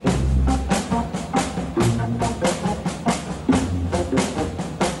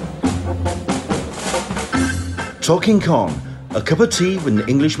Talking Con, a cup of tea with an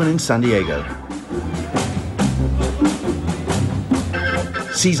Englishman in San Diego.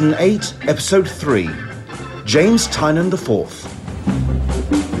 Season 8, Episode 3, James Tynan IV.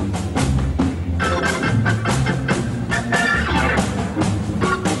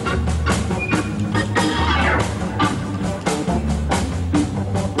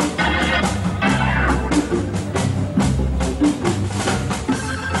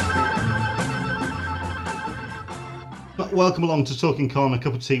 Welcome along to Talking Con, a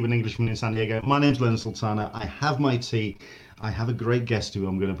cup of tea with an Englishman in San Diego. My name's Leonard Sultana. I have my tea. I have a great guest who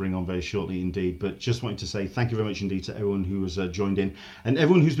I'm going to bring on very shortly indeed, but just wanted to say thank you very much indeed to everyone who has joined in and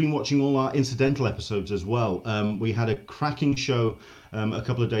everyone who's been watching all our incidental episodes as well. We had a cracking show a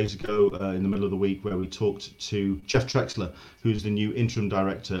couple of days ago in the middle of the week where we talked to Jeff Trexler, who's the new interim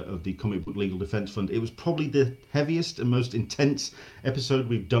director of the Comic Book Legal Defense Fund. It was probably the heaviest and most intense episode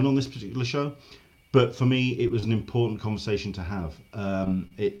we've done on this particular show. But for me, it was an important conversation to have.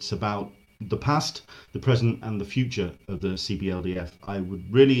 It's about the past, the present, and the future of the CBLDF. I would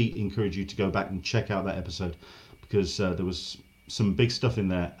really encourage you to go back and check out that episode because there was some big stuff in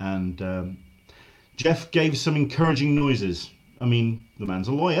there. And Jeff gave some encouraging noises. I mean, the man's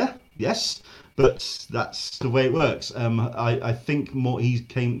a lawyer, yes, but that's the way it works. I think he's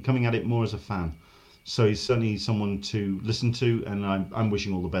coming at it more as a fan. So he's certainly someone to listen to, and I'm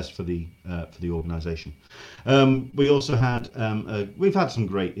wishing all the best for the organisation. We also had we've had some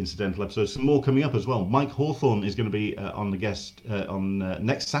great incidental episodes, some more coming up as well. Mike Hawthorne is going to be on the guest on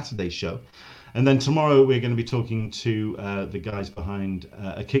next Saturday's show, and then tomorrow we're going to be talking to the guys behind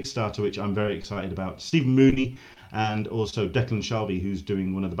a Kickstarter, which I'm very excited about. Stephen Mooney and also Declan Shelby, who's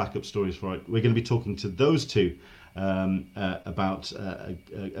doing one of the backup stories for it. We're going to be talking to those two. About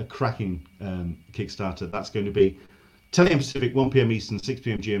a cracking Kickstarter. That's going to be 10 a.m. Pacific, 1 p.m. Eastern, 6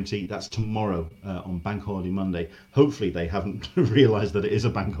 p.m. GMT. That's tomorrow on Bank Holiday Monday. Hopefully they haven't realised that it is a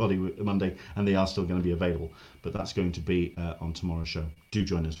Bank Holiday Monday and they are still going to be available. But that's going to be on tomorrow's show. Do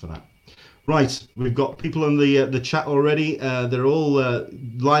join us for that. Right, we've got people on the chat already. They're all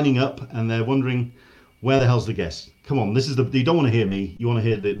lining up and they're wondering, where the hell's the guest? Come on, you don't want to hear me. You want to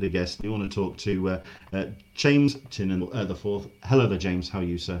hear the guest. You want to talk to James Tynan IV. Hello there, James. How are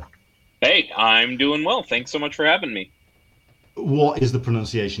you, sir? Hey, I'm doing well. Thanks so much for having me. What is the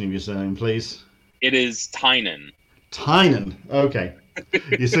pronunciation of your surname, please? It is Tynan. Tynan. Okay.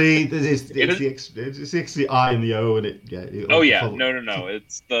 You see, it's the I and the O, and it. Yeah. No.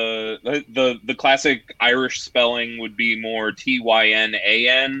 It's the classic Irish spelling would be more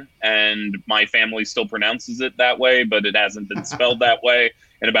Tynan, and my family still pronounces it that way, but it hasn't been spelled that way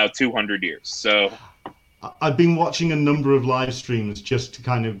in about 200 years. So. I've been watching a number of live streams just to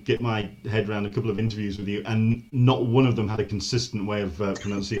kind of get my head around a couple of interviews with you, and not one of them had a consistent way of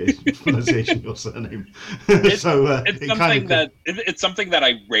pronunciation your surname. It's something that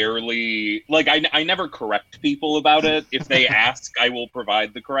I rarely like. I never correct people about it. If they ask, I will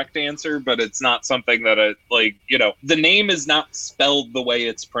provide the correct answer, but it's not something that the name is not spelled the way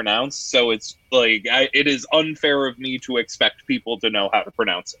it's pronounced, so it's it is unfair of me to expect people to know how to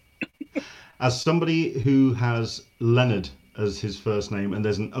pronounce it. As somebody who has Leonard as his first name, and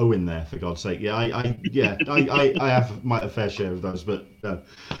there's an O in there, for God's sake, I have a fair share of those. But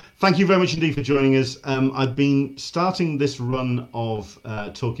thank you very much indeed for joining us. I've been starting this run of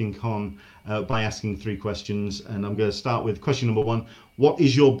Talking Con by asking 3 questions, and I'm going to start with question number 1. What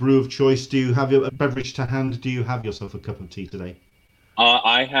is your brew of choice? Do you have a beverage to hand? Do you have yourself a cup of tea today?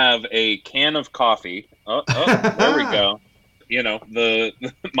 I have a can of coffee. There we go. You know,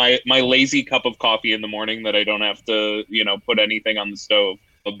 my lazy cup of coffee in the morning that I don't have to, put anything on the stove,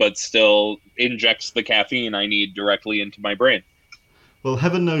 but still injects the caffeine I need directly into my brain. Well,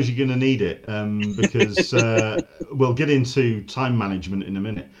 heaven knows you're going to need it because we'll get into time management in a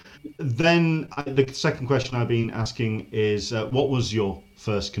minute. Then the second question I've been asking is, what was your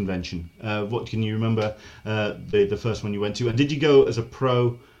first convention? What can you remember the first one you went to? And did you go as a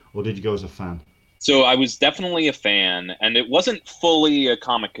pro or did you go as a fan? So I was definitely a fan, and it wasn't fully a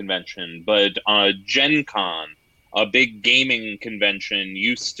comic convention, but Gen Con, a big gaming convention,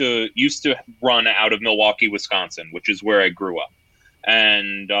 used to run out of Milwaukee, Wisconsin, which is where I grew up,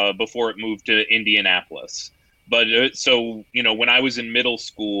 and before it moved to Indianapolis. But so, when I was in middle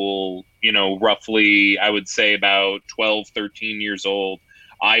school, roughly, I would say about 12, 13 years old,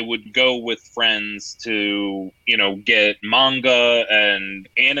 I would go with friends to, get manga and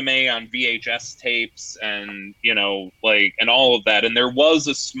anime on VHS tapes and, and all of that. And there was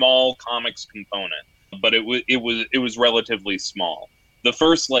a small comics component, but it was relatively small. The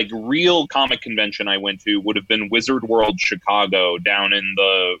first real comic convention I went to would have been Wizard World Chicago down in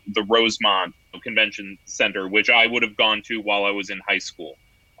the Rosemont convention center, which I would have gone to while I was in high school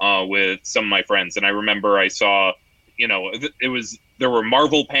with some of my friends. And I remember I saw, there were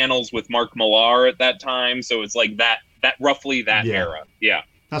Marvel panels with Mark Millar at that time, so it's like that roughly that era. Yeah,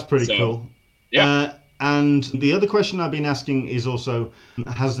 that's pretty cool. Yeah. And the other question I've been asking is also,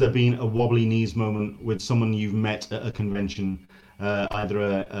 has there been a wobbly knees moment with someone you've met at a convention,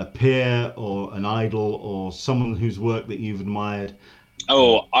 either a peer or an idol or someone whose work that you've admired?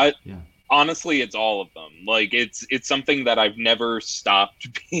 Honestly, it's all of them. Like it's something that I've never stopped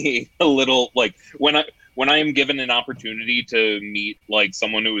being a little like when I am given an opportunity to meet like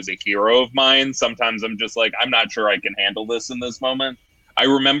someone who is a hero of mine, sometimes I'm just like, I'm not sure I can handle this in this moment. I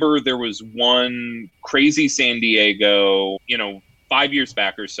remember there was one crazy San Diego, 5 years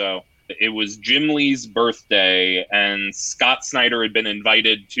back or so. It was Jim Lee's birthday, and Scott Snyder had been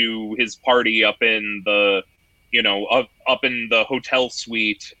invited to his party up in the, up in the hotel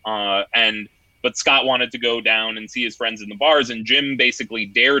suite, but Scott wanted to go down and see his friends in the bars, and Jim basically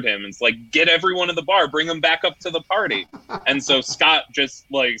dared him. It's like, get everyone in the bar, bring them back up to the party. And so Scott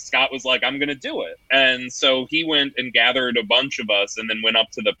was like, I'm going to do it. And so he went and gathered a bunch of us and then went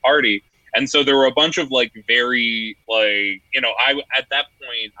up to the party. And so there were a bunch of like very like, at that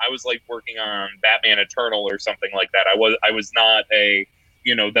point I was like working on Batman Eternal or something like that. I was not a,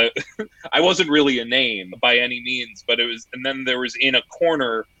 I wasn't really a name by any means, but it was, and then there was in a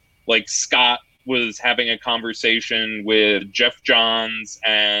corner, like Scott was having a conversation with Jeff Johns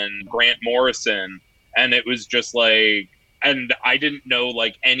and Grant Morrison, and it was just like, and I didn't know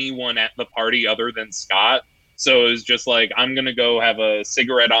like anyone at the party other than Scott, so it was just like, I'm gonna go have a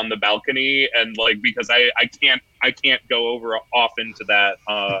cigarette on the balcony, and like, because I can't go over off into that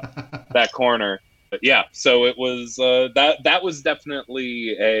that corner. But yeah, so it was that was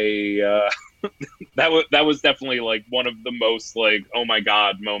definitely a that was definitely like one of the most like, oh my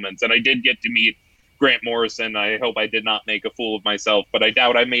god moments. And I did get to meet Grant Morrison. I hope I did not make a fool of myself, but I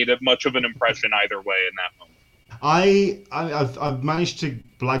doubt I made much of an impression either way in that moment. I've managed to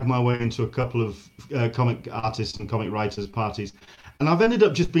blag my way into a couple of comic artists and comic writers parties, and I've ended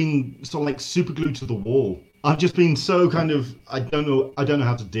up just being sort of like super glued to the wall. I've just been so kind of, I don't know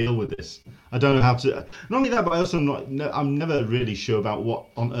how to deal with this. I don't know how to. Not only that, but I also I'm never really sure about what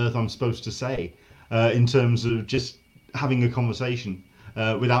on earth I'm supposed to say in terms of just having a conversation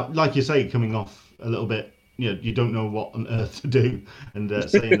without, like you say, coming off a little bit. You don't know what on earth to do and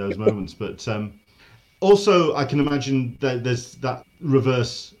say in those moments. But also, I can imagine that there's that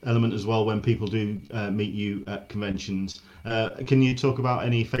reverse element as well when people do meet you at conventions. Can you talk about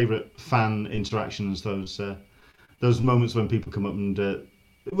any favourite fan interactions? Those moments when people come up and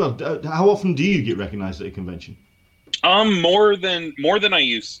how often do you get recognised at a convention? More than I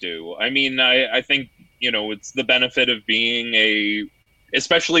used to. I mean, I think it's the benefit of being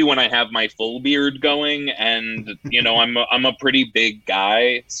especially when I have my full beard going, and I'm a pretty big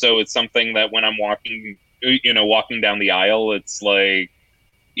guy, so it's something that when I'm walking down the aisle, it's like,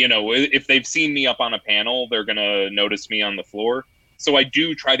 if they've seen me up on a panel, they're gonna notice me on the floor. So I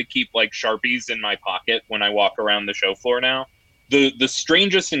do try to keep like Sharpies in my pocket when I walk around the show floor now. The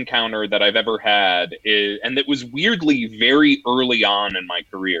strangest encounter that I've ever had and it was weirdly very early on in my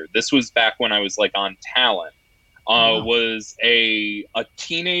career. This was back when I was like on Talent. Was a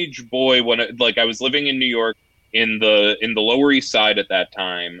teenage boy when I was living in New York in the Lower East Side at that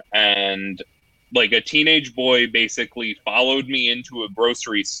time, and like a teenage boy basically followed me into a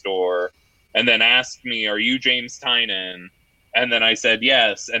grocery store and then asked me, "Are you James Tynan?" And then I said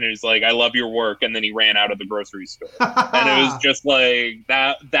yes, and he was like, "I love your work," and then he ran out of the grocery store. And it was just like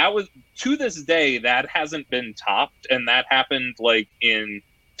that was, to this day, that hasn't been topped, and that happened like in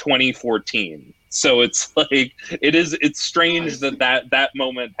 2014. So it's like, it's strange that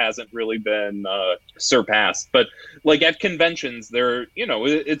moment hasn't really been surpassed. But like at conventions,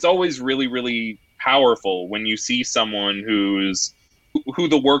 it's always really, really powerful when you see someone who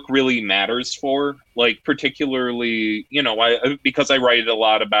the work really matters for. Like particularly, because I write a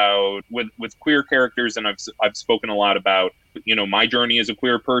lot about with queer characters, and I've spoken a lot about my journey as a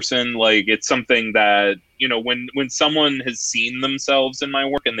queer person. Like it's something that when someone has seen themselves in my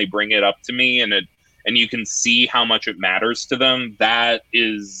work and they bring it up to me, and you can see how much it matters to them, that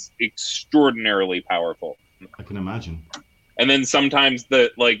is extraordinarily powerful. I can imagine. And then sometimes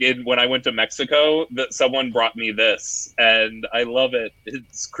when I went to Mexico, that someone brought me this, and I love it.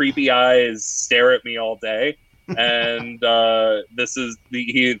 Its creepy eyes stare at me all day, and this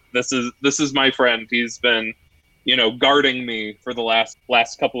is my friend. He's been, guarding me for the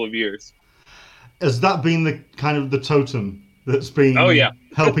last couple of years. Has that been the kind of the totem that's been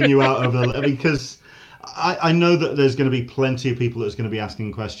helping you out over because I know that there's going to be plenty of people that's going to be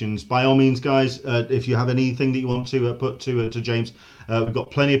asking questions. By all means, guys, if you have anything that you want to put to James, we've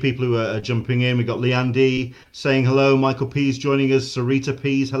got plenty of people who are jumping in. We've got Leanne D saying hello. Michael P's joining us. Sarita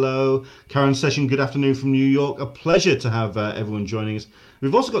P's hello. Karen Session, good afternoon from New York. A pleasure to have everyone joining us.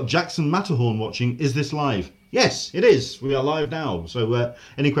 We've also got Jackson Matterhorn watching. Is this live? Yes, it is. We are live now. So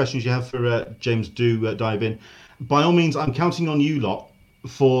any questions you have for James, do dive in. By all means, I'm counting on you lot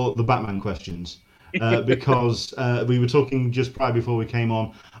for the Batman questions. Because we were talking just prior before we came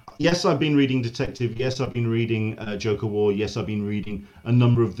on. Yes, I've been reading Detective. Yes, I've been reading Joker War. Yes, I've been reading a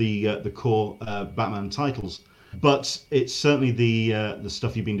number of the core Batman titles. But it's certainly the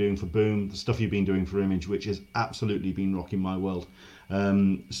stuff you've been doing for Boom, the stuff you've been doing for Image, which has absolutely been rocking my world.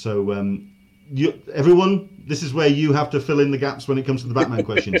 Everyone, this is where you have to fill in the gaps when it comes to the Batman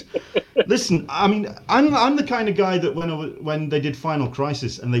questions. Listen, I mean, I'm the kind of guy that when they did Final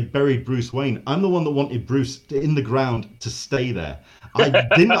Crisis and they buried Bruce Wayne, I'm the one that wanted Bruce in the ground to stay there. I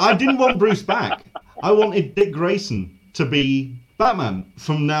didn't want Bruce back. I wanted Dick Grayson to be Batman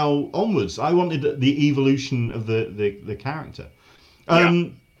from now onwards. I wanted the evolution of the character.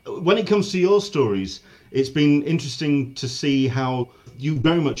 When it comes to your stories, it's been interesting to see how you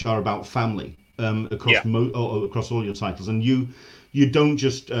very much are about family across all your titles, and you don't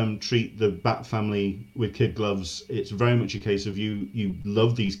just treat the Bat family with kid gloves. It's very much a case of you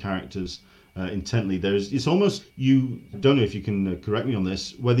love these characters intently. It's almost, you don't know if you can correct me on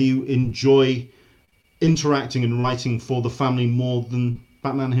this, whether you enjoy interacting and writing for the family more than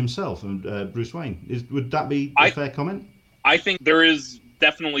Batman himself and Bruce Wayne. Would that be a fair comment? I think there is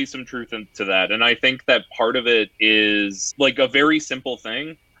definitely some truth to that, and I think that part of it is like a very simple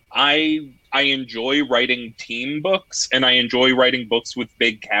thing. I enjoy writing team books, and I enjoy writing books with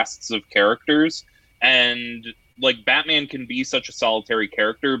big casts of characters, and like Batman can be such a solitary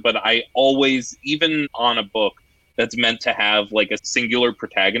character, but I always, even on a book that's meant to have like a singular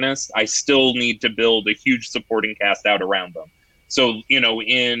protagonist, I still need to build a huge supporting cast out around them. So, you know,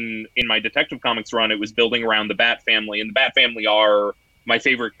 in my Detective Comics run, it was building around the Bat family, and the Bat family are my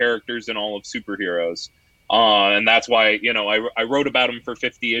favorite characters in all of superheroes. And that's why, you know, I wrote about them for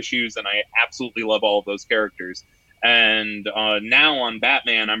 50 issues, and I absolutely love all of those characters. And now on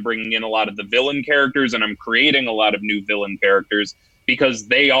Batman, I'm bringing in a lot of the villain characters, and I'm creating a lot of new villain characters because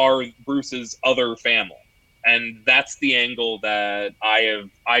they are Bruce's other family. And that's the angle that I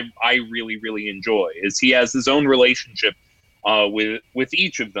really, really enjoy, is he has his own relationship with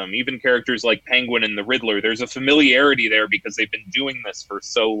each of them, even characters like Penguin and the Riddler. There's a familiarity there because they've been doing this for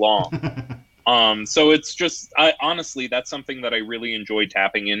so long. So it's just, honestly, that's something that I really enjoy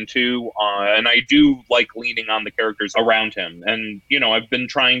tapping into, and I do like leaning on the characters around him. And, you know, I've been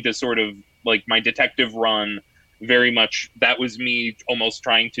trying to sort of, like, my detective run, very much, that was me almost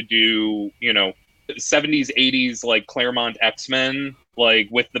trying to do, you know, 70s, 80s, like, Claremont X-Men, like,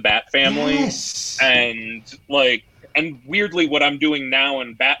 with the Bat family. Yes. And, like, and weirdly, what I'm doing now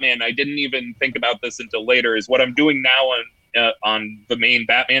in Batman, I didn't even think about this until later, is what I'm doing now on the main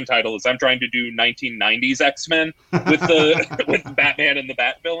Batman title is I'm trying to do 1990s X-Men with the with Batman and the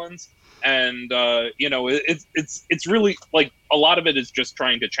Bat villains. And you know, it's really, like, a lot of it is just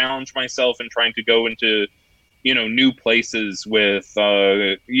trying to challenge myself and trying to go into, you know, new places with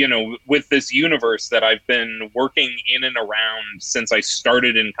you know, with this universe that I've been working in and around since I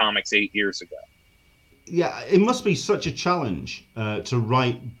started in comics 8 years ago. Yeah, it must be such a challenge to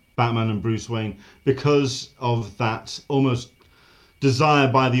write Batman and Bruce Wayne because of that almost desire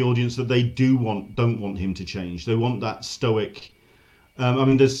by the audience that they don't want him to change. They want that stoic. I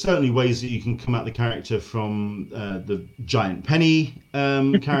mean, there's certainly ways that you can come at the character from the Giant Penny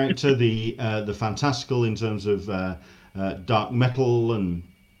character, the fantastical in terms of dark metal and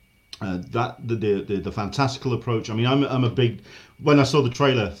the fantastical approach. I mean, I'm a big. When I saw the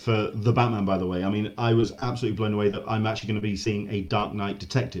trailer for The Batman, by the way, I mean, I was absolutely blown away that I'm actually going to be seeing a Dark Knight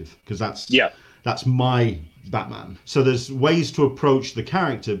detective, because that's my Batman. So there's ways to approach the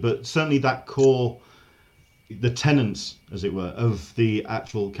character, but certainly that core, the tenets, as it were, of the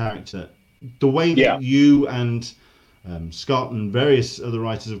actual character, the way that you and Scott and various other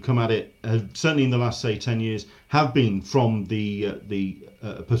writers have come at it, certainly in the last, say, 10 years, have been from the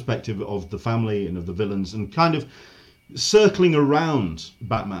perspective of the family and of the villains, and kind of circling around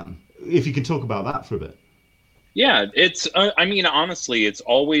Batman. If you can talk about that for a bit. Yeah, it's, I mean, honestly, it's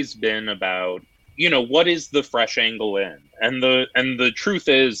always been about, you know, what is the fresh angle in? And the truth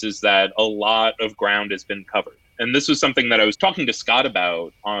is that a lot of ground has been covered. And this was something that I was talking to Scott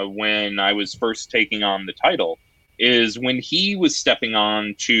about when I was first taking on the title, is when he was stepping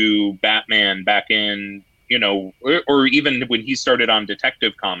on to Batman back in, you know, or even when he started on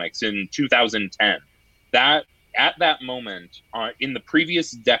Detective Comics in 2010. that at that moment, in the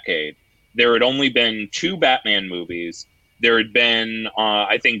previous decade, there had only been 2 Batman movies. There had been,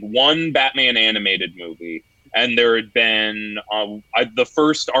 I think, 1 Batman animated movie, and there had been the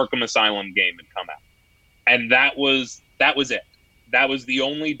first Arkham Asylum game had come out, and that was it. That was the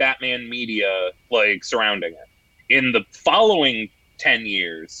only Batman media like surrounding it. In the following 10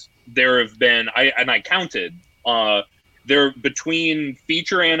 years, there have been, I counted, there between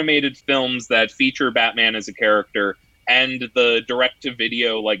feature animated films that feature Batman as a character and the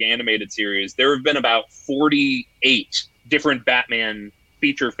direct-to-video like animated series, there have been about 48 different Batman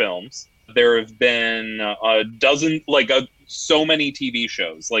feature films. There have been a dozen, so many TV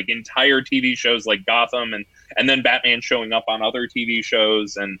shows, like entire TV shows like Gotham, and then Batman showing up on other TV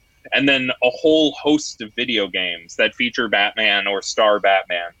shows, and then a whole host of video games that feature Batman or star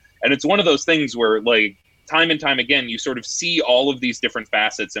Batman. And it's one of those things where, like, time and time again, you sort of see all of these different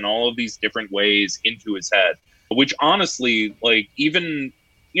facets and all of these different ways into his head, which honestly, like, even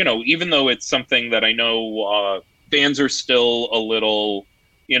though it's something that I know fans are still a little,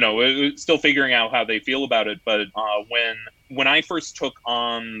 still figuring out how they feel about it. But when I first took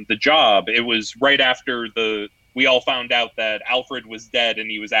on the job, it was right after we all found out that Alfred was dead and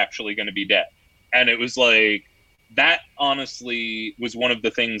he was actually going to be dead. And it was like, that honestly was one of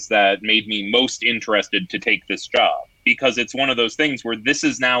the things that made me most interested to take this job, because it's one of those things where this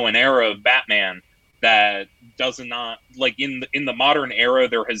is now an era of Batman that does not, like, in the modern era,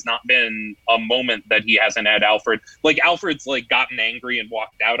 there has not been a moment that he hasn't had Alfred. Like, Alfred's like gotten angry and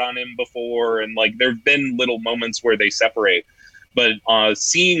walked out on him before, and like there've been little moments where they separate. But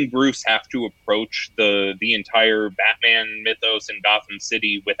seeing Bruce have to approach the entire Batman mythos in Gotham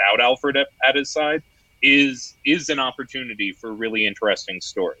City without Alfred at his side is an opportunity for a really interesting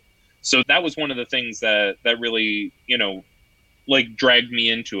story. So that was one of the things that really, like, dragged me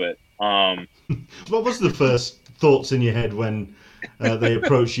into it. What was the first thoughts in your head when they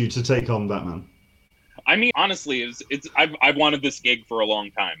approached you to take on Batman? I mean, honestly, I've wanted this gig for a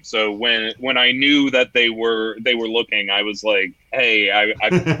long time. So when I knew that they were looking, I was like, hey, I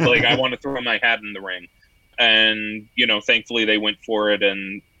want to throw my hat in the ring. And, thankfully they went for it.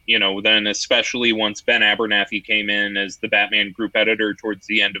 And, then especially once Ben Abernathy came in as the Batman group editor towards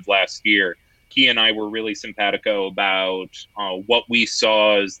the end of last year, he and I were really simpatico about what we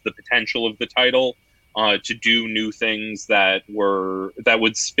saw as the potential of the title to do new things that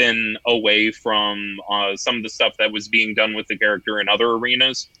would spin away from some of the stuff that was being done with the character in other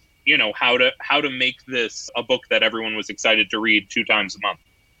arenas. How to make this a book that everyone was excited to read 2 times a month.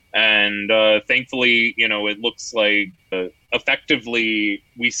 And thankfully, it looks like effectively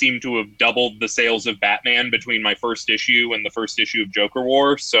we seem to have doubled the sales of Batman between my first issue and the first issue of Joker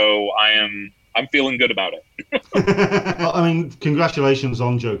War. So I'm feeling good about it. Well, I mean, congratulations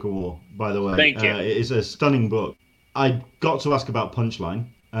on Joker War, by the way. Thank you. It is a stunning book. I got to ask about Punchline,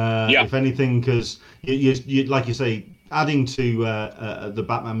 Yeah. if anything, because you like you say, adding to the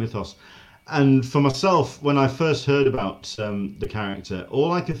Batman mythos. And for myself, when I first heard about the character,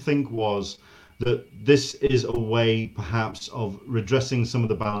 all I could think was that this is a way, perhaps, of redressing some of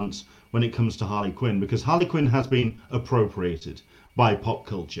the balance when it comes to Harley Quinn, because Harley Quinn has been appropriated by pop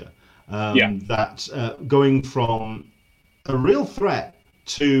culture. That going from a real threat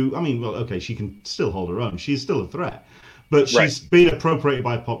to, I mean, well, okay, she can still hold her own. She's still a threat. But she's been appropriated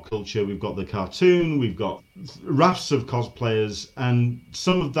by pop culture. We've got the cartoon, we've got rafts of cosplayers, and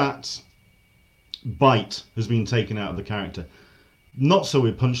some of that bite has been taken out of the character. Not so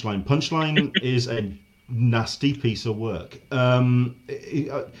with Punchline. Punchline is a nasty piece of work.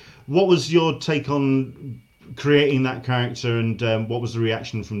 What was your take on creating that character, and what was the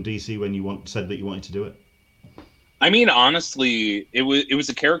reaction from DC when you said that you wanted to do it? I mean, honestly, it was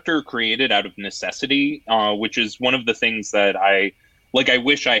a character created out of necessity, which is one of the things that I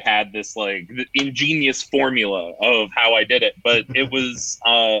wish I had this like ingenious formula of how I did it, but it was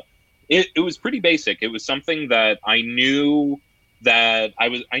it was pretty basic. It was something that I knew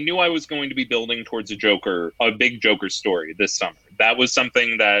I was going to be building towards a big Joker story this summer. That was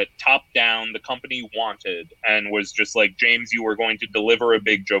something that top down the company wanted, and was just like, James, you were going to deliver a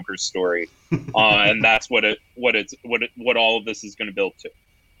big Joker story, and that's what all of this is going to build to.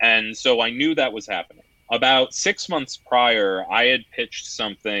 And so I knew that was happening. About 6 months prior, I had pitched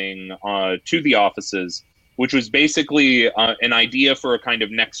something to the offices, which was basically an idea for a kind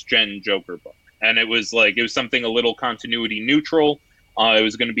of next-gen Joker book. And it was something a little continuity neutral. It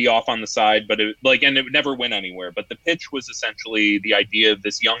was going to be off on the side, but it never went anywhere. But the pitch was essentially the idea of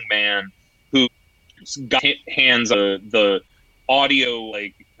this young man who got hands on the audio,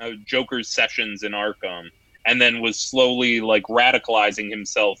 Joker's sessions in Arkham, and then was slowly radicalizing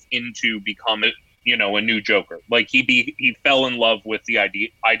himself into a new Joker. Like he fell in love with the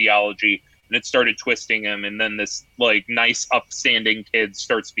ideology, and it started twisting him, and then this like nice upstanding kid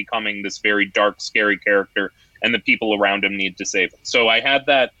starts becoming this very dark, scary character, and the people around him need to save him. So I had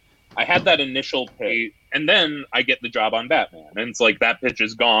that initial pitch, and then I get the job on Batman, and it's like that pitch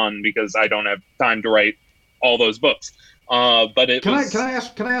is gone because I don't have time to write all those books. But can I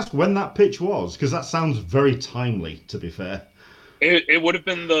ask when that pitch was? Because that sounds very timely, to be fair. It would have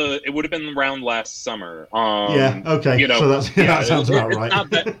been around last summer. Yeah. Okay. So that sounds about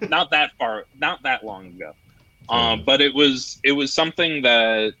right. Not that long ago. But it was something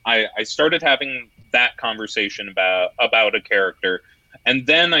that I started having that conversation about a character, and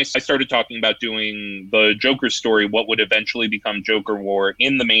then I started talking about doing the Joker story, what would eventually become Joker War,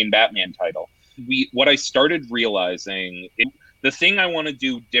 in the main Batman title. What I started realizing, the thing I want to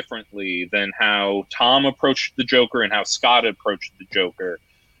do differently than how Tom approached the Joker and how Scott approached the Joker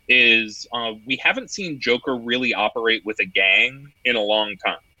is we haven't seen Joker really operate with a gang in a long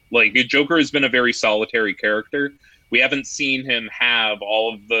time. Like, Joker has been a very solitary character. We haven't seen him have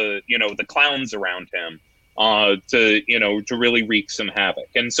all of the, the clowns around him to really wreak some havoc.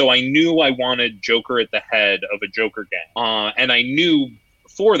 And so I knew I wanted Joker at the head of a Joker gang. And I knew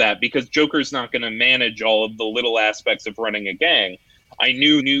for that, because Joker's not going to manage all of the little aspects of running a gang, I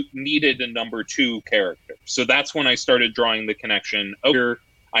needed a number 2 character. So that's when I started drawing the connection. Okay,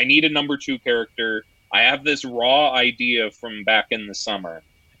 I need a number 2 character. I have this raw idea from back in the summer.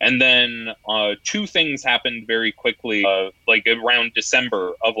 And then 2 things happened very quickly, like around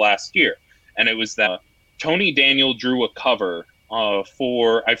December of last year. And it was that Tony Daniel drew a cover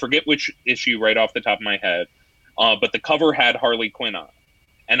for, I forget which issue right off the top of my head, but the cover had Harley Quinn on.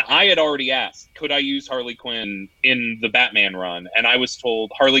 And I had already asked, could I use Harley Quinn in the Batman run? And I was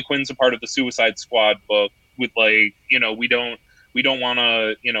told Harley Quinn's a part of the Suicide Squad book with, like, we don't want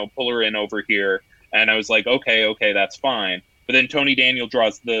to, pull her in over here. And I was like, okay, that's fine. But then Tony Daniel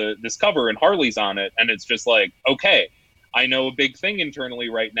draws this cover and Harley's on it. And it's just like, okay, I know a big thing internally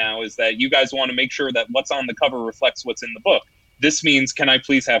right now is that you guys want to make sure that what's on the cover reflects what's in the book. This means, can I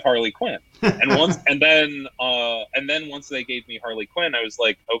please have Harley Quinn? And then once they gave me Harley Quinn, I was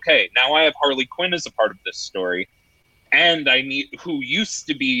like, okay, now I have Harley Quinn as a part of this story, and I need who used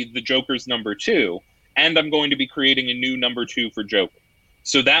to be the Joker's number 2, and I'm going to be creating a new number 2 for Joker.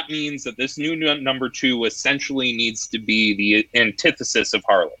 So that means that this new number 2 essentially needs to be the antithesis of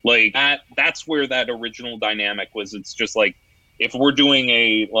Harley. Like that's where that original dynamic was. It's just like, if we're doing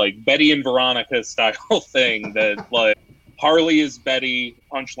a like Betty and Veronica style thing, that like Harley is Betty,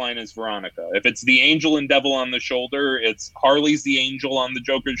 punchline is Veronica. If it's the angel and devil on the shoulder, it's Harley's the angel on the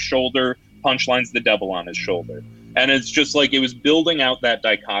Joker's shoulder, punchline's the devil on his shoulder. And it's just like, it was building out that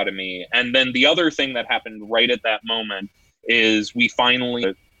dichotomy. And then the other thing that happened right at that moment is we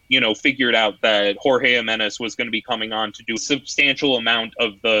finally, figured out that Jorge Jimenez was going to be coming on to do a substantial amount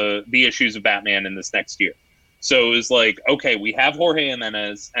of the issues of Batman in this next year. So it was like, okay, we have Jorge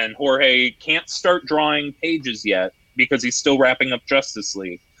Jimenez, and Jorge can't start drawing pages yet because he's still wrapping up Justice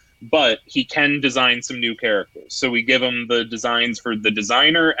League, but he can design some new characters. So we give him the designs for the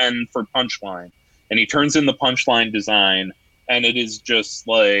designer and for Punchline, and he turns in the Punchline design, and it is just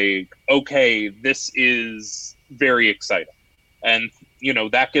like, okay, this is very exciting. And,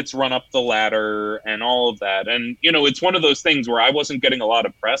 that gets run up the ladder and all of that. And, it's one of those things where I wasn't getting a lot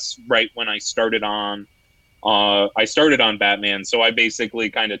of press right when I started on Batman, so I basically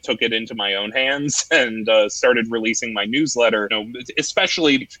kind of took it into my own hands and started releasing my newsletter.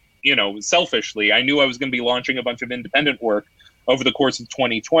 Especially, selfishly, I knew I was going to be launching a bunch of independent work over the course of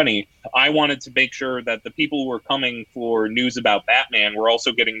 2020. I wanted to make sure that the people who were coming for news about Batman were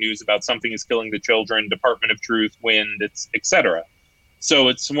also getting news about Something is Killing the Children, Department of Truth, Wind, etc. So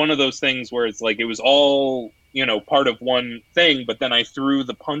it's one of those things where it's like, it was all, part of one thing, but then I threw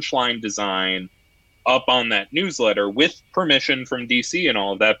the Punchline design up on that newsletter with permission from DC and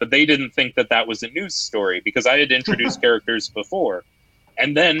all of that, but they didn't think that that was a news story because I had introduced characters before.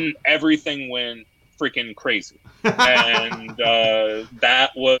 And then everything went freaking crazy. And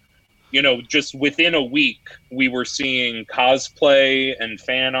that was, just within a week, we were seeing cosplay and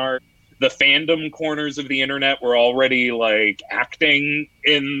fan art. The fandom corners of the internet were already like acting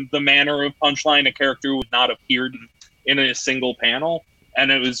in the manner of Punchline, a character who had not appeared in a single panel.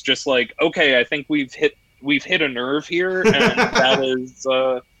 And it was just like, okay, I think we've hit a nerve here, and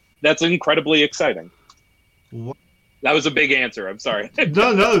that's incredibly exciting. What? That was a big answer. I'm sorry.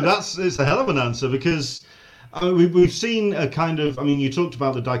 No, it's a hell of an answer, because we've seen a kind of, you talked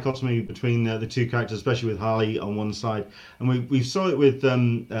about the dichotomy between the 2 characters, especially with Harley on one side, and we saw it with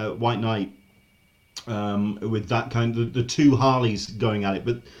White Knight, with that kind of the 2 Harleys going at it,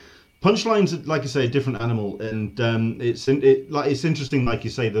 but Punchline's, like I say, a different animal, and it's interesting, like you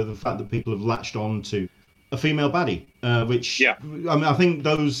say, the fact that people have latched on to a female baddie, which Yeah. I mean, I think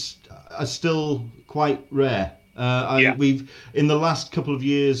those are still quite rare. Yeah. We've in the last couple of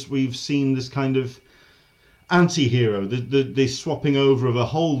years we've seen this kind of anti-hero, the swapping over of a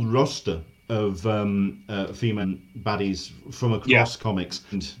whole roster of female baddies from across comics,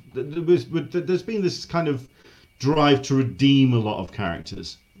 and there's been this kind of drive to redeem a lot of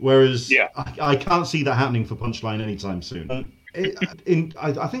characters, whereas I can't see that happening for Punchline anytime soon.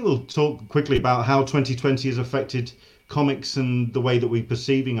 I think we'll talk quickly about how 2020 has affected comics and the way that we're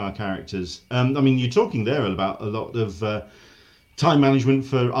perceiving our characters. I mean, you're talking there about a lot of time management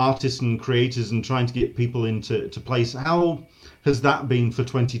for artists and creators and trying to get people into place. How has that been for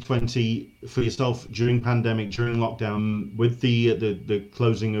 2020 for yourself during pandemic, during lockdown, with the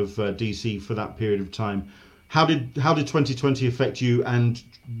closing of DC for that period of time? How did 2020 affect you and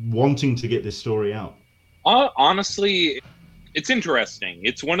wanting to get this story out? Honestly, it's interesting.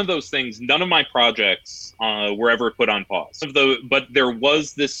 It's one of those things. None of my projects were ever put on pause. But there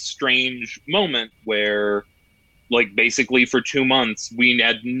was this strange moment where, like, basically for 2 months, we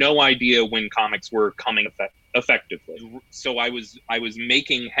had no idea when comics were coming effectively. So I was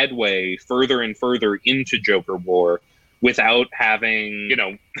making headway further and further into Joker War without having,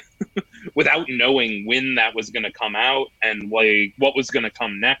 without knowing when that was going to come out and like what was going to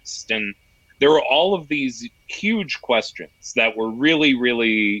come next. And there were all of these huge questions that were really,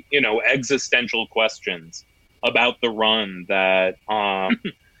 really, existential questions about the run that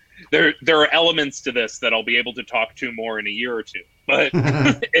there are elements to this that I'll be able to talk to more in a year or two. But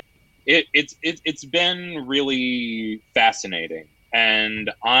it's been really fascinating. And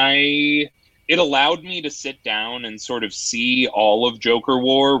it allowed me to sit down and sort of see all of Joker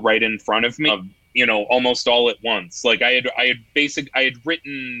War right in front of me, almost all at once. Like I had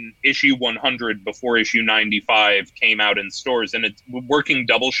written issue 100 before issue 95 came out in stores, and it's working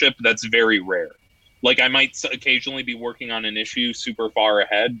double ship. That's very rare. Like I might occasionally be working on an issue super far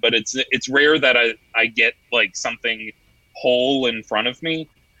ahead, but it's rare that I get like something whole in front of me.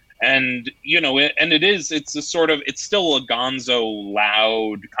 And, it's still a gonzo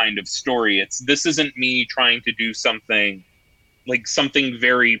loud kind of story. This isn't me trying to do something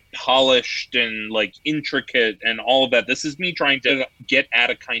very polished and like intricate and all of that. This is me trying to get at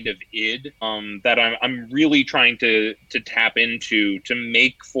a kind of id that I'm really trying to tap into to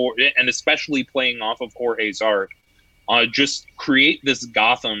make for, and especially playing off of Jorge's art, just create this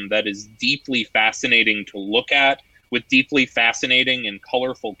Gotham that is deeply fascinating to look at, with deeply fascinating and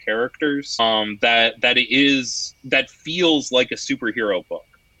colorful characters, that feels like a superhero book.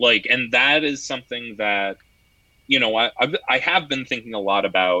 Like, and that is something that, I have been thinking a lot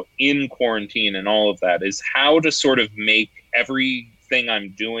about in quarantine and all of that, is how to sort of make everything I'm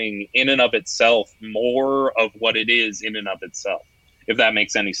doing in and of itself more of what it is in and of itself, if that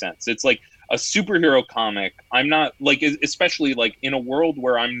makes any sense. It's like a superhero comic. I'm not like, especially like in a world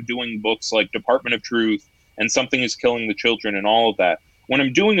where I'm doing books like Department of Truth and Something is Killing the Children and all of that. When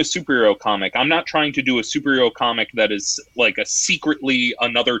I'm doing a superhero comic, I'm not trying to do a superhero comic that is like a secretly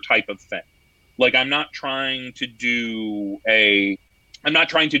another type of thing. Like I'm not trying to do a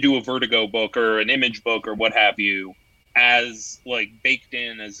Vertigo book or an Image book or what have you as like baked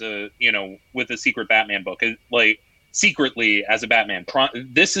in as a, with a secret Batman book, like secretly as a Batman.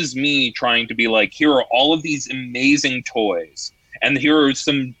 This is me trying to be like, here are all of these amazing toys, and here is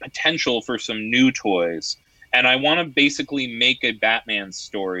some potential for some new toys. And I want to basically make a Batman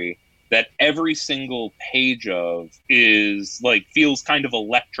story that every single page of is like feels kind of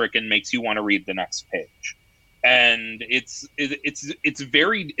electric and makes you want to read the next page. And it's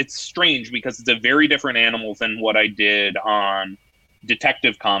strange because it's a very different animal than what I did on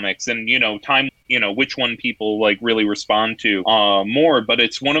Detective Comics, and which one people like really respond to more. But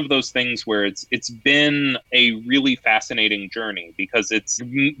it's one of those things where it's been a really fascinating journey, because it's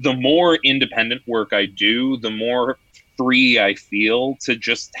the more independent work I do, the more free I feel to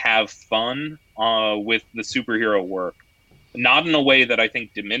just have fun with the superhero work. Not in a way that I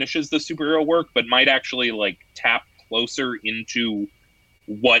think diminishes the superhero work, but might actually like tap closer into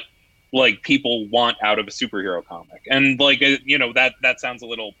what like people want out of a superhero comic. And like, that sounds a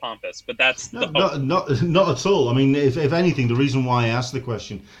little pompous, but that's not at all. I mean, if anything, the reason why I asked the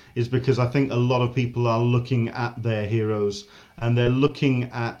question is because I think a lot of people are looking at their heroes, and they're looking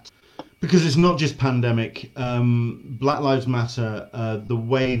at, because it's not just pandemic, Black Lives Matter, the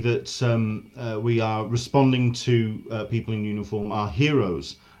way that we are responding to people in uniform, our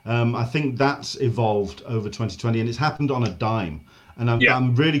heroes. I think that's evolved over 2020, and it's happened on a dime. And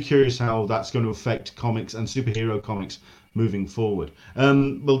I'm really curious how that's going to affect comics and superhero comics moving forward.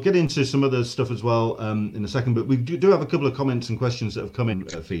 We'll get into some other stuff as well in a second, but we do have a couple of comments and questions that have come in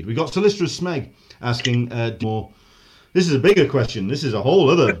feed. We got Solicitor Smeg asking more. This is a bigger question. This is a whole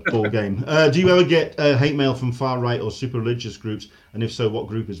other ball game. Do you ever get hate mail from far right or super religious groups? And if so, what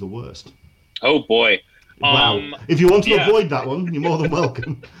group is the worst? Oh boy! Wow. If you want to avoid that one, you're more than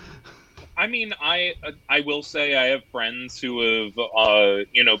welcome. I mean, I will say I have friends who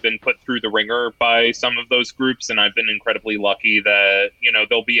have been put through the ringer by some of those groups, and I've been incredibly lucky that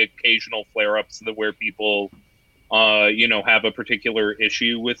there'll be occasional flare-ups where people have a particular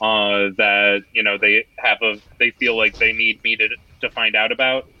issue with that they feel like they need me to find out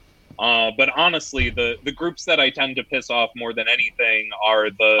about. But honestly, the groups that I tend to piss off more than anything are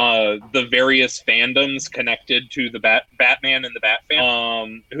the various fandoms connected to the Batman and the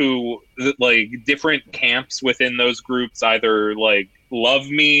Batfan, who like different camps within those groups either like love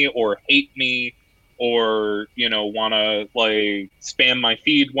me or hate me, or want to like spam my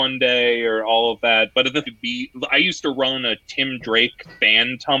feed one day or all of that. But I used to run a Tim Drake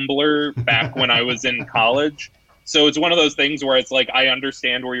fan Tumblr back when I was in college. So it's one of those things where it's like, I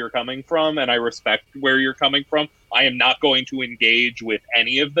understand where you're coming from and I respect where you're coming from. I am not going to engage with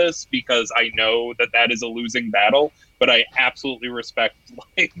any of this because I know that is a losing battle, but I absolutely respect,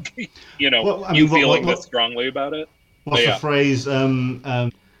 you feeling this strongly about it. What's the phrase?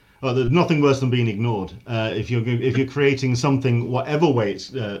 Well, there's nothing worse than being ignored. If you're creating something, whatever way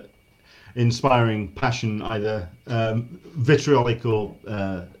it's inspiring passion, either vitriolic or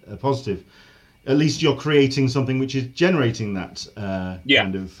positive, at least you're creating something which is generating that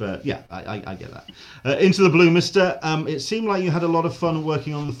kind of... I get that. Into the Blue Mister, it seemed like you had a lot of fun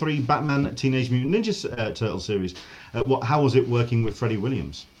working on the 3 Batman Teenage Mutant Ninja Turtle series. How was it working with Freddie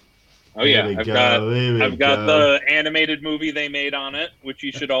Williams? Oh yeah, I've got the animated movie they made on it, which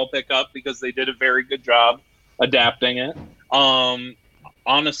you should all pick up because they did a very good job adapting it.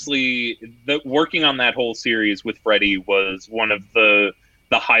 Honestly, working on that whole series with Freddie was one of the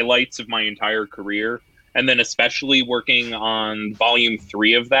highlights of my entire career. And then especially working on volume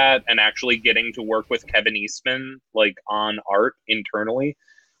 3 of that and actually getting to work with Kevin Eastman, like on art internally,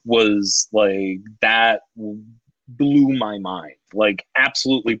 was like, that blew my mind, like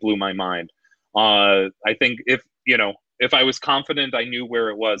absolutely blew my mind. I think if I was confident I knew where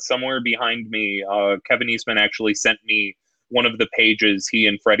it was, somewhere behind me, Kevin Eastman actually sent me one of the pages he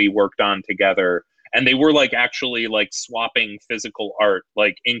and Freddie worked on together. And they were like actually like swapping physical art,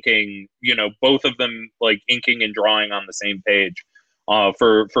 like inking, both of them like inking and drawing on the same page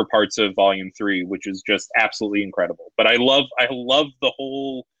for parts of volume 3, which is just absolutely incredible. But I love the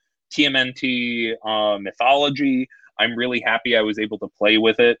whole TMNT mythology. I'm really happy I was able to play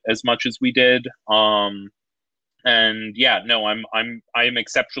with it as much as we did. And yeah, no, I'm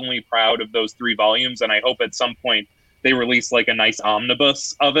exceptionally proud of those 3 volumes, and I hope at some point they release like a nice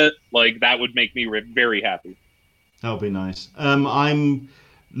omnibus of it. Like that would make me very happy. That would be nice. I'm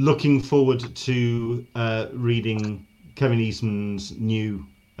looking forward to reading Kevin Eastman's new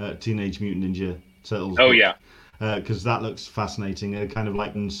Teenage Mutant Ninja Turtles. Oh book, yeah, because that looks fascinating. It kind of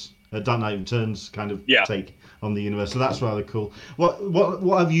likens Dark Knight Returns kind of take on the universe. So that's rather cool.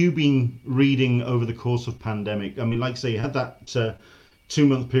 What have you been reading over the course of pandemic? I mean, like I say, you had that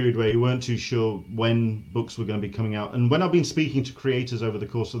 2-month period where you weren't too sure when books were going to be coming out. And when I've been speaking to creators over the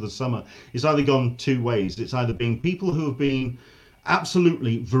course of the summer, it's either gone 2 ways. It's either been people who have been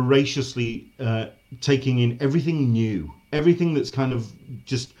absolutely voraciously taking in everything new, everything that's kind of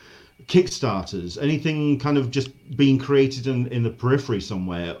just Kickstarters, anything kind of just being created in the periphery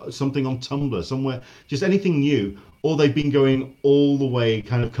somewhere, something on Tumblr, somewhere, just anything new. Or they've been going all the way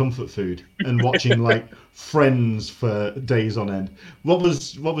kind of comfort food and watching like Friends for days on end. What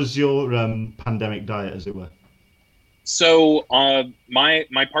was your pandemic diet, as it were? So my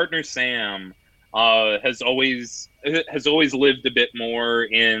partner Sam has always lived a bit more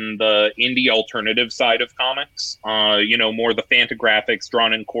in the indie alternative side of comics. More the Fantagraphics,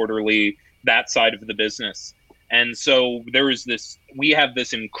 drawn in quarterly, that side of the business. And so we have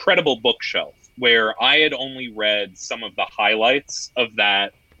this incredible bookshelf where I had only read some of the highlights of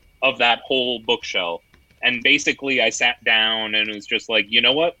that whole bookshelf. And basically I sat down and was just like, you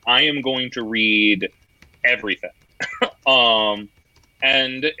know what? I am going to read everything.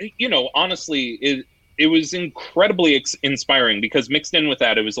 Honestly, it was incredibly inspiring because mixed in with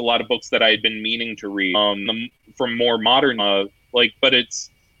that, it was a lot of books that I had been meaning to read from more modern, but it's,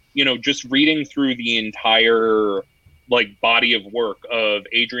 just reading through the entire body of work of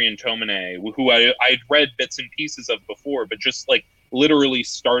Adrian Tomine, who I'd read bits and pieces of before, but just literally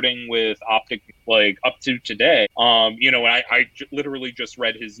starting with Optic, up to today. I literally just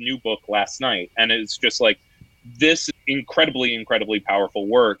read his new book last night, and it's just this incredibly powerful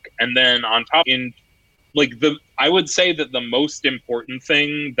work. And then on top, I would say that the most important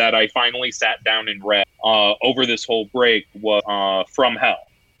thing that I finally sat down and read over this whole break was From Hell.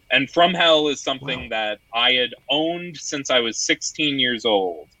 And From Hell is something that I had owned since I was 16 years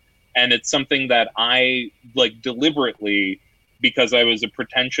old. And it's something that I deliberately, because I was a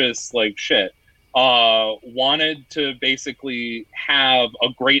pretentious wanted to basically have a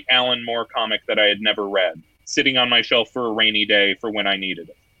great Alan Moore comic that I had never read sitting on my shelf for a rainy day for when I needed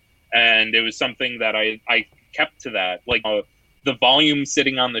it. And it was something that I kept to that. The volume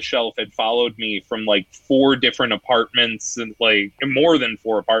sitting on the shelf had followed me from 4 different apartments and more than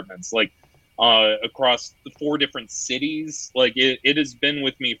 4 apartments, across the 4 different cities. It has been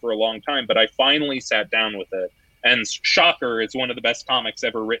with me for a long time, but I finally sat down with it. And shocker, it's one of the best comics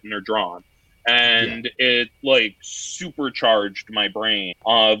ever written or drawn. And it supercharged my brain.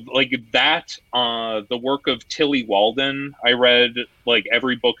 The work of Tilly Walden, I read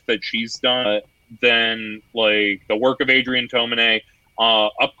every book that she's done. Then the work of Adrian Tomine,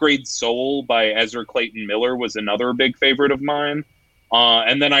 Upgrade Soul by Ezra Clayton Miller was another big favorite of mine.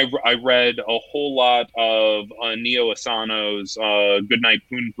 And then I read a whole lot of Neo Asano's Goodnight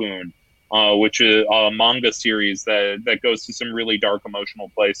Poon Poon, which is a manga series that goes to some really dark emotional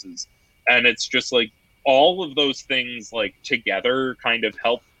places. And it's just all of those things together kind of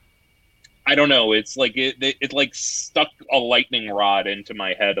help. I don't know. It's it stuck a lightning rod into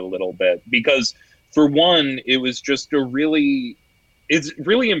my head a little bit, because for one, it was just it's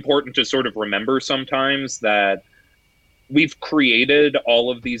really important to sort of remember sometimes that we've created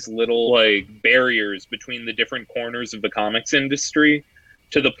all of these little barriers between the different corners of the comics industry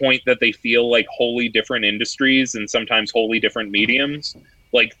to the point that they feel like wholly different industries and sometimes wholly different mediums.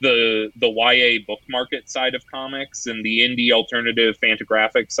 The YA book market side of comics and the indie alternative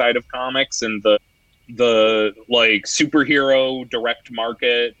fantagraphic side of comics and the superhero direct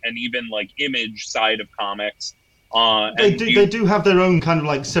market and even image side of comics. They do have their own kind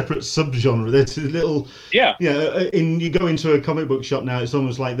of separate subgenre. There's a little you go into a comic book shop now, it's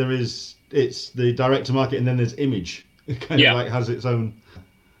almost like it's the direct to market and then there's image. It kind of has its own.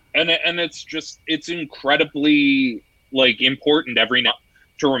 And it's incredibly important every now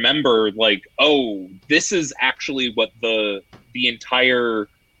to remember this is actually what the entire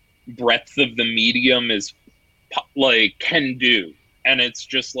breadth of the medium is can do. And it's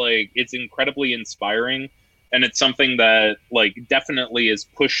just it's incredibly inspiring, and it's something that definitely has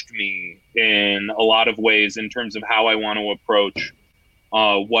pushed me in a lot of ways in terms of how I want to approach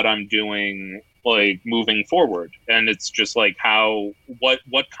what I'm doing moving forward. And it's just what kind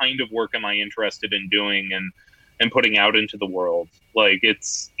of work am I interested in doing and putting out into the world.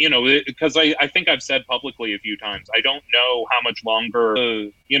 It's because I think I've said publicly a few times, I don't know how much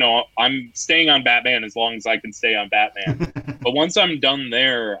longer I'm staying on Batman as long as I can stay on Batman. But once I'm done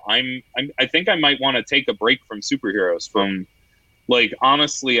there, I think I might want to take a break from superheroes. From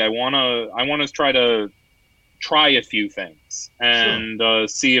honestly, I want to try a few things and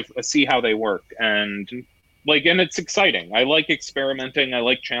see how they work. And and it's exciting. I like experimenting. I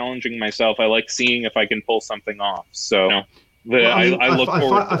like challenging myself. I like seeing if I can pull something off. So I look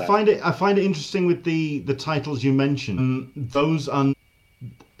forward to that. I find it interesting with the titles you mentioned. Those are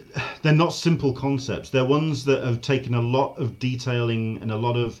they're not simple concepts. They're ones that have taken a lot of detailing and a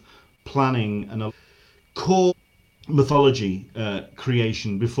lot of planning and a core mythology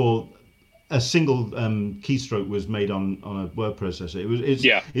creation before a single keystroke was made on a word processor.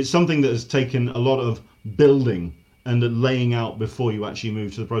 It's something that has taken a lot of building and laying out before you actually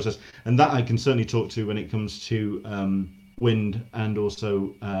move to the process. And that I can certainly talk to when it comes to Wind and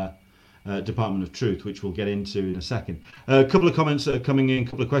also Department of Truth, which we'll get into in a second. A couple of comments that are coming in, a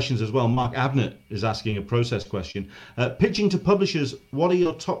couple of questions as well. Mark Abnett is asking a process question. Pitching to publishers, what are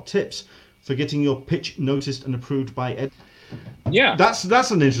your top tips for getting your pitch noticed and approved by ed? Yeah, that's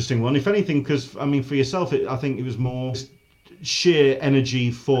an interesting one. If anything, because I mean, for yourself, I think it was more sheer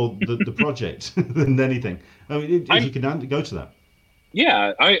energy for the project than anything. I mean, if you can go to that.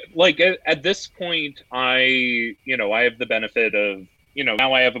 Yeah, I at this point, I have the benefit of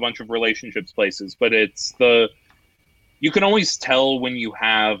now I have a bunch of relationships places, but you can always tell when you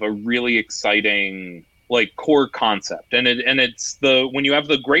have a really exciting core concept, and it's when you have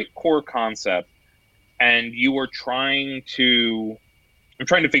the great core concept. And you are I'm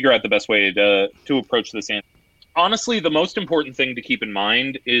trying to figure out the best way to approach this. Honestly, the most important thing to keep in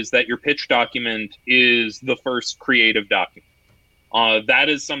mind is that your pitch document is the first creative document. That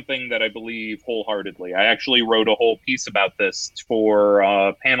is something that I believe wholeheartedly. I actually wrote a whole piece about this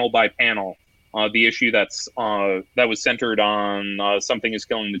for Panel by Panel the issue that was centered on something is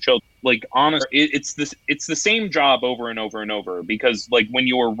killing the children. Like, honest, it's the same job over and over and over, because like when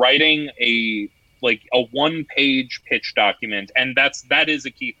you're writing a 1-page pitch document, and that is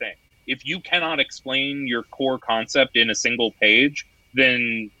a key thing. If you cannot explain your core concept in a single page,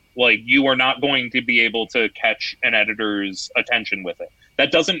 then like you are not going to be able to catch an editor's attention with it.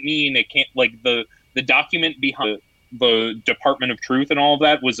 That doesn't mean it can't, like the document behind the Department of Truth and all of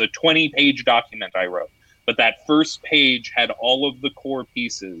that was a 20-page document I wrote. But that first page had all of the core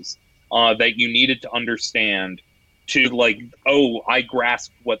pieces that you needed to understand to like, oh, I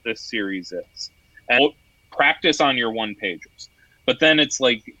grasp what this series is. And practice on your 1-pagers. But then it's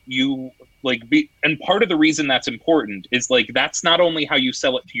like and part of the reason that's important is like that's not only how you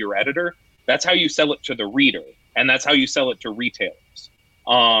sell it to your editor, that's how you sell it to the reader, and that's how you sell it to retailers.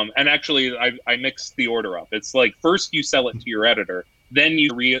 And actually, I mixed the order up. It's like first you sell it to your editor, then you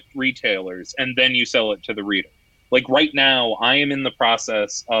retailers, and then you sell it to the reader. Like right now, I am in the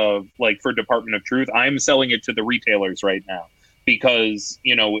process of like for Department of Truth, I'm selling it to the retailers right now. Because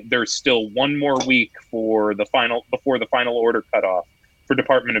there's still one more week before the final order cutoff for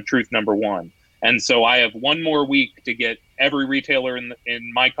Department of Truth #1, and so I have one more week to get every retailer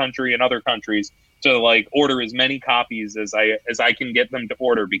in my country and other countries to like order as many copies as I can get them to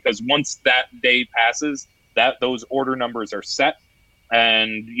order. Because once that day passes, those order numbers are set,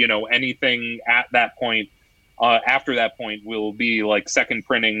 and anything at that point, after that point, will be like second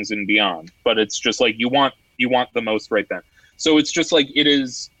printings and beyond. But it's just like you want the most right then. So it's just like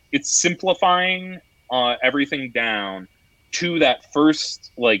it's simplifying everything down to that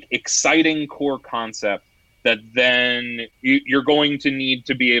first like exciting core concept that then you're going to need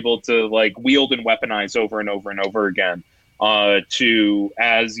to be able to like wield and weaponize over and over and over again to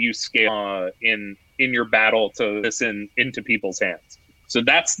as you scale in your battle to this into people's hands. So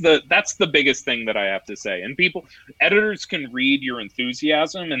that's the biggest thing that I have to say. And editors can read your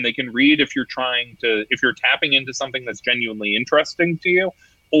enthusiasm, and they can read if you're tapping into something that's genuinely interesting to you,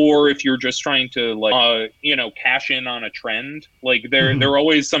 or if you're just trying to like cash in on a trend. Like there are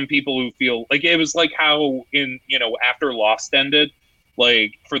always some people who feel like it was like how after Lost ended,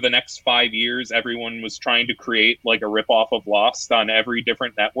 like for the next 5 years, everyone was trying to create like a ripoff of Lost on every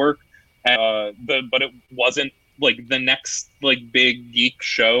different network, but it wasn't. Like the next like big geek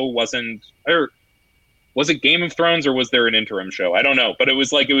show wasn't, or was it Game of Thrones, or was there an interim show? I don't know, but it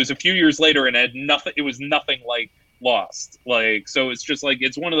was a few years later and it was nothing like Lost. Like, so it's just like,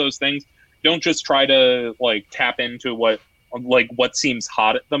 it's one of those things. Don't just try to like tap into what seems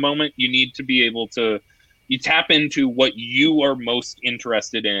hot at the moment. You need to be able to, you tap into what you are most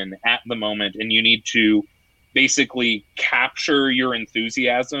interested in at the moment, and you need to basically capture your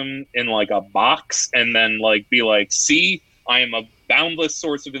enthusiasm in like a box and then like be like, see, I am a boundless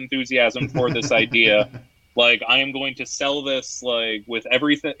source of enthusiasm for this idea. Like I am going to sell this like with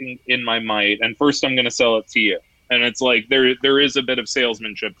everything in my might, and first I'm going to sell it to you. And it's like there is a bit of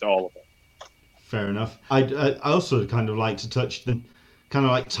salesmanship to all of it. Fair enough. I also kind of like to touch the kind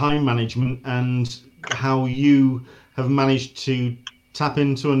of like time management and how you have managed to tap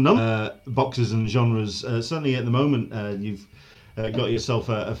into a number of boxes and genres. Certainly at the moment, you've got yourself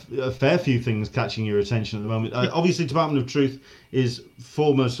a fair few things catching your attention at the moment. Obviously, Department of Truth is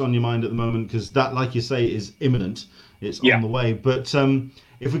foremost on your mind at the moment because that, like you say, is imminent. It's on the way. But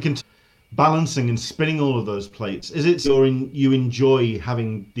if we can balancing and spinning all of those plates, is it you enjoy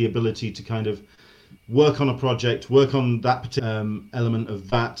having the ability to kind of work on a project, work on that particular element of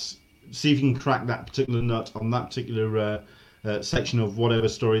that, see if you can crack that particular nut on that particular section of whatever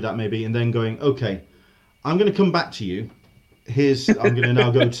story that may be, and then going, okay, I'm going to come back to you. I'm going to now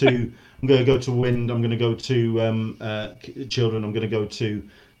go to Wind. I'm going to go to Children. I'm going to go to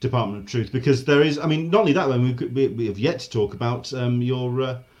Department of Truth, because there is, I mean, not only that, we have yet to talk about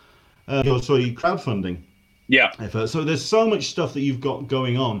your crowdfunding effort. So there's so much stuff that you've got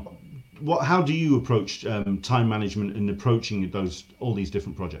going on. How do you approach time management and approaching all these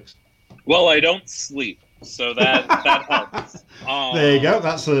different projects? Well, I don't sleep. So that helps. There you go.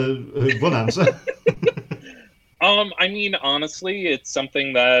 That's a one answer. I mean, honestly, it's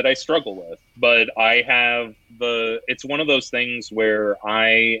something that I struggle with, but it's one of those things where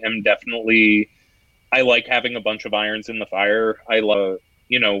I like having a bunch of irons in the fire. I love,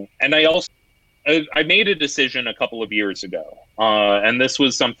 and I made a decision a couple of years ago, and this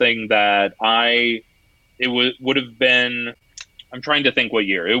was something that would have been. I'm trying to think what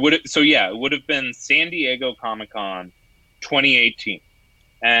year it would have been San Diego Comic-Con 2018.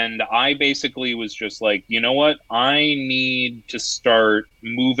 And I basically was just like, you know what? I need to start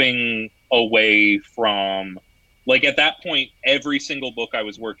moving away from Like at that point, every single book I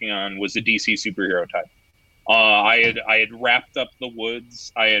was working on was a DC superhero type. I had wrapped up The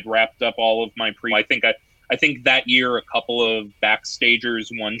Woods. I had wrapped up all of my I think that year a couple of Backstagers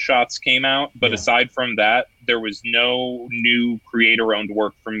one shots came out, but aside from that, there was no new creator owned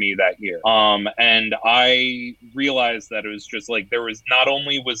work from me that year. And I realized that it was just like there was not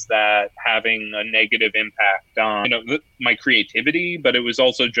only was that having a negative impact on my creativity, but it was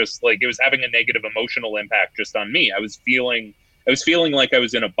also just like it was having a negative emotional impact just on me. I was feeling like I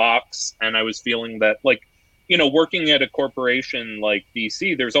was in a box, and I was feeling that like, working at a corporation like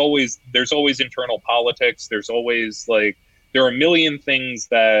DC, there's always internal politics. There's always like, there are a million things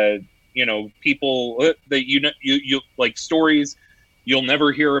that, people that, you like stories you'll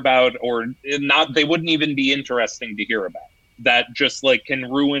never hear about, or not, they wouldn't even be interesting to hear about, that just like can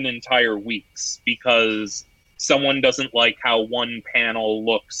ruin entire weeks because someone doesn't like how one panel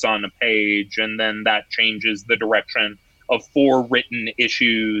looks on a page, and then that changes the direction of 4 written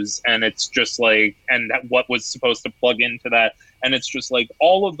issues, and it's just like, and what was supposed to plug into that, and it's just like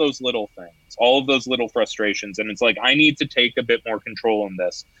all of those little things, all of those little frustrations, and it's like I need to take a bit more control in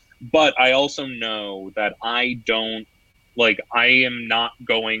this, but I also know that I am not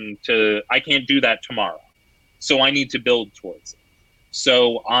going to, I can't do that tomorrow, so I need to build towards it.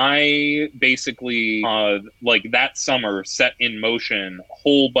 So I basically like that summer set in motion a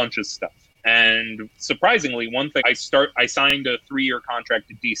whole bunch of stuff. And surprisingly, one thing, I signed a 3-year contract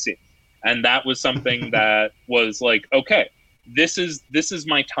to DC, and that was something that was like, okay, this is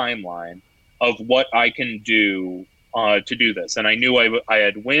my timeline of what I can do to do this. And I knew I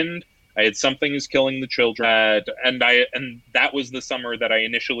had Wind, I had Something Is Killing the Children, and that was the summer that I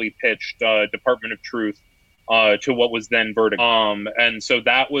initially pitched Department of Truth to what was then Vertigo. And so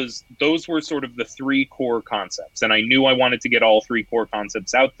those were sort of the 3 core concepts, and I knew I wanted to get all 3 core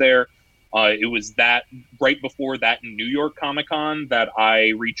concepts out there. It was that right before that in New York Comic Con that I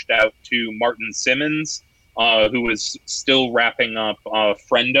reached out to Martin Simmons, who was still wrapping up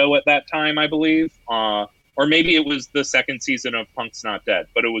Friendo at that time, I believe, or maybe it was the 2nd season of Punk's Not Dead,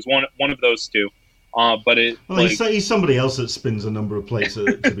 but it was one of those two. He's somebody else that spins a number of plates.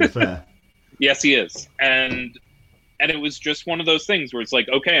 To be fair, yes, he is, and it was just one of those things where it's like,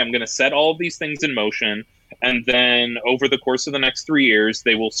 okay, I'm going to set all of these things in motion. And then over the course of the next 3 years,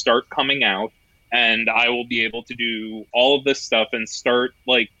 they will start coming out, and I will be able to do all of this stuff and start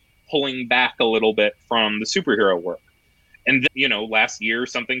like pulling back a little bit from the superhero work. And then, last year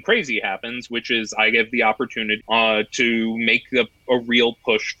something crazy happens, which is I get the opportunity to make a real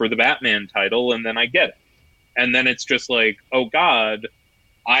push for the Batman title, and then I get it. And then it's just like, oh God,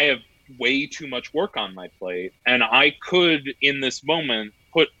 I have way too much work on my plate, and I could in this moment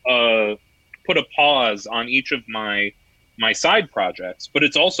put a pause on each of my side projects, but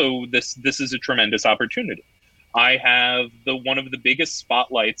it's also this is a tremendous opportunity. I have one of the biggest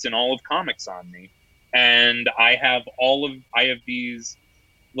spotlights in all of comics on me, and I have these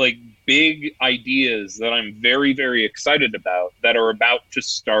like big ideas that I'm very, very excited about that are about to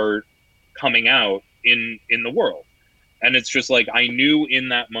start coming out in the world. And it's just like, I knew in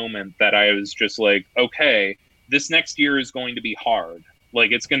that moment that I was just like, okay, this next year is going to be hard.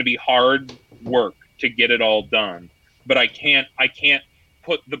 Like, it's going to be hard work to get it all done, but I can't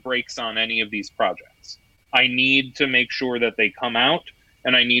put the brakes on any of these projects. I need to make sure that they come out,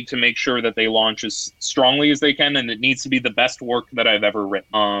 and I need to make sure that they launch as strongly as they can, and it needs to be the best work that I've ever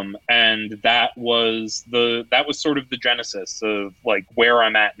written. And that was sort of the genesis of like where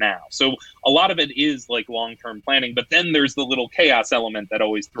I'm at now. So a lot of it is like long-term planning, but then there's the little chaos element that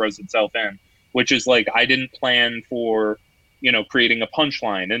always throws itself in, which is like, I didn't plan for creating a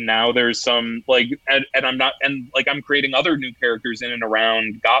punchline, and now there's some like, and I'm creating other new characters in and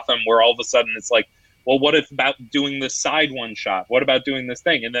around Gotham, where all of a sudden it's like, well, what if about doing this side one shot? What about doing this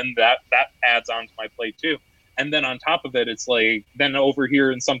thing? And then that adds onto my plate too. And then on top of it, it's like, then over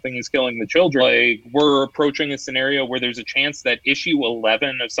here in Something Is Killing the Children, like we're approaching a scenario where there's a chance that issue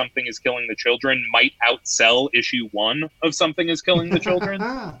 11 of Something Is Killing the Children might outsell issue 1 of Something Is Killing the Children.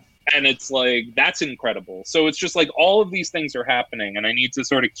 And it's like, that's incredible. So it's just like all of these things are happening, and I need to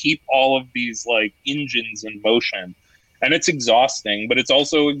sort of keep all of these like engines in motion. And it's exhausting, but it's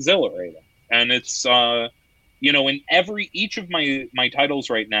also exhilarating. And it's, in each of my titles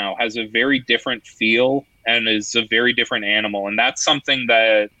right now has a very different feel and is a very different animal. And that's something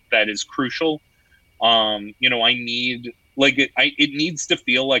that is crucial. I need, like, it needs to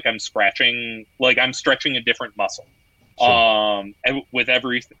feel like I'm stretching a different muscle. Sure. With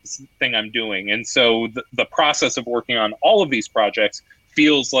everything I'm doing. And so the process of working on all of these projects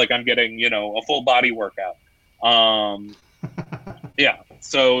feels like I'm getting, a full body workout. Yeah.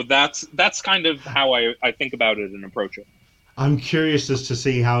 So that's kind of how I think about it and approach it. I'm curious as to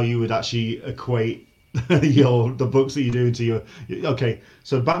see how you would actually equate the books that you do to your. Okay,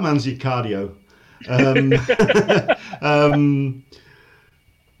 so Batman's your cardio. Um, um,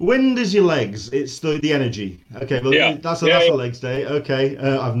 Wind is your legs. It's the energy. Okay, well Yeah, that's yeah, a yeah. legs day. Okay,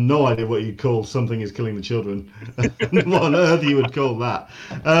 I've no idea what you'd call something is killing the children. What on earth you would call that?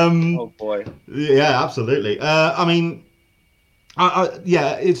 Um, Oh boy. yeah, absolutely. I mean,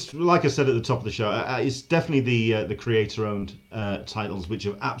 yeah, it's like I said at the top of the show. It's definitely the creator-owned titles which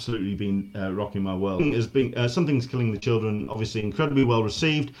have absolutely been rocking my world. Has been Something's Killing the Children, obviously incredibly well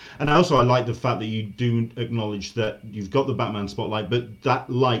received, and also I like the fact that you do acknowledge that you've got the Batman spotlight, but that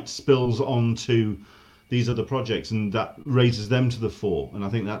light spills onto these other projects, and that raises them to the fore. And I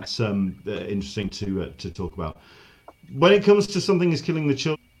think that's interesting to talk about. When it comes to Something Is Killing the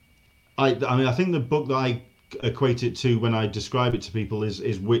Children, I mean, I think the book that I equate it to when I describe it to people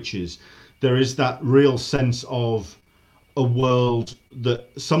is Witches. There is that real sense of a world that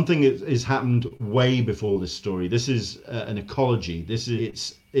something is happened way before this story. This is an ecology.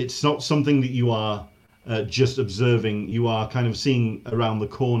 It's not something that you are just observing. You are kind of seeing around the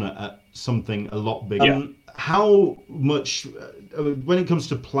corner at something a lot bigger. Yeah. How much, when it comes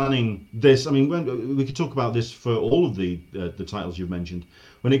to planning this, I mean, we could talk about this for all of the titles you've mentioned.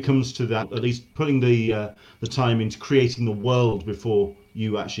 When it comes to that, at least putting the time into creating the world before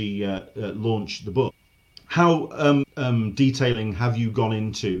you actually launch the book. How detailing have you gone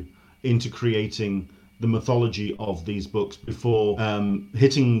into creating the mythology of these books before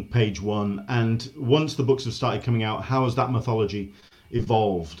hitting page one? And once the books have started coming out, how has that mythology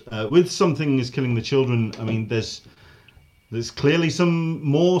evolved? With Something Is Killing the Children, I mean, there's clearly some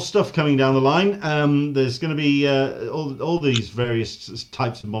more stuff coming down the line. There's going to be all these various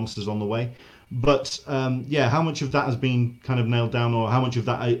types of monsters on the way. But yeah, how much of that has been kind of nailed down, or how much of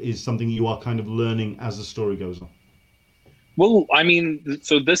that is something you are kind of learning as the story goes on? Well, I mean,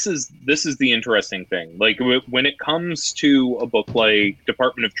 so this is the interesting thing. Like when it comes to a book like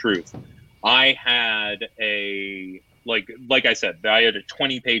Department of Truth, I had a like I said, I had a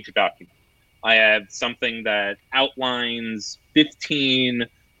 20-page document. I have something that outlines 15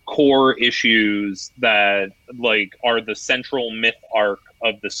 core issues that like are the central myth arc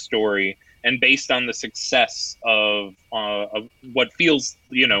of the story, and based on the success of what feels,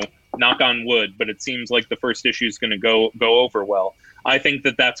 knock on wood, but it seems like the first issue is going to go over well. I think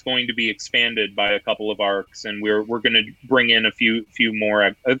that that's going to be expanded by a couple of arcs, and we're going to bring in a few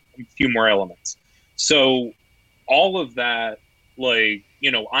more elements. So all of that,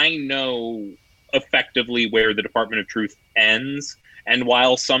 I know effectively where the Department of Truth ends, and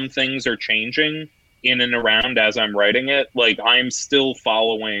while some things are changing in and around as I'm writing it, like I'm still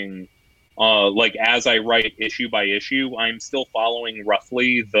following as I write issue by issue, I'm still following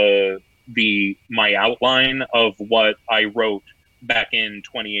roughly my outline of what I wrote back in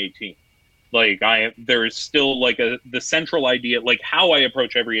 2018. There's still the central idea, like how I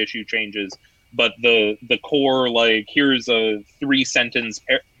approach every issue changes, but the core, like here's a 3-sentence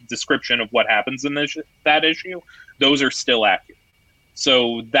description of what happens in that issue, those are still accurate.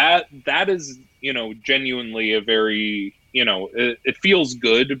 So that is, genuinely a very, it feels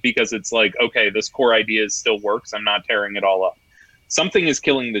good because it's like, okay, this core idea still works. I'm not tearing it all up. Something Is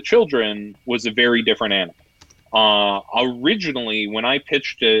Killing the Children was a very different animal. Originally, when I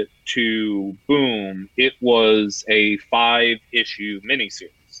pitched it to Boom, it was a 5-issue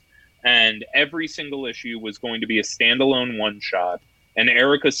miniseries, and every single issue was going to be a standalone one-shot. And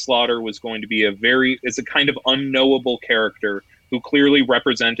Erica Slaughter was going to be is a kind of unknowable character who clearly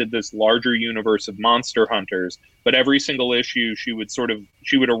represented this larger universe of monster hunters. But every single issue, she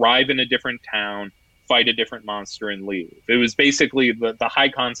would arrive in a different town, fight a different monster, and leave. It was basically the high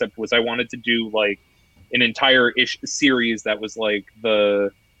concept was I wanted to do like an entire series that was like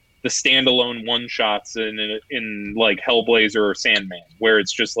the standalone one shots in like Hellblazer or Sandman, where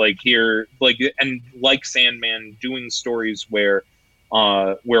it's just like here, and like Sandman, doing stories where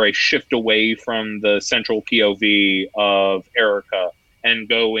I shift away from the central POV of Erica and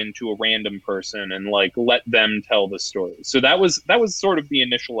go into a random person and like let them tell the story. So that was sort of the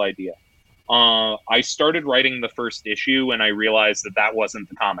initial idea. I started writing the first issue and I realized that wasn't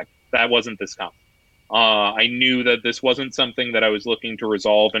the comic. That wasn't this comic. I knew that this wasn't something that I was looking to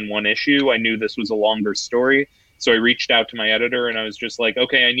resolve in one issue. I knew this was a longer story. So I reached out to my editor and I was just like,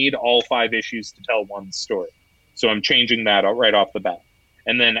 okay, I need all 5 issues to tell one story. So I'm changing that right off the bat.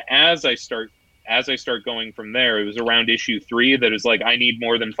 And then as I start going from there, it was around issue 3 that was like, I need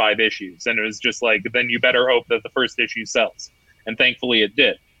more than 5 issues. And it was just like, then you better hope that the first issue sells. And thankfully it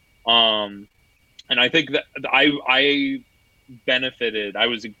did. And I think that I benefited. I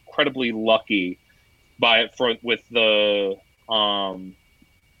was incredibly lucky with the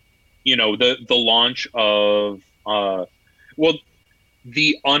the launch of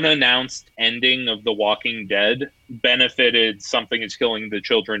the unannounced ending of The Walking Dead benefited Something Is Killing the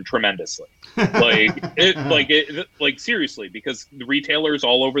Children tremendously. Like seriously, because the retailers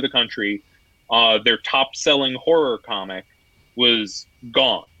all over the country, their top selling horror comic was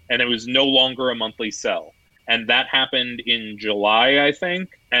gone, and it was no longer a monthly sell. And that happened in July, I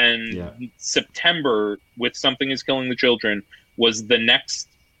think, and September with Something Is Killing the Children was the next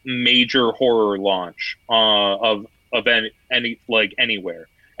major horror launch of anywhere.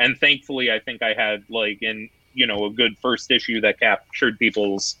 And thankfully, I think I had a good first issue that captured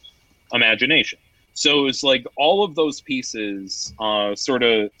people's imagination. So it's like all of those pieces sort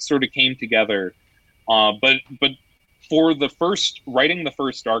of came together. But for writing the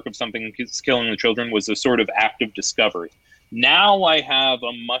first arc of Something Is Killing the Children was a sort of act of discovery. Now I have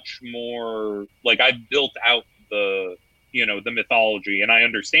a much more I've built out the mythology, and I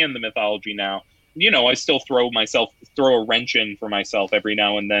understand the mythology now. I still throw a wrench in for myself every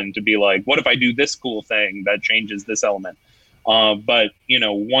now and then to be like, what if I do this cool thing that changes this element? But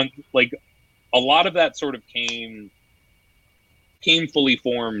a lot of that sort of came fully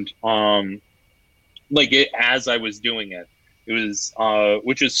formed as I was doing it. It was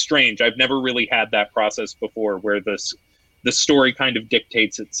which is strange. I've never really had that process before where the story kind of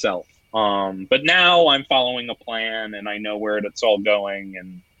dictates itself. But now I'm following a plan and I know where it's all going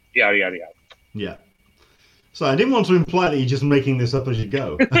and yada yada yada. Yeah. So I didn't want to imply that you're just making this up as you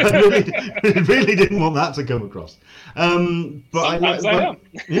go. I really didn't want that to come across. But Sometimes I am.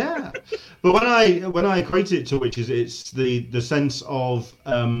 Yeah. But when I equate it to witches, it's the sense of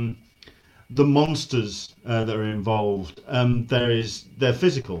the monsters that are involved. They're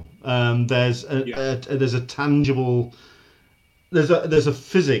physical. There's a tangible. There's a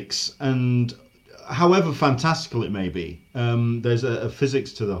physics, and however fantastical it may be, there's a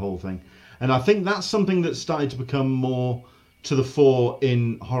physics to the whole thing. And I think that's something that's started to become more to the fore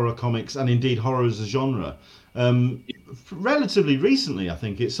in horror comics and indeed horror as a genre. Relatively recently, I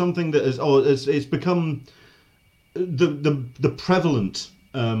think it's something that it's become the prevalent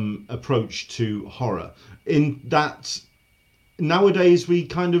approach to horror. In that nowadays we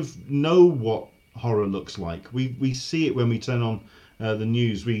kind of know what horror looks like. We see it when we turn on the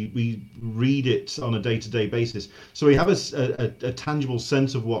news. We read it on a day-to-day basis, so we have a tangible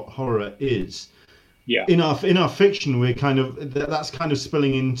sense of what horror is. Yeah. In our fiction, we're that's kind of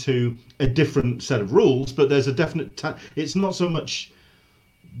spilling into a different set of rules, but there's a definite. It's not so much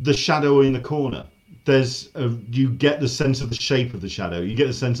the shadow in the corner. You get the sense of the shape of the shadow. You get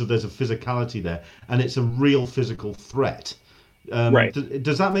the sense of there's a physicality there, and it's a real physical threat. Right.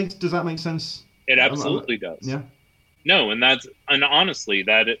 Does that make sense? It absolutely does. Yeah. No, and honestly,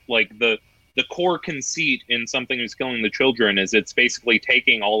 the core conceit in Something Is Killing the Children is it's basically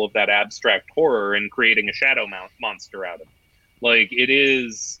taking all of that abstract horror and creating a shadow monster out of it. It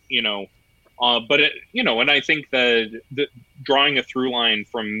is, but it, and I think that drawing a through line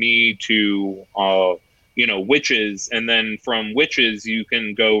from me to, witches, and then from witches you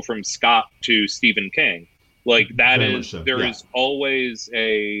can go from Scott to Stephen King. There is always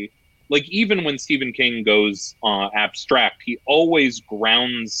even when Stephen King goes abstract, he always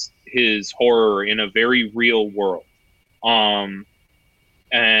grounds his horror in a very real world,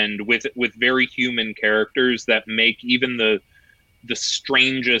 and with very human characters that make even the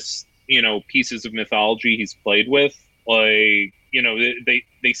strangest pieces of mythology he's played with they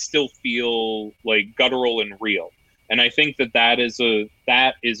still feel guttural and real. And I think that is a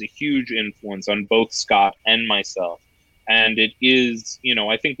huge influence on both Scott and myself. And it is,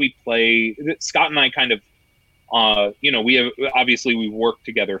 I think Scott and I kind of, we've worked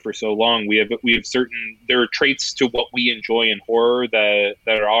together for so long. There are traits to what we enjoy in horror that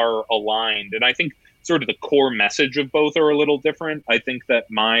are aligned. And I think sort of the core message of both are a little different. I think that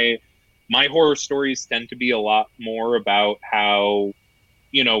my horror stories tend to be a lot more about how,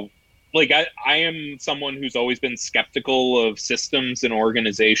 I am someone who's always been skeptical of systems and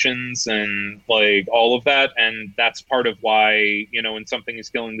organizations and all of that. And that's part of why, in Something Is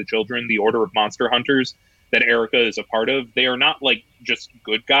Killing the Children, the Order of Monster Hunters that Erica is a part of, they are not just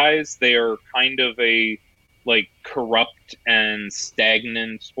good guys. They are kind of a corrupt and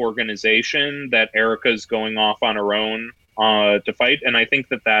stagnant organization that Erica's going off on her own to fight. And I think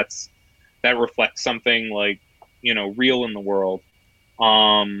that reflects something real in the world.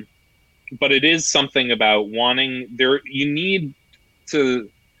 But it is something about you need to,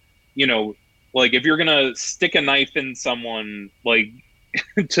 if you're going to stick a knife in someone,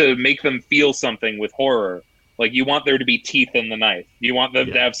 to make them feel something with horror, Like, you want there to be teeth in the knife. You want them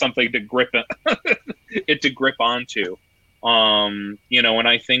to have something to grip it to grip onto. And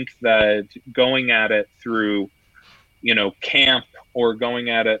I think that going at it through, camp, or going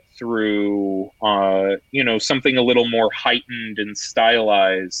at it through, something a little more heightened and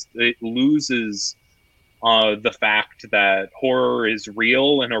stylized, it loses the fact that horror is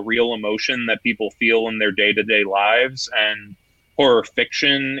real and a real emotion that people feel in their day-to-day lives, and horror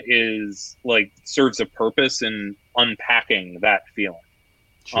fiction is serves a purpose in unpacking that feeling.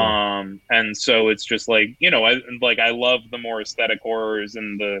 Sure. And so it's just I love the more aesthetic horrors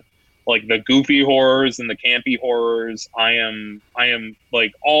and the goofy horrors and the campy horrors. I am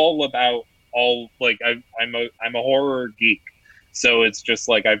all about I'm a horror geek. So it's just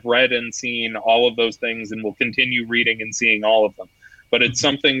I've read and seen all of those things and will continue reading and seeing all of them. But it's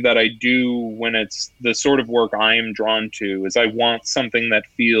something that I do when it's the sort of work I am drawn to, is I want something that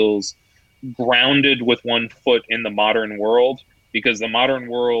feels grounded with one foot in the modern world, because the modern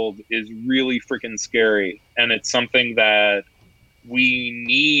world is really freaking scary. And it's something that we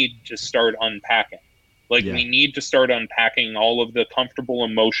need to start unpacking. We need to start unpacking all of the comfortable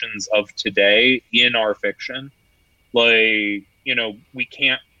emotions of today in our fiction. We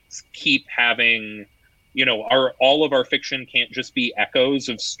can't keep having, all of our fiction can't just be echoes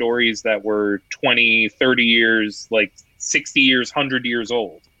of stories that were 20, 30 years, 60 years, 100 years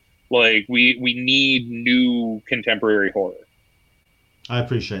old. We need new contemporary horror. I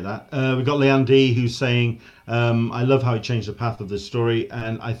appreciate that. We've got Leanne D who's saying, I love how it changed the path of this story,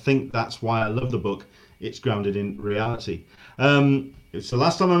 and I think that's why I love the book. It's grounded in reality. It's the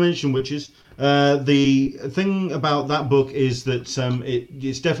last time I mentioned witches. The thing about that book is that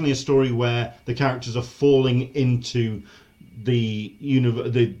it's definitely a story where the characters are falling into the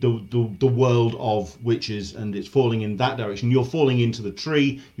world of witches, and it's falling in that direction. You're falling into the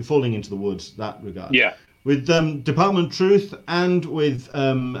tree, you're falling into the woods, that regard. Yeah. With Department of Truth and with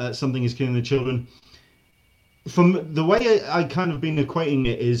Something is Killing the Children, from the way I kind of been equating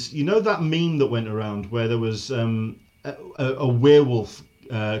it is, that meme that went around where there was a werewolf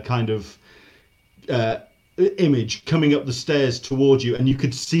kind of image coming up the stairs towards you, and you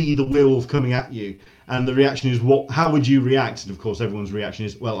could see the werewolf coming at you, and the reaction is, how would you react? And of course everyone's reaction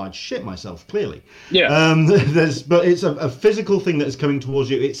is, well, I'd shit myself, clearly. Yeah. But it's a physical thing that is coming towards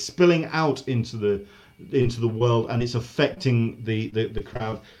you. It's spilling out into the world, and it's affecting the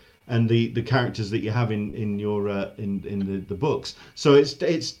crowd and the characters that you have in your in the books. So it's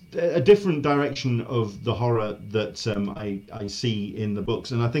a different direction of the horror that I see in the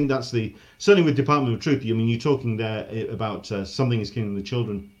books, and I think that's certainly with Department of Truth. I mean, you're talking there about Something is Killing the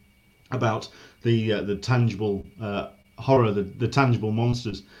Children, about the tangible horror, the tangible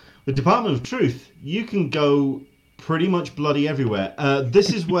monsters. With Department of Truth, you can go pretty much bloody everywhere.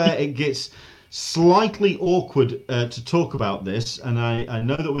 This is where it gets slightly awkward to talk about this, and I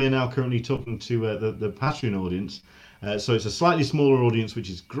know that we're now currently talking to the Patreon audience, so it's a slightly smaller audience, which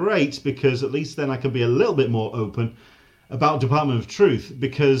is great, because at least then I can be a little bit more open about Department of Truth,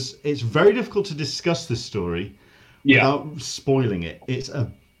 because it's very difficult to discuss this story without spoiling it. It's a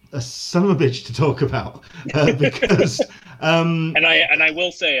son of a bitch to talk about, because and I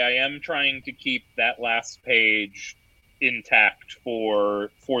will say I am trying to keep that last page intact for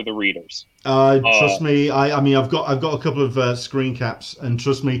the readers. Trust me, I mean I've got a couple of screen caps, and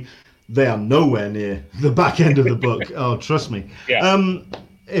trust me, they are nowhere near the back end of the book. Oh, trust me. Yeah.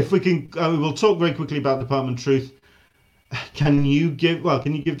 If we can, we'll talk very quickly about Department of Truth. Can you give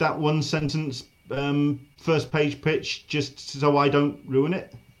that one sentence first page pitch, just so I don't ruin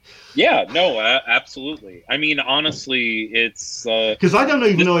it? Yeah, no, absolutely. I mean, honestly, it's because I don't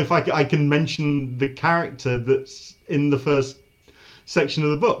even know if I can mention the character that's in the first section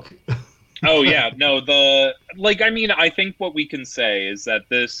of the book. Oh yeah, no, I think what we can say is that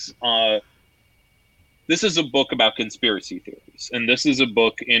this is a book about conspiracy theories, and this is a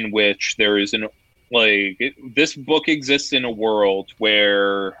book in which there is this book exists in a world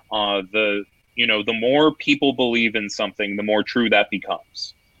where the more people believe in something, the more true that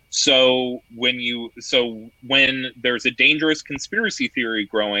becomes. So when there's a dangerous conspiracy theory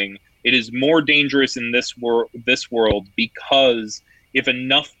growing, it is more dangerous in this world, because if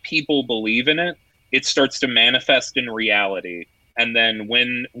enough people believe in it, it starts to manifest in reality. And then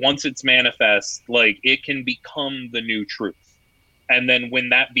once it's manifest, it can become the new truth. And then when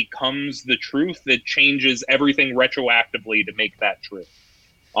that becomes the truth, it changes everything retroactively to make that true.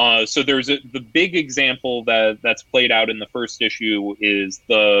 So there's the big example that's played out in the first issue is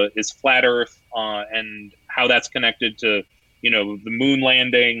Flat Earth, and how that's connected to the moon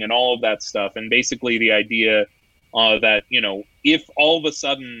landing and all of that stuff, and basically the idea that if all of a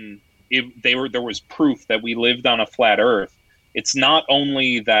sudden there was proof that we lived on a flat Earth, it's not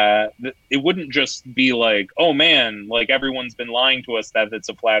only that it wouldn't just be like, oh man, like everyone's been lying to us that it's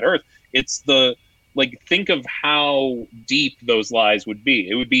a flat Earth. It's think of how deep those lies would be.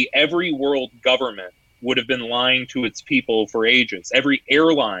 It would be every world government would have been lying to its people for ages. Every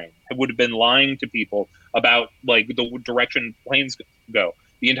airline would have been lying to people about like the direction planes go.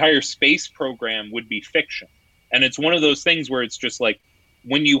 The entire space program would be fiction. And it's one of those things where it's just like,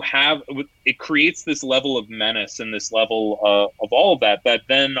 when you have, it creates this level of menace and this level of all of that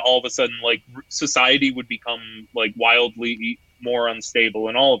then all of a sudden, like, society would become like wildly more unstable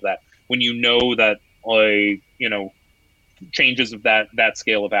and all of that. When you know that, like, you know, changes of that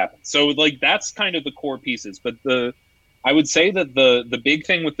scale have happened. So like, that's kind of the core pieces. But I would say that the big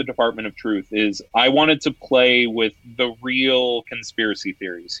thing with the Department of Truth is I wanted to play with the real conspiracy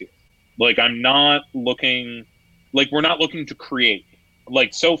theories here. Like, we're not looking to create.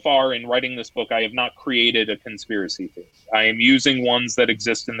 Like, so far in writing this book, I have not created a conspiracy theory. I am using ones that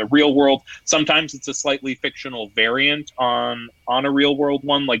exist in the real world. Sometimes it's a slightly fictional variant on a real world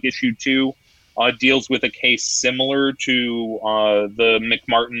one, like issue 2 deals with a case similar to the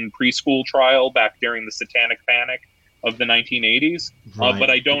McMartin preschool trial back during the Satanic Panic of the 1980s. Right. But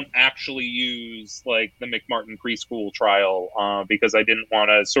I don't actually use like the McMartin preschool trial because I didn't want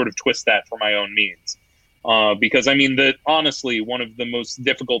to sort of twist that for my own means. Because I mean that honestly, one of the most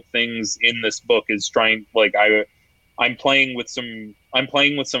difficult things in this book is trying, like, I'm playing with some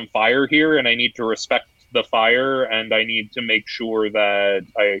fire here, and I need to respect the fire, and I need to make sure that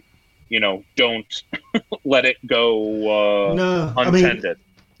I, you know, don't let it go untended. I mean,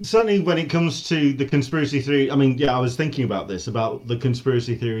 certainly when it comes to the conspiracy theory, I mean, yeah, I was thinking about the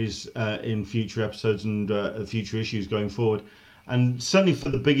conspiracy theories in future episodes and future issues going forward. And certainly for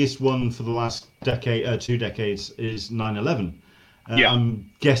the biggest one for the last decade, 2 decades, is 9/11. Yeah. I'm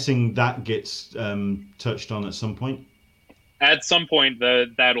guessing that gets touched on at some point. At some point,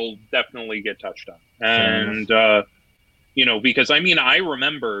 that'll definitely get touched on. And, you know, because I mean, I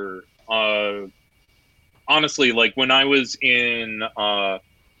remember, honestly, like when I was in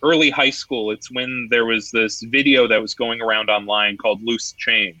early high school, it's when there was this video that was going around online called Loose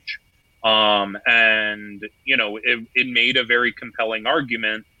Change. And, you know, it made a very compelling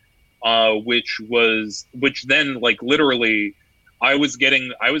argument, which then, like, literally, I was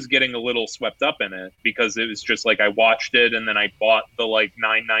getting a little swept up in it, because it was just like, I watched it and then I bought the like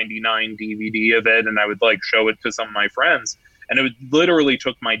 $9.99 DVD of it, and I would like show it to some of my friends. And it literally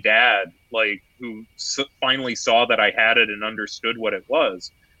took my dad, like, who finally saw that I had it and understood what it was.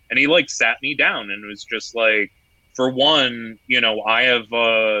 And he like sat me down and was just like, for one, you know, I have,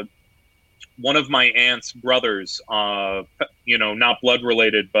 one of my aunt's brothers, you know, not blood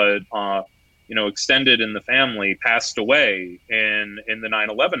related, but, you know, extended in the family, passed away in the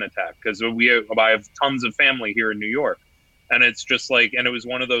 9/11 attack, because I have tons of family here in New York. And it's just like, and it was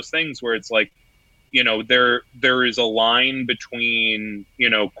one of those things where it's like, you know, there is a line between, you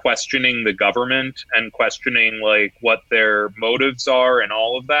know, questioning the government and questioning like what their motives are and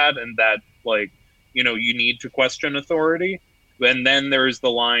all of that. And that, like, you know, you need to question authority. And then there's the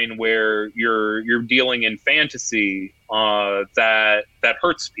line where you're dealing in fantasy that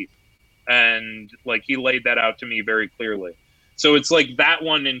hurts people, and like he laid that out to me very clearly. So it's like that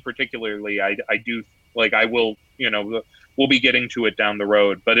one in particularly, I do like, I will, you know, we'll be getting to it down the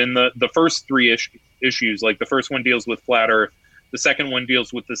road. But in the first 3 issues, like the first one deals with Flat Earth, the second one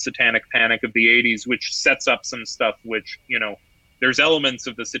deals with the Satanic Panic of the 80s, which sets up some stuff which, you know, there's elements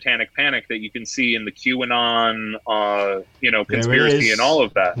of the Satanic Panic that you can see in the QAnon, you know, conspiracy and all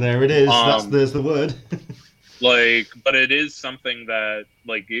of that. There it is. There's the word. Like, but it is something that,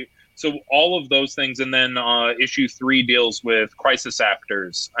 like, so all of those things. And then issue 3 deals with crisis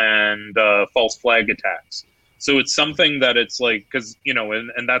actors and false flag attacks. So it's something that it's like, because, you know,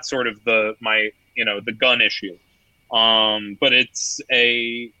 and that's sort of the gun issue. But it's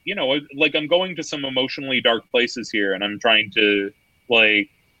a, you know, like, I'm going to some emotionally dark places here, and I'm trying to, like,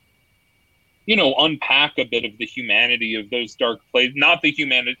 you know, unpack a bit of the humanity of those dark places. Not the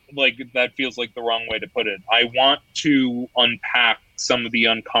humanity, like, that feels like the wrong way to put it. I want to unpack some of the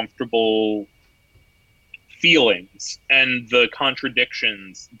uncomfortable feelings and the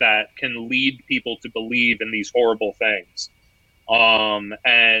contradictions that can lead people to believe in these horrible things.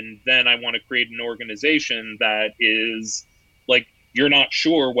 And then I want to create an organization that is like, you're not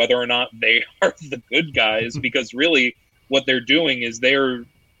sure whether or not they are the good guys, because really what they're doing is they are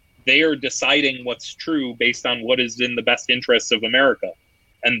deciding what's true based on what is in the best interests of America.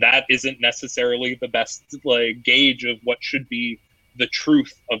 And that isn't necessarily the best, like, gauge of what should be the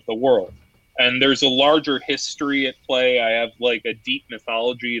truth of the world. and there's a larger history at play. I have like a deep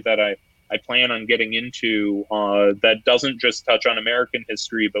mythology that I plan on getting into that doesn't just touch on American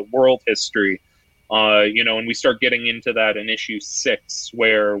history, but world history. And we start getting into that in issue 6,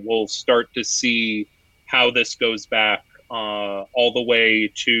 where we'll start to see how this goes back all the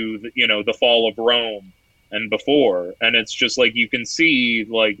way to the fall of Rome and before. And it's just like you can see,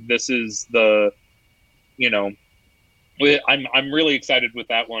 like, this is the, I'm really excited with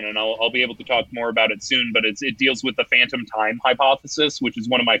that one, and I'll be able to talk more about it soon. But it deals with the phantom time hypothesis, which is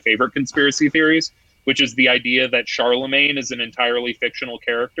one of my favorite conspiracy theories, which is the idea that Charlemagne is an entirely fictional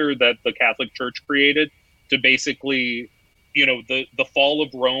character that the Catholic Church created to basically, the fall of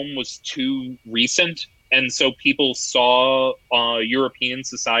Rome was too recent, and so people saw European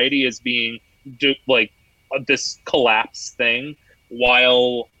society as being this collapse thing,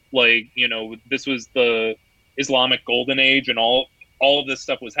 while this was the Islamic Golden Age, and all of this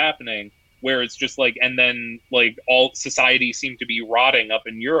stuff was happening, where it's just like, and then like all society seemed to be rotting up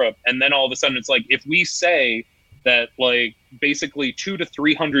in Europe, and then all of a sudden it's like, if we say that like basically 200 to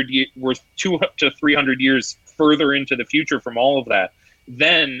 300 we're 200 to 300 years further into the future from all of that,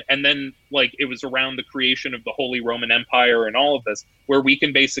 then like it was around the creation of the Holy Roman Empire and all of this, where we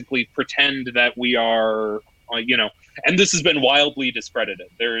can basically pretend that we are and this has been wildly discredited.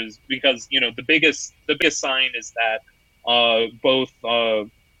 Because the biggest sign is that both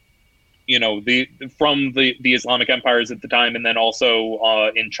from the Islamic empires at the time, and then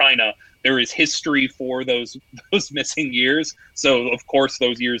also in China, there is history for those missing years. So of course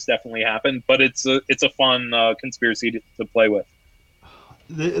those years definitely happened, but it's a fun conspiracy to play with.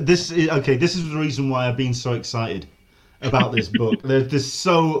 This is the reason why I've been so excited about this book. There's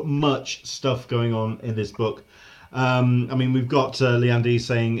so much stuff going on in this book. We've got Leandy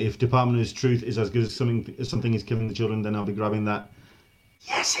saying, if Department of Truth is as good as something is killing the children, then I'll be grabbing that.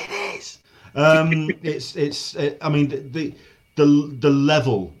 Yes, it is. The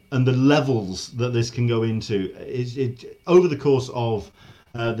level and the levels that this can go into is over the course of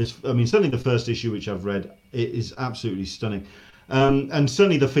this. Certainly the first issue, which I've read, it is absolutely stunning. And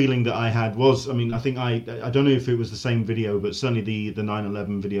certainly the feeling that I had was, I think I don't know if it was the same video, but certainly the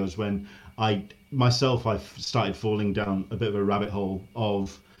 9/11 videos, when I started falling down a bit of a rabbit hole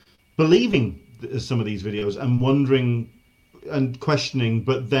of believing some of these videos and wondering and questioning,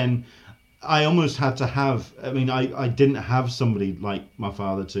 but then I almost had to have, I didn't have somebody like my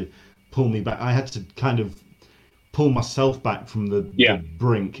father to pull me back. I had to kind of pull myself back from the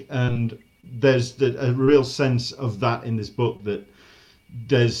brink, and there's a real sense of that in this book, that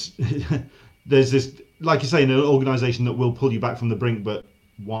there's this, like you say, an organization that will pull you back from the brink, but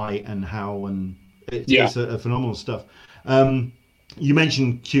why and how, and it's a phenomenal stuff. You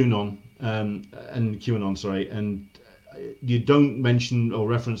mentioned QAnon and you don't mention or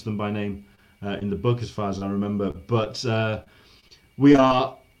reference them by name in the book, as far as I remember, but we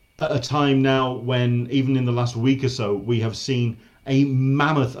are at a time now when, even in the last week or so, we have seen a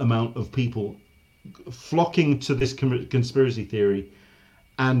mammoth amount of people flocking to this conspiracy theory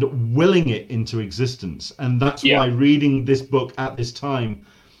and willing it into existence. And that's why reading this book at this time,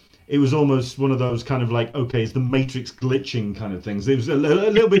 it was almost one of those kind of like, okay, it's the Matrix glitching kind of things. It was a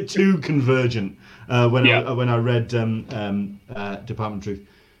little bit too convergent when I read Department of Truth.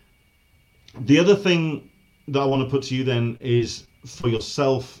 The other thing that I want to put to you then is, for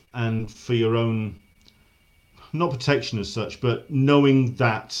yourself and for your own, not protection as such, but knowing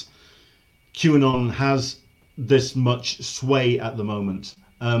that QAnon has this much sway at the moment,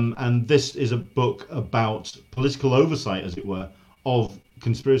 and this is a book about political oversight, as it were, of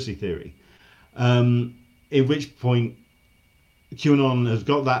conspiracy theory, in which point QAnon has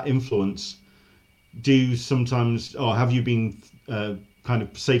got that influence. Do you sometimes, or have you been kind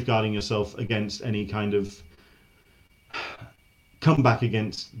of safeguarding yourself against any kind of comeback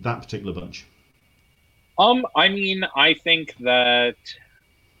against that particular bunch? I think that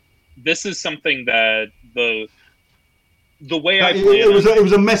this is something that the way it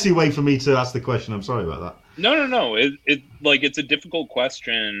was a messy way for me to ask the question. I'm sorry about that. No. It's a difficult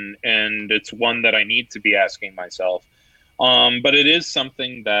question, and it's one that I need to be asking myself. But it is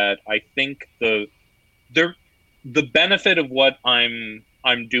something that I think the benefit of what I'm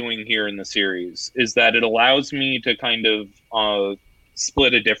doing here in the series is that it allows me to kind of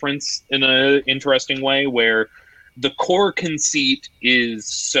split a difference in an interesting way, where the core conceit is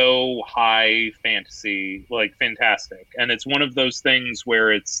so high fantasy, like fantastic, and it's one of those things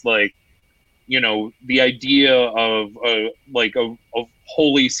where it's like, the idea of a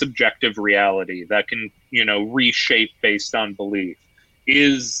wholly subjective reality that can reshape based on belief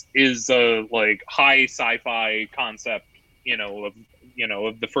is a like high sci-fi concept of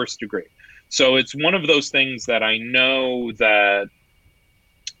the first degree. So it's one of those things that I know that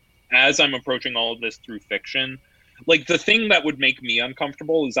as I'm approaching all of this through fiction, like the thing that would make me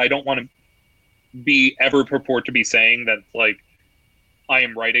uncomfortable is I don't want to be ever purport to be saying that like I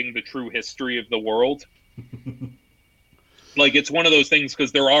am writing the true history of the world. Like it's one of those things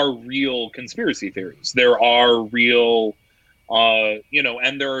because there are real conspiracy theories. There are real,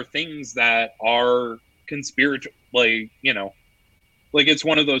 and there are things that are conspiratorial, like it's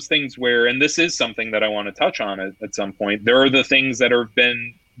one of those things where, and this is something that I want to touch on at some point. There are the things that are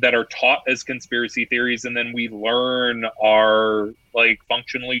taught as conspiracy theories, and then we learn are like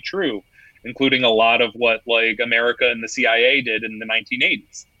functionally true, including a lot of what like America and the CIA did in the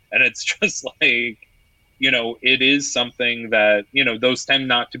 1980s. And it's just like, it is something that, those tend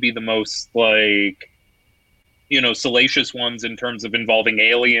not to be the most like, salacious ones in terms of involving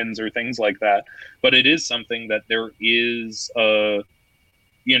aliens or things like that. But it is something that there is, there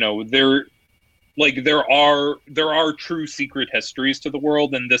are true secret histories to the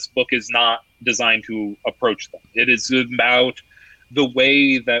world, and this book is not designed to approach them. It is about the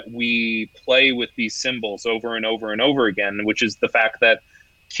way that we play with these symbols over and over and over again, which is the fact that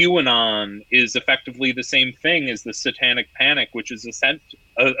QAnon is effectively the same thing as the Satanic Panic, which is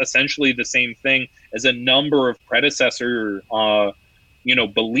essentially the same thing as a number of predecessor,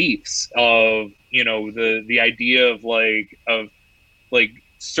 beliefs of, the idea of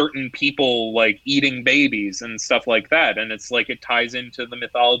certain people like eating babies and stuff like that. And it's like it ties into the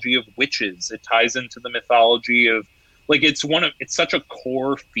mythology of witches. It ties into the mythology of like it's such a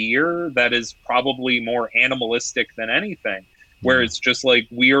core fear that is probably more animalistic than anything, where it's just like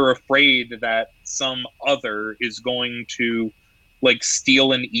we're afraid that some other is going to like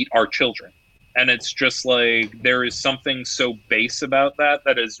steal and eat our children. And it's just like there is something so base about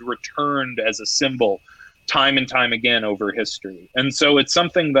that is returned as a symbol time and time again over history. And so it's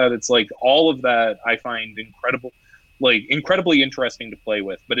something that it's like all of that I find incredibly interesting to play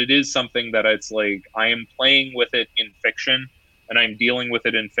with. But it is something that it's like I am playing with it in fiction, and I'm dealing with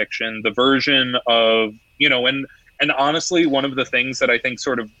it in fiction. The version of, and honestly, one of the things that I think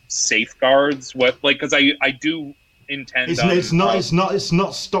sort of safeguards because I do intend it's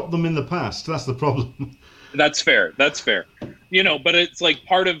not stopped them in the past. That's the problem. That's fair. But it's like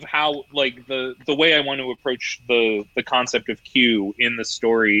part of how like the way I want to approach the concept of Q in the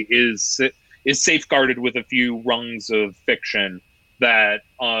story is safeguarded with a few rungs of fiction that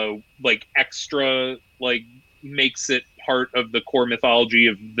extra makes it part of the core mythology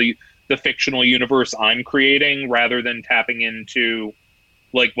of the fictional universe I'm creating, rather than tapping into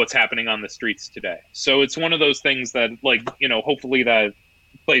like what's happening on the streets today. So it's one of those things that hopefully that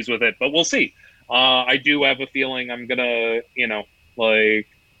plays with it, but we'll see. I do have a feeling I'm gonna,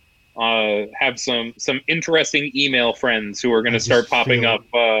 have some interesting email friends who are gonna start popping up.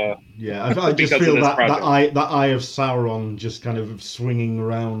 I just feel that eye of Sauron just kind of swinging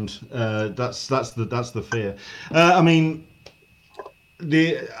around. That's the fear.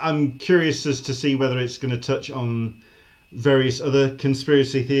 I'm curious as to see whether it's going to touch on various other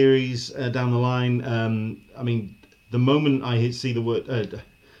conspiracy theories down the line. The moment I see the word, I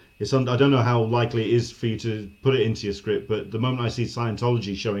don't know how likely it is for you to put it into your script, but the moment I see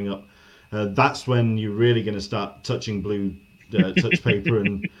Scientology showing up, that's when you're really going to start touching blue touch paper,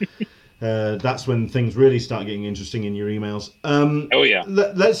 and that's when things really start getting interesting in your emails.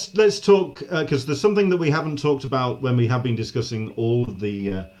 Let's talk, because there's something that we haven't talked about when we have been discussing all of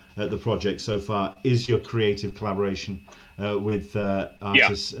the project so far, is your creative collaboration with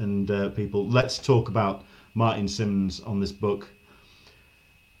artists and people. Let's talk about Martin Simmons on this book.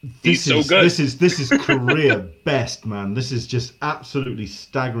 He's so good. This is career best, man. This is just absolutely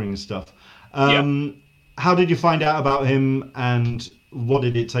staggering stuff. How did you find out about him, and what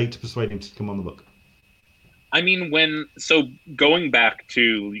did it take to persuade him to come on the book? Going back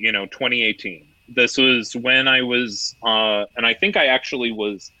to 2018, this was when I was, and I think I actually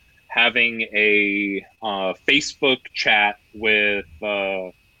was having a Facebook chat with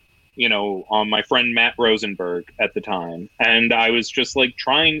my friend Matt Rosenberg at the time. And I was just like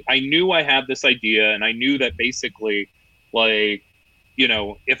I knew I had this idea, and I knew that basically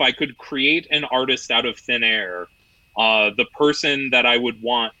if I could create an artist out of thin air, the person that I would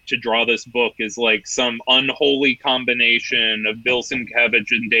want to draw this book is like some unholy combination of Bill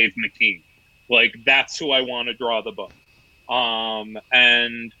Sienkiewicz and Dave McKean. Like that's who I want to draw the book.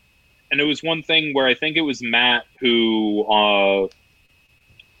 And it was one thing where I think it was Matt who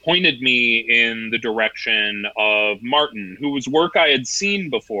pointed me in the direction of Martin, whose work I had seen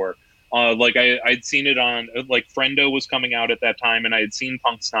before. I'd seen it on, Friendo was coming out at that time, and I had seen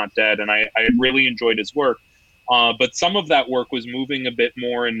Punk's Not Dead, and I had really enjoyed his work. But some of that work was moving a bit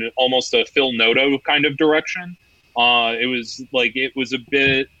more in almost a Phil Noto kind of direction. It was a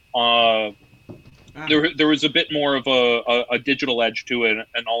bit there was a bit more of a digital edge to it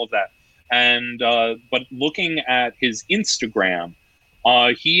and all of that. And but looking at his Instagram,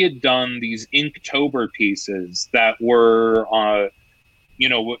 he had done these Inktober pieces that were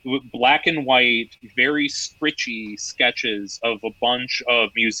black and white, very scritchy sketches of a bunch of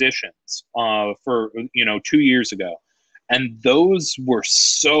musicians for 2 years ago. And those were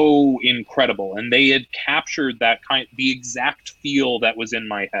so incredible. And they had captured the exact feel that was in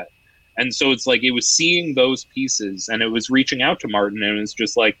my head. And so it's like, it was seeing those pieces and it was reaching out to Martin and it was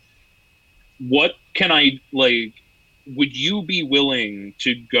just like, what can I, like, would you be willing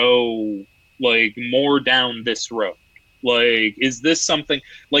to go like more down this road? Like, is this something,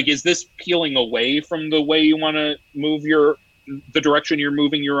 like, is this peeling away from the way you want to move the direction you're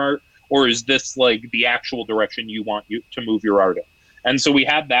moving your art? Or is this like the actual direction you want to move your art in? And so we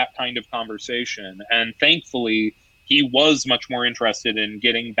had that kind of conversation. And thankfully, he was much more interested in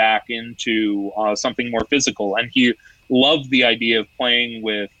getting back into something more physical. And he loved the idea of playing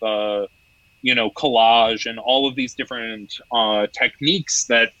with, collage and all of these different techniques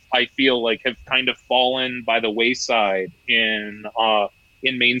that I feel like have kind of fallen by the wayside in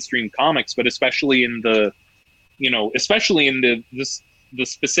mainstream comics, but especially in the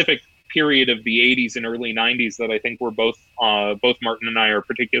specific period of the 80s and early 90s that I think we're both Martin and I are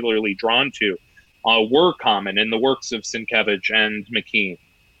particularly drawn to, were common in the works of Sienkiewicz and McKean.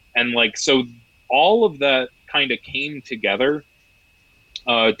 And like, so all of that kind of came together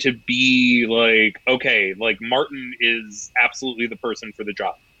to be like, okay, like Martin is absolutely the person for the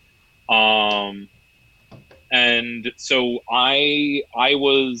job. And so I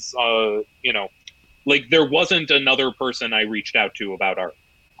was, like there wasn't another person I reached out to about art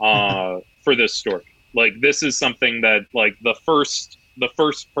for this story. Like, this is something that, like, the first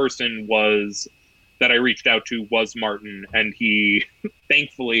person that I reached out to was Martin, and he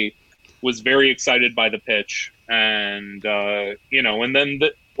thankfully was very excited by the pitch. And and then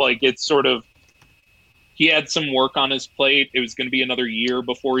it's sort of, he had some work on his plate. It was going to be another year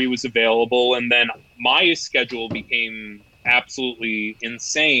before he was available, and then my schedule became absolutely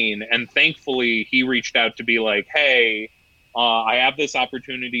insane. And thankfully, he reached out to be like, hey, I have this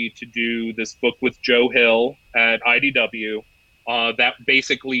opportunity to do this book with Joe Hill at IDW. That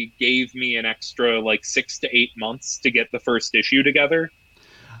basically gave me an extra like 6 to 8 months to get the first issue together.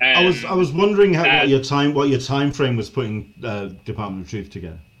 And I was wondering what your time frame was putting Department of Truth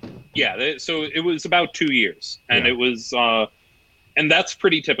together. Yeah, so it was about 2 years, and it was, and that's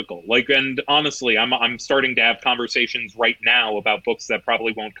pretty typical. Like, and honestly, I'm starting to have conversations right now about books that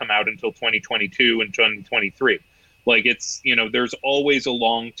probably won't come out until 2022 and 2023. Like, it's, there's always a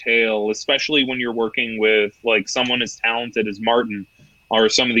long tail, especially when you're working with like someone as talented as Martin or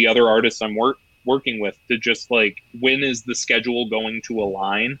some of the other artists I'm working with, to just like, when is the schedule going to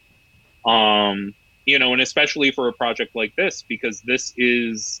align? And especially for a project like this, because this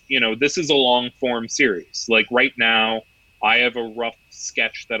is a long form series. Like, right now, I have a rough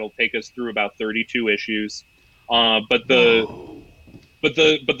sketch that'll take us through about 32 issues. But the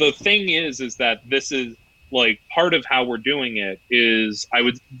thing is that this is, like, part of how we're doing it is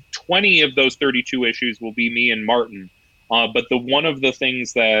 20 of those 32 issues will be me and Martin. But one of the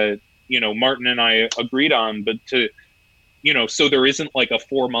things that, Martin and I agreed on, but so there isn't like a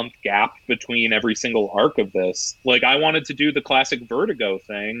 4-month gap between every single arc of this. Like, I wanted to do the classic Vertigo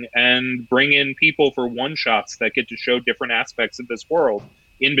thing and bring in people for one-shots that get to show different aspects of this world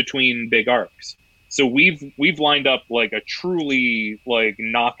in between big arcs. So we've lined up like a truly like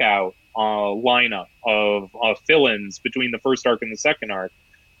knockout lineup of fill-ins between the first arc and the second arc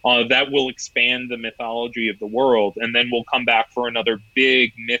that will expand the mythology of the world, and then we'll come back for another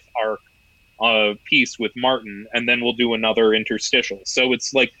big myth arc piece with Martin, and then we'll do another interstitial. So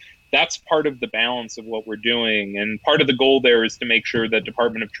it's like, that's part of the balance of what we're doing, and part of the goal there is to make sure that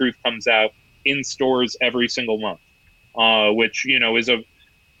Department of Truth comes out in stores every single month, which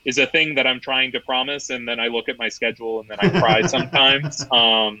is a thing that I'm trying to promise, and then I look at my schedule and then I cry sometimes,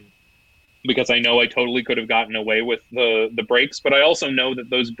 because I know I totally could have gotten away with the breaks, but I also know that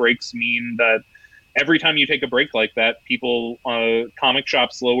those breaks mean that every time you take a break like that, people, comic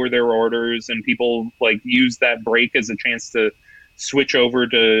shops lower their orders, and people like use that break as a chance to switch over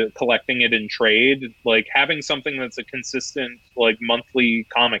to collecting it in trade. Like, having something that's a consistent like monthly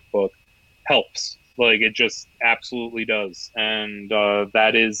comic book helps. Like, it just absolutely does, and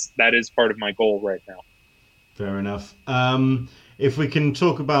that is part of my goal right now. Fair enough. If we can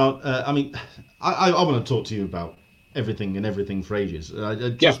talk about, I want to talk to you about everything for ages. Yeah.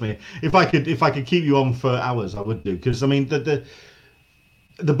 Trust me, if I could keep you on for hours, I would do. Because I mean, the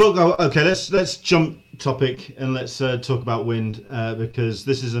book. Okay, let's jump topic and let's talk about Wind, because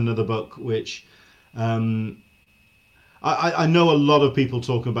this is another book which. I know a lot of people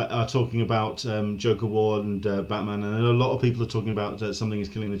are talking about Joker War and Batman, and a lot of people are talking about Something Is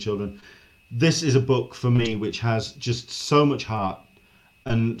Killing the Children. This is a book for me which has just so much heart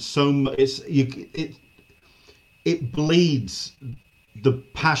and so much. It bleeds the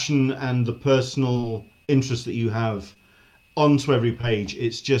passion and the personal interest that you have onto every page.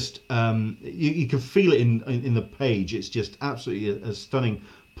 It's just you can feel it in the page. It's just absolutely a stunning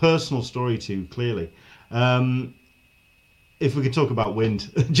personal story too. Clearly. If we could talk about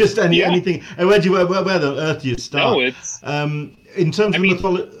Wind, just anything. Where the earth do you start? No, it's in terms of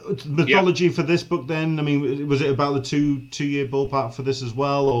mythology for this book. Then, I mean, was it about the two-year ballpark for this as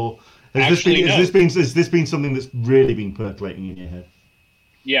well, or has this been something that's really been percolating in your head?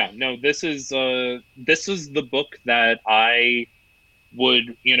 Yeah, no, this is the book that I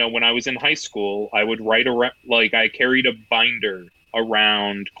would, when I was in high school, I would write I carried a binder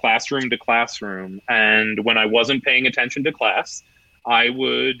around classroom to classroom, and when I wasn't paying attention to class, I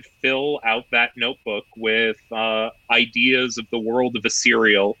would fill out that notebook with ideas of the world of a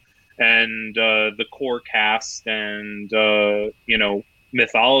serial and the core cast and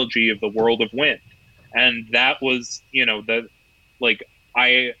mythology of the world of Wind. And that was it's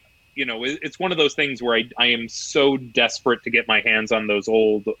one of those things where I am so desperate to get my hands on those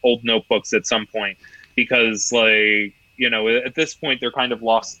old notebooks at some point, because at this point they're kind of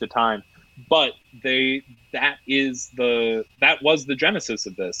lost to time. But that was the genesis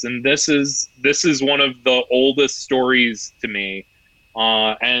of this, and this is one of the oldest stories to me,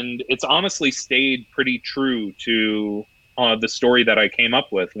 and it's honestly stayed pretty true to the story that I came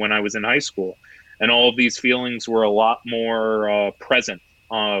up with when I was in high school, and all of these feelings were a lot more present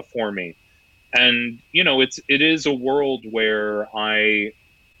for me. And it is a world where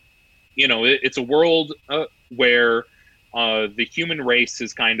it's a world where the human race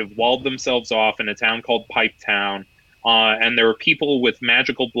has kind of walled themselves off in a town called Pipetown, and there are people with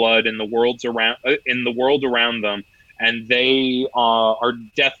magical blood in the world around them, and they are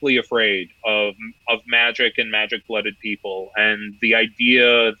deathly afraid of magic and magic-blooded people. And the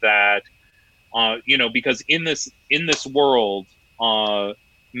idea that because in this world,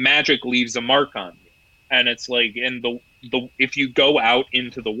 magic leaves a mark on you, and it's like if you go out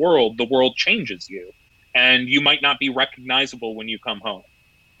into the world changes you, and you might not be recognizable when you come home.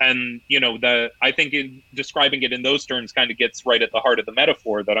 And I think in describing it in those terms kind of gets right at the heart of the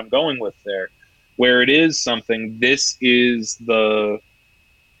metaphor that I'm going with there, where it is something. This is the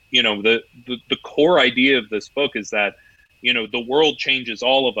core idea of this book is that the world changes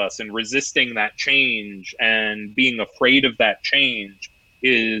all of us, and resisting that change and being afraid of that change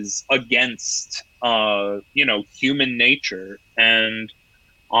is against human nature, and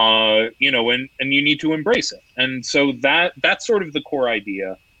and you need to embrace it. And so that's sort of the core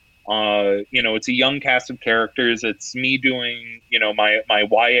idea. It's a young cast of characters. It's me doing my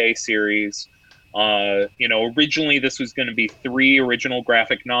YA series. Originally this was going to be 3 original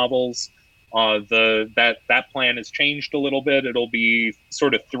graphic novels. That plan has changed a little bit. It'll be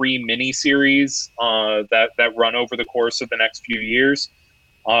sort of 3 mini series that run over the course of the next few years.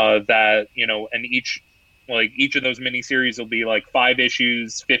 And each of those mini series will be like 5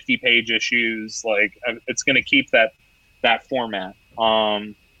 issues, 50-page issues. It's going to keep that format.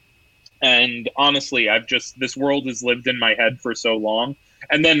 And honestly, this world has lived in my head for so long.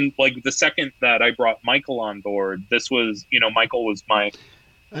 And then the second that I brought Michael on board, this was, Michael was my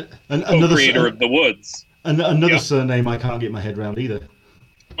co-creator of The Woods. Another surname I can't get my head around either.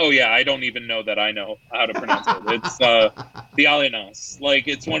 Oh yeah, I don't even know that I know how to pronounce it. It's Dialinas.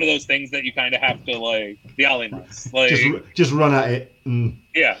 It's one of those things that you kind of have to Dialinas. Just run at it.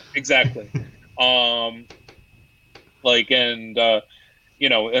 Yeah, exactly. The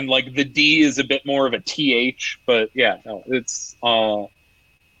D is a bit more of a TH, but yeah, no, it's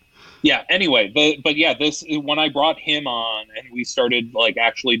yeah. Anyway, but yeah, this when I brought him on and we started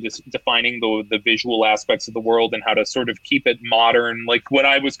actually defining the visual aspects of the world and how to sort of keep it modern. What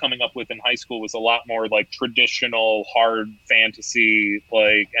I was coming up with in high school was a lot more traditional hard fantasy.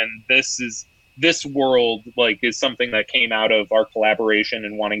 And this world is something that came out of our collaboration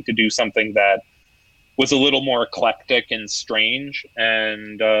and wanting to do something that was a little more eclectic and strange.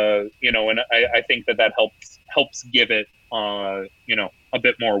 And and I think that helps give it a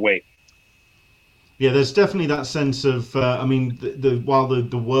bit more weight. Yeah, there's definitely that sense of. While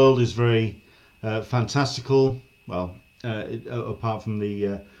the world is very fantastical, well, apart from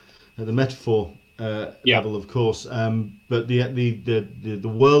the metaphor level, of course. But the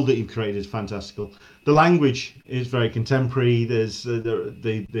world that you've created is fantastical. The language is very contemporary. There's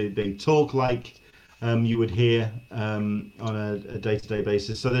they talk like you would hear on a day-to-day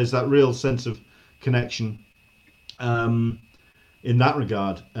basis. So there's that real sense of connection in that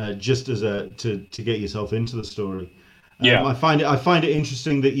regard, just as to get yourself into the story. I find it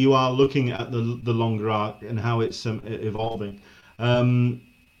interesting that you are looking at the longer arc and how it's evolving.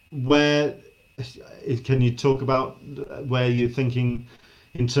 Where can you talk about where you're thinking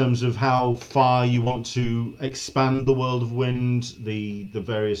in terms of how far you want to expand the world of Wind, the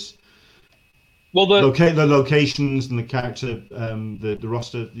various the locations and the character, the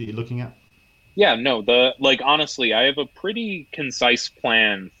roster that you're looking at? Yeah, no, honestly, I have a pretty concise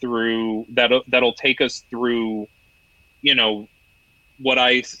plan through that'll take us through, what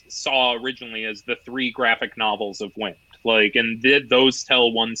I saw originally as the 3 graphic novels of Wind. And those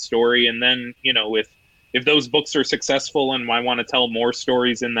tell one story, and then, if those books are successful and I want to tell more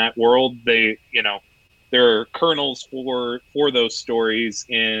stories in that world, there are kernels for those stories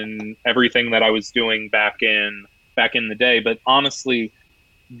in everything that I was doing back in the day. But honestly,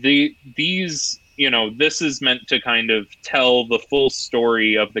 this is meant to kind of tell the full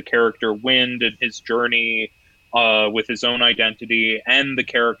story of the character Wind and his journey with his own identity, and the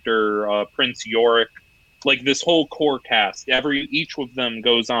character Prince Yorick. This whole core cast, each of them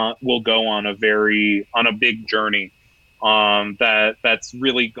will go on a big journey that's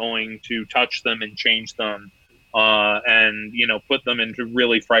really going to touch them and change them, and put them into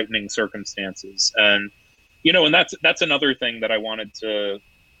really frightening circumstances. And and that's another thing that I wanted to,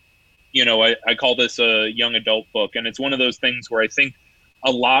 I call this a young adult book, and it's one of those things where I think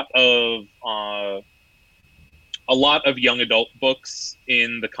a lot of young adult books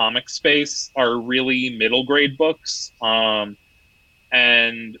in the comic space are really middle grade books. But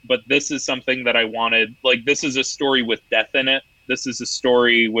this is something that I wanted, this is a story with death in it. This is a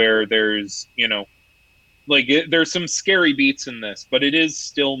story where there's, there's some scary beats in this, but it is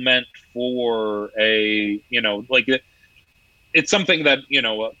still meant for it's something that,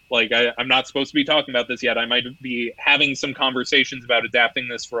 I'm not supposed to be talking about this yet. I might be having some conversations about adapting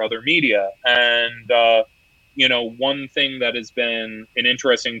this for other media. And, one thing that has been an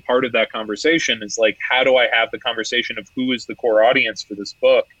interesting part of that conversation is how do I have the conversation of who is the core audience for this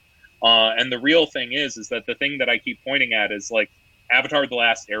book? And the real thing is that the thing that I keep pointing at is Avatar: The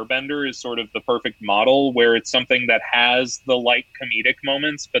Last Airbender is sort of the perfect model, where it's something that has the light comedic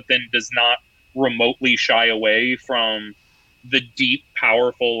moments, but then does not remotely shy away from the deep,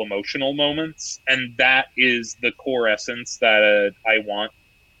 powerful emotional moments. And that is the core essence that I want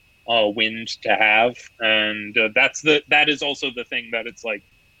Wind to have. And that is also the thing that it's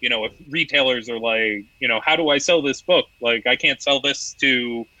if retailers are how do I sell this book? I can't sell this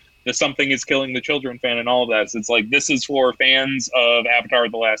to the Something is Killing the Children fan and all of that. So it's this is for fans of Avatar: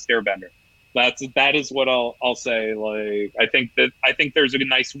 The Last Airbender. That is what I'll say. I think there's a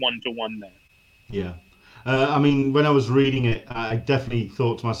nice one-to-one there. Yeah. I mean, when I was reading it, I definitely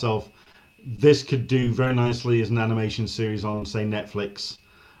thought to myself, this could do very nicely as an animation series on, say, Netflix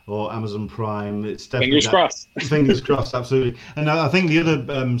or Amazon Prime. It's definitely fingers crossed. Fingers crossed, absolutely. And I think the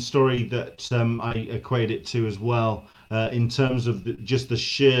other story that I equate it to as well, in terms of just the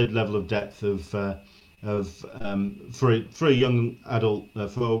sheer level of depth for a young adult,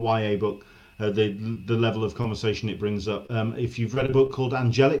 for a YA book, the level of conversation it brings up. If you've read a book called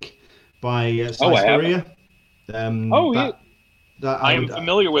Angelic by Sai Spurrier. I am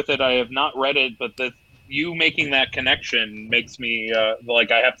familiar with it. I have not read it, but you making that connection makes me I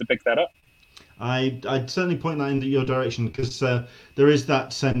have to pick that up. I'd certainly point that in your direction, because there is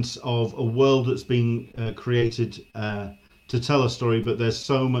that sense of a world that's been created to tell a story, but there's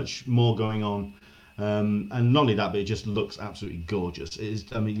so much more going on. And not only that, but it just looks absolutely gorgeous.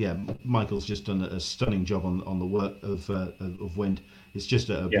 Michael's just done a stunning job on the work of Wind. It's just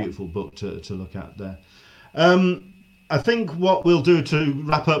a beautiful book to look at there. I think what we'll do to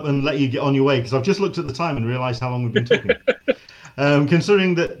wrap up and let you get on your way, because I've just looked at the time and realised how long we've been talking.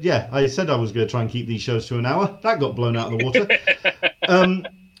 Considering that, I said I was going to try and keep these shows to an hour. That got blown out of the water.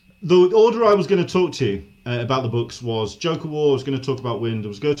 The order I was going to talk to you about the books was Joker War, I was going to talk about Wind, I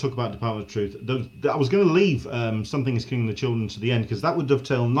was going to talk about Department of Truth. I was going to leave Something is Killing the Children to the end, because that would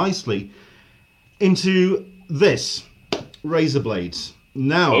dovetail nicely into this, Razor Blades.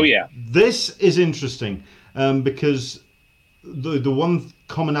 Now, this is interesting, because the one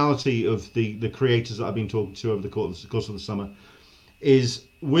commonality of the creators that I've been talking to over the course of the summer is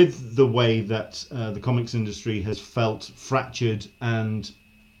with the way that the comics industry has felt fractured and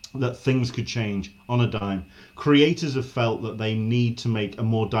that things could change on a dime. Creators have felt that they need to make a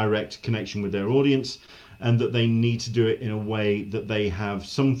more direct connection with their audience, and that they need to do it in a way that they have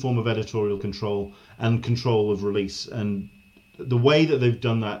some form of editorial control and control of release. And the way that they've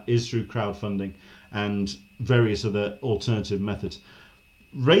done that is through crowdfunding and various other alternative methods.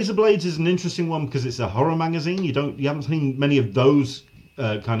 Razor Blades is an interesting one because it's a horror magazine. You haven't seen many of those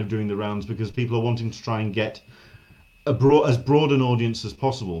kind of doing the rounds, because people are wanting to try and get as broad an audience as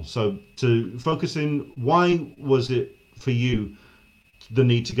possible. So to focus in, why was it for you the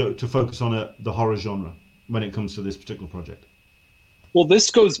need to focus on the horror genre when it comes to this particular project? Well,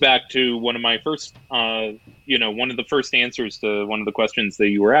 this goes back to one of my first, one of the first answers to one of the questions that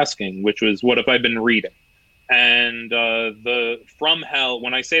you were asking, which was, what have I been reading? And the From Hell,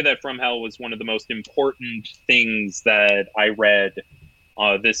 when I say that From Hell was one of the most important things that I read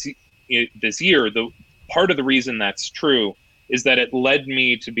this year, the part of the reason that's true is that it led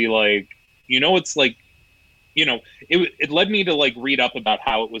me to be like, it's like, it led me to like read up about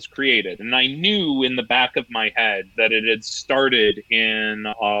how it was created. And I knew in the back of my head that it had started in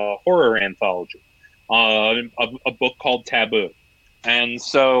a horror anthology, a book called Taboo. And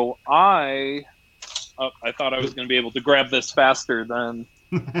so I thought I was going to be able to grab this faster than...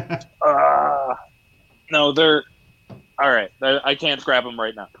 no, they're... All right, I can't grab them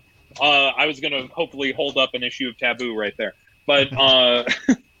right now. I was going to hopefully hold up an issue of Taboo right there. But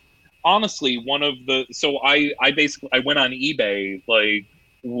honestly, I went on eBay,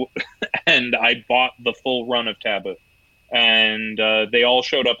 and I bought the full run of Taboo. And they all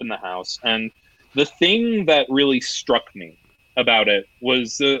showed up in the house. And the thing that really struck me about it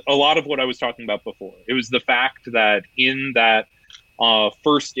was a lot of what I was talking about before. It was the fact that in that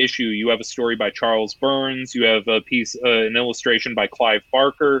first issue, you have a story by Charles Burns, you have an illustration by Clive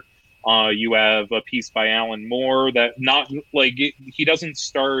Barker, you have a piece by Alan Moore that he doesn't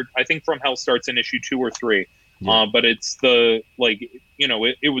start. I think From Hell starts in issue 2 or 3, but it's it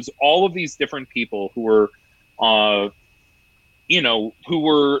was all of these different people who were, who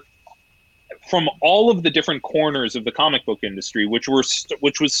were from all of the different corners of the comic book industry, which was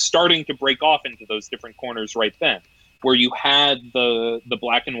starting to break off into those different corners right then, where you had the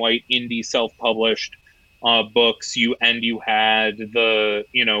black and white indie self-published books, you had the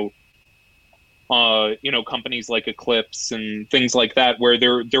companies like Eclipse and things like that, where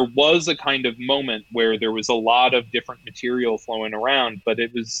there was a kind of moment where there was a lot of different material flowing around, but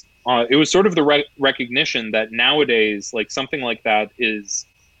it was sort of the recognition that nowadays, like, something like that is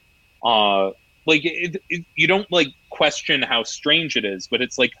you don't question how strange it is, but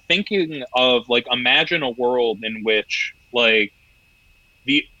it's like thinking of imagine a world in which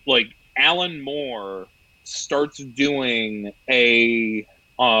Alan Moore starts doing a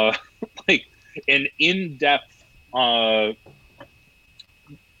an in-depth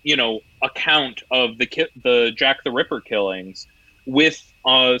account of the Jack the Ripper killings with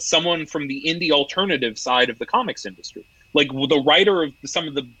someone from the indie alternative side of the comics industry. The writer of some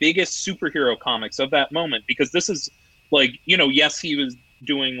of the biggest superhero comics of that moment, because this is yes, he was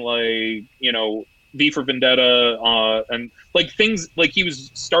doing V for Vendetta and things he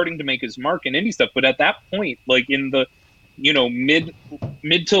was starting to make his mark in indie stuff. But at that point, in the mid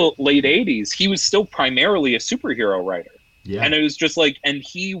to late 80s, he was still primarily a superhero writer. Yeah. And it was just and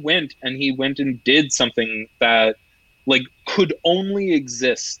he went and did something that could only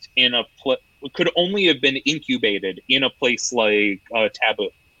exist in could only have been incubated in a place like Taboo.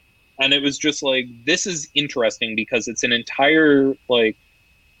 And it was just this is interesting because it's an entire where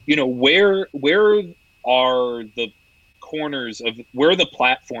are the corners of where are the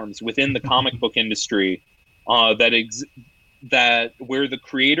platforms within the comic book industry that where the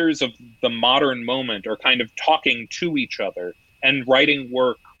creators of the modern moment are kind of talking to each other and writing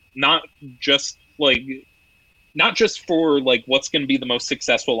work, not just for what's going to be the most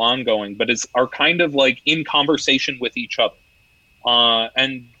successful ongoing, but are kind of in conversation with each other.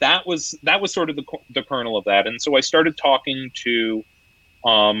 And that was sort of the kernel of that. And so I started talking to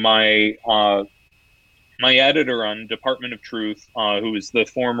my editor on Department of Truth, who is the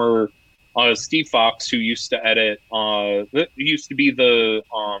former Steve Fox, who used to edit, used to be the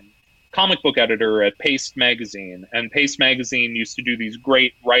comic book editor at Paste Magazine. And Paste Magazine used to do these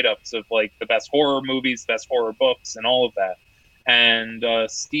great write-ups of the best horror movies, best horror books, and all of that. And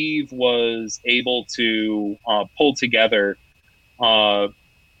Steve was able to pull together,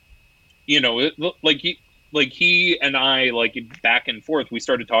 he and I, back and forth, we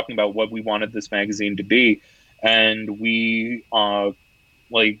started talking about what we wanted this magazine to be. And we, and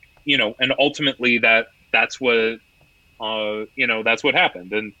ultimately that's what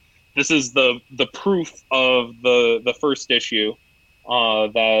happened. And this is the proof of the first issue.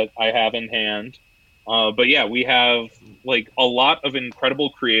 that I have in hand. But yeah, we have like a lot of incredible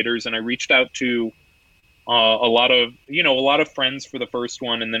creators, and I reached out to a lot of friends for the first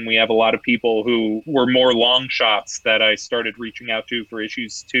one, and then we have a lot of people who were more long shots that I started reaching out to for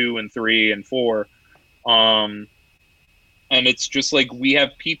issues 2 and 3 and 4. Um, and it's just like we have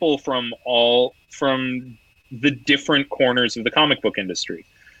people from the different corners of the comic book industry,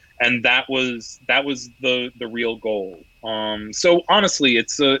 and that was the real goal. So honestly,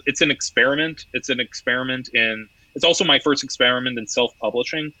 it's an experiment. It's also my first experiment in self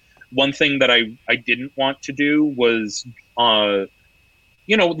publishing. One thing that I didn't want to do was like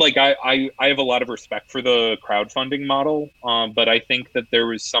I have a lot of respect for the crowdfunding model, but I think that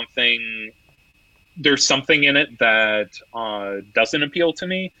there's something in it that doesn't appeal to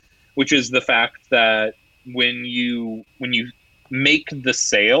me, which is the fact that when you make the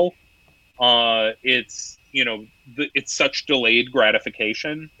sale, it's it's such delayed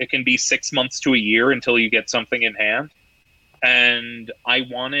gratification. It can be 6 months to a year until you get something in hand, and I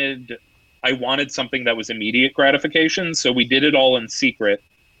wanted something that was immediate gratification, so we did it all in secret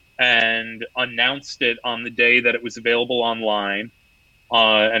and announced it on the day that it was available online.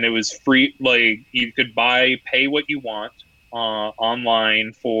 And it was free. Like you could pay what you want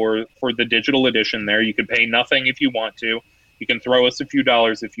online for the digital edition. There, you could pay nothing if you want to. You can throw us a few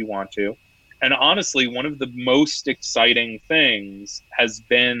dollars if you want to. And honestly, one of the most exciting things has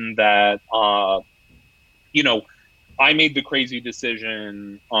been that I made the crazy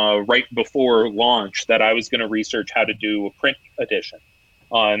decision right before launch that I was going to research how to do a print edition,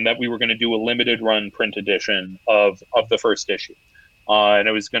 and that we were going to do a limited run print edition of the first issue. And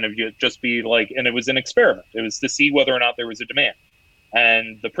it was going to just be like, and it was an experiment. It was to see whether or not there was a demand.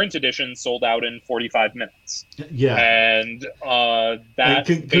 And the print edition sold out in 45 minutes. Yeah. And that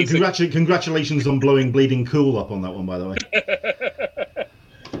congratulations on blowing Bleeding Cool up on that one, by the way.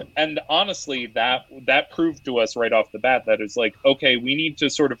 And honestly, that proved to us right off the bat that it's like, okay, we need to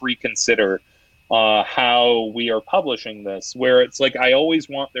sort of reconsider how we are publishing this, where it's like I always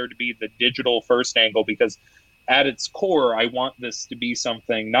want there to be the digital first angle, because at its core, I want this to be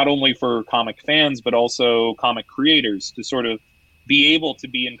something not only for comic fans, but also comic creators to sort of be able to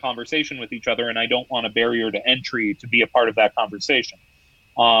be in conversation with each other. And I don't want a barrier to entry to be a part of that conversation.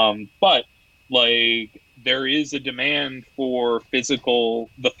 But like there is a demand for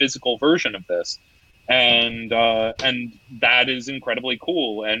the physical version of this. And that is incredibly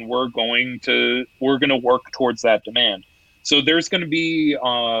cool. And we're going to work towards that demand. So there's going to be,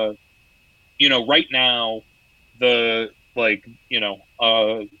 right now, the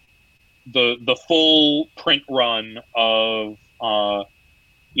full print run of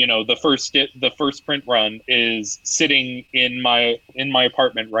the first print run is sitting in my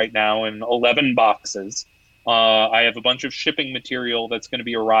apartment right now in 11 boxes. I have a bunch of shipping material that's going to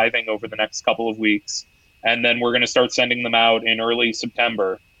be arriving over the next couple of weeks, and then we're going to start sending them out in early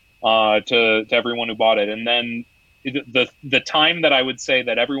September to everyone who bought it. And then the time that I would say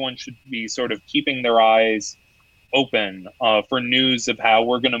that everyone should be sort of keeping their eyes open for news of how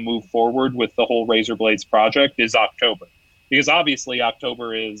we're going to move forward with the whole Razor Blades project is October, because obviously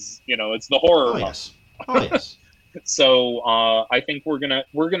October is it's the horror month. Yes. So I think we're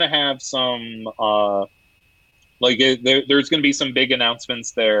gonna have some there's gonna be some big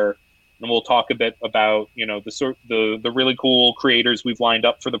announcements there, and we'll talk a bit about the really cool creators we've lined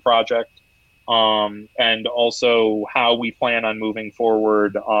up for the project, and also how we plan on moving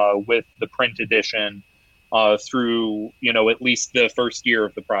forward with the print edition through at least the first year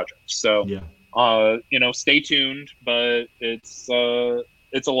of the project. So stay tuned, but it's a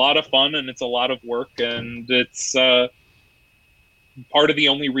lot of fun and it's a lot of work, and it's part of the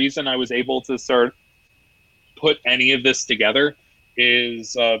only reason I was able to start put any of this together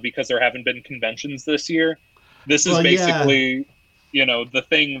is because there haven't been conventions this year. This is basically the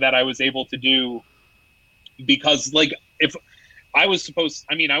thing that I was able to do, because if I was supposed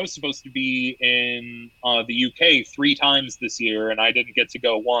to be in the UK 3 times this year, and I didn't get to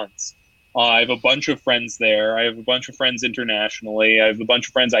go once. I have a bunch of friends there. I have a bunch of friends internationally. I have a bunch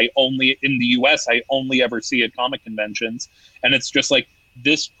of friends in the US I only ever see at comic conventions. And it's just like,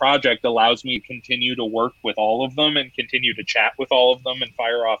 this project allows me to continue to work with all of them and continue to chat with all of them and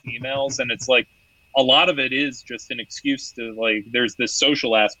fire off emails. And it's like, a lot of it is just an excuse to there's this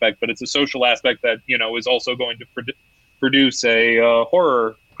social aspect, but it's a social aspect that, is also going to produce a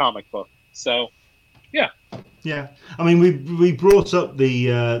horror comic book. So, yeah. Yeah, I mean, we brought up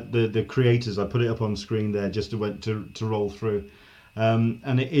the creators. I put it up on screen there just to roll through,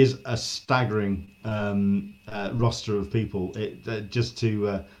 and it is a staggering roster of people. Just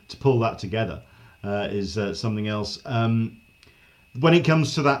to pull that together is something else. when it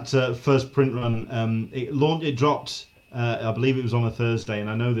comes to that first print run, it dropped. I believe it was on a Thursday, and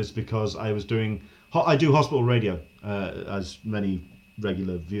I know this because I do hospital radio, as many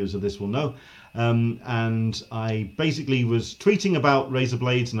regular viewers of this will know. And I basically was tweeting about Razor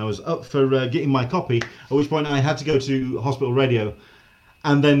Blades, and I was up for getting my copy. At which point I had to go to hospital radio,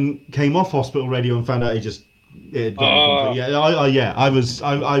 and then came off hospital radio and found out it had gone. Yeah, I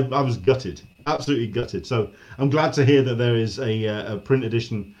was gutted, absolutely gutted. So I'm glad to hear that there is a print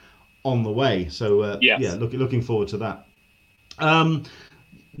edition on the way. So Yes. yeah, looking forward to that.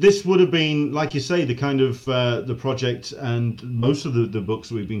 This would have been, like you say, the kind of the project, and most of the books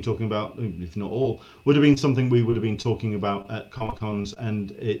that we've been talking about, if not all, would have been something we would have been talking about at Comic Cons,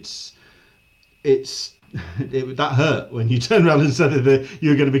 and that hurt when you turned around and said that you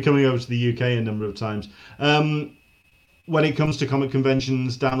were going to be coming over to the UK a number of times. When it comes to comic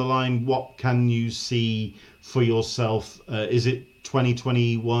conventions down the line, what can you see for yourself? Is it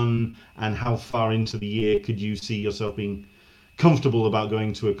 2021, and how far into the year could you see yourself being comfortable about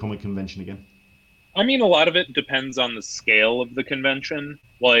going to a comic convention again? I mean, a lot of it depends on the scale of the convention.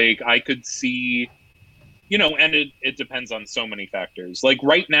 Like, I could see, and it depends on so many factors. Like,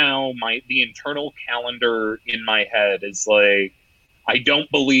 right now, the internal calendar in my head is like, I don't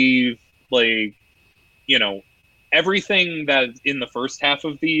believe, like, everything that in the first half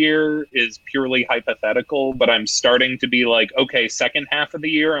of the year is purely hypothetical, but I'm starting to be like, okay, second half of the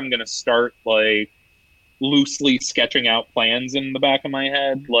year, I'm going to start, like, loosely sketching out plans in the back of my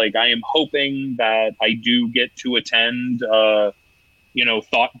head. Like, I am hoping that I do get to attend,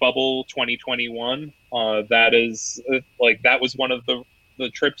 Thought Bubble 2021. That is that was one of the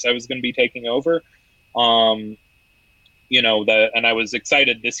trips I was going to be taking over. And I was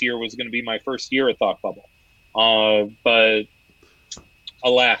excited. This year was going to be my first year at Thought Bubble. But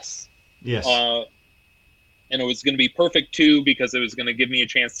alas, yes. And it was going to be perfect too, because it was going to give me a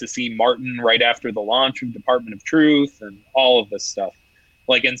chance to see Martin right after the launch of Department of Truth and all of this stuff,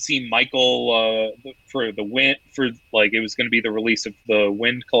 and see Michael for the Wind, it was going to be the release of the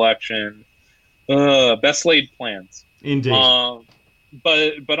Wind collection. Best laid plans, indeed.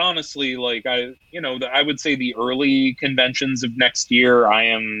 But honestly, I would say the early conventions of next year,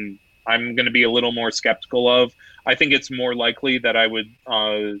 I'm going to be a little more skeptical of. I think it's more likely that I would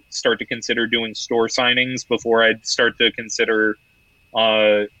start to consider doing store signings before I'd start to consider,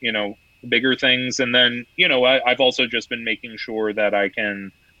 bigger things. And then, I've also just been making sure that I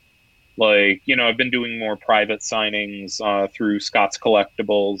can, I've been doing more private signings through Scott's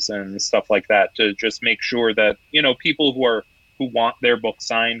Collectibles and stuff like that, to just make sure that, people who want their book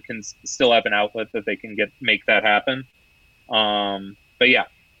signed can still have an outlet that they can make that happen. But yeah.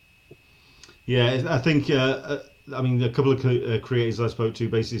 Yeah, I think, a couple of creators I spoke to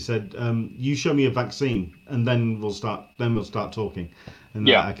basically said, you show me a vaccine and then we'll start talking. And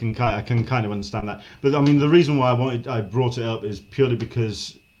yeah, I can kind of understand that. But I mean, the reason why I brought it up is purely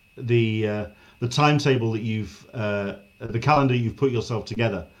because the timetable that the calendar you've put yourself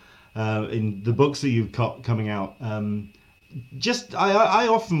together, in the books that you've got coming out, I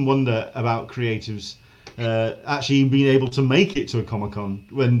often wonder about creatives actually being able to make it to a Comic-Con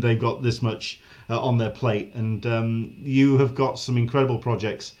when they've got this much on their plate. And you have got some incredible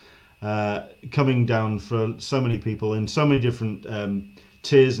projects coming down for so many people in so many different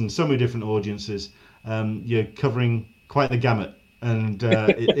tiers and so many different audiences. You're covering quite the gamut, and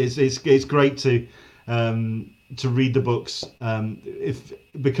it's great to read the books.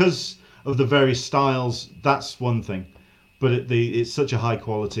 Because of the various styles, that's one thing. But it's such a high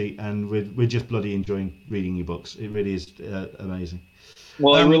quality, and we're just bloody enjoying reading your books. It really is amazing.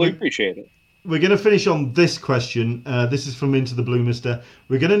 Well, I really appreciate it. We're going to finish on this question. This is from Into the Blue Mister.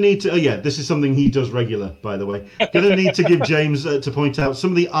 We're going to need to... Oh, yeah, this is something he does regular, by the way. Going to need to give James to point out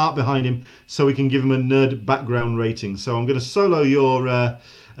some of the art behind him so we can give him a nerd background rating. So I'm going to solo your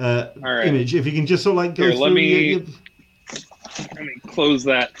image. If you can just sort of go through... Let me close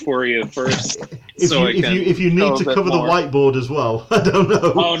that for you first. If you need to cover the whiteboard as well, I don't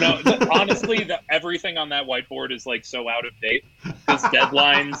know. Oh no! Honestly, everything on that whiteboard is so out of date, because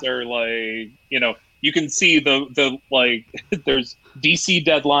deadlines are you can see the there's DC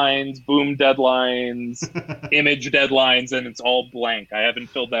deadlines, Boom deadlines, Image deadlines, and it's all blank. I haven't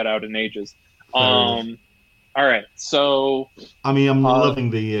filled that out in ages. All right, so I mean, I'm loving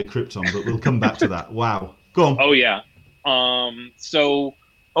the Krypton, but we'll come back to that. Wow, go on. Oh yeah. So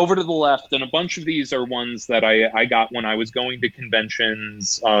over to the left, and a bunch of these are ones that I got when I was going to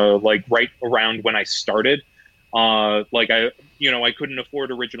conventions, right around when I started. I couldn't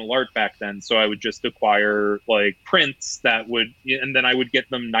afford original art back then, so I would just acquire prints and then I would get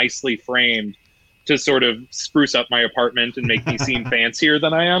them nicely framed to sort of spruce up my apartment and make me seem fancier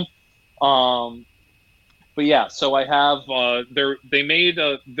than I am. But yeah, so I have there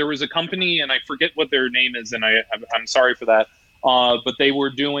was a company, and I forget what their name is, and I'm sorry for that. But they were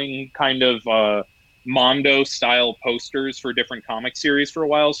doing kind of Mondo style posters for different comic series for a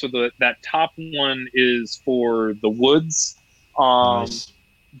while. So that top one is for The Woods. Nice.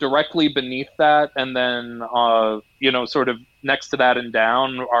 Directly beneath that, and then sort of next to that and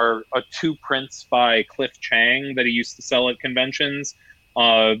down are two prints by Cliff Chang that he used to sell at conventions.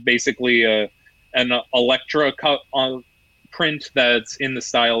 Basically an Elektra print that's in the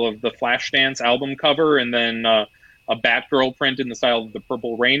style of the Flashdance album cover, and then a Batgirl print in the style of the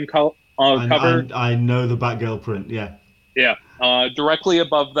Purple Rain cover. I know the Batgirl print, yeah. Yeah. Directly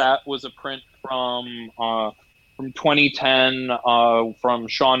above that was a print from 2010 from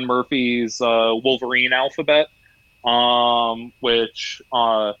Sean Murphy's Wolverine Alphabet, which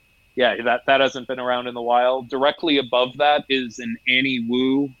that hasn't been around in a while. Directly above that is an Annie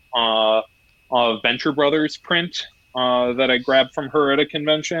Wu Venture Brothers print that I grabbed from her at a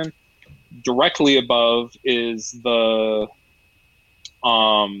convention. Directly above is I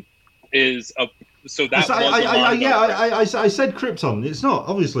said Krypton. It's not,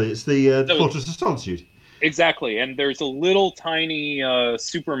 obviously. It's the Fortress of Solitude. Exactly, and there's a little tiny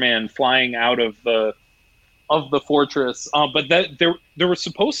Superman flying out of the fortress. But there was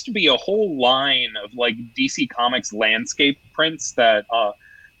supposed to be a whole line of like DC Comics landscape prints that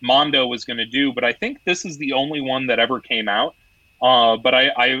Mondo was going to do, but I think this is the only one that ever came out. But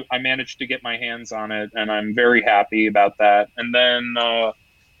I managed to get my hands on it, and I'm very happy about that. And then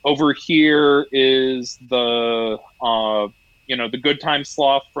over here is the Good Time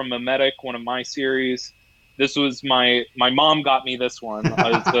Sloth from Memetic, one of my series. This was my mom got me this one.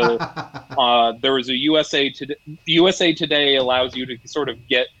 There was a USA Today. USA Today allows you to sort of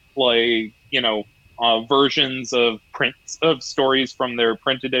get versions of prints of stories from their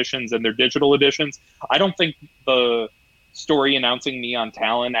print editions and their digital editions. I don't think the story announcing me on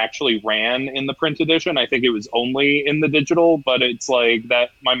Talon actually ran in the print edition. I think it was only in the digital, but it's like that.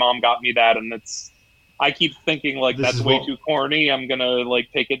 My mom got me that, and I keep thinking that's way too corny. I'm gonna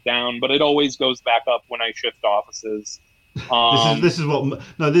take it down, but it always goes back up when I shift offices. This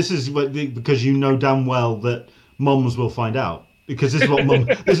is because you know damn well that mums will find out, because this is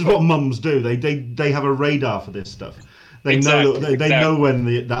what mums do. They have a radar for this stuff. They know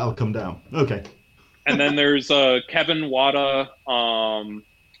when that'll come down. Okay. And then there's Kevin Wada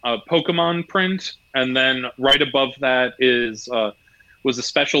Pokemon print, and then right above that was a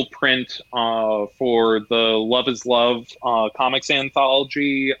special print for the Love is Love comics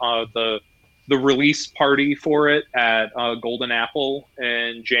anthology, the release party for it at Golden Apple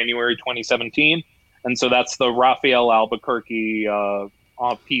in January 2017. And so that's the Raphael Albuquerque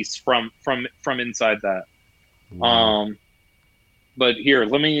piece from inside that. Wow. But here,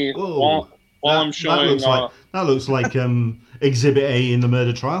 let me while I'm showing. That looks like Exhibit A in the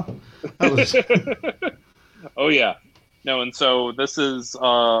murder trial. Oh yeah. No, and so this is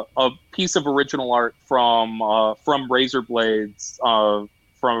a piece of original art from Razor Blades, from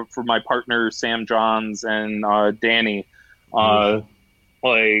my partner Sam Johns and Danny. And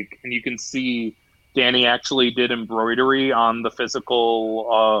you can see Danny actually did embroidery on the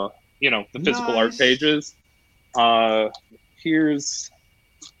physical, physical art pages. Here's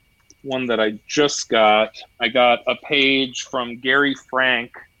one that I just got. I got a page from Gary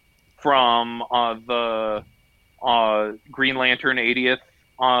Frank from the Green Lantern 80th,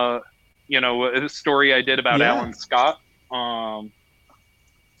 a story I did about Alan Scott. So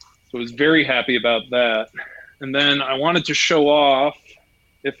I was very happy about that. And then I wanted to show off,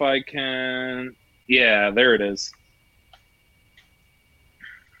 if I can, there it is.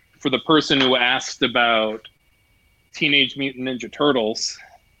 For the person who asked about Teenage Mutant Ninja Turtles.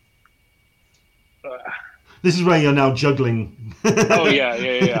 This is where you're now juggling. Oh,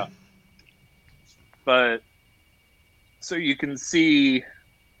 yeah. But so you can see,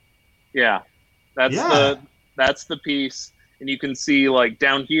 that's the piece, and you can see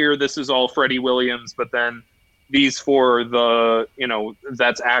down here, this is all Freddie Williams, but then these for the,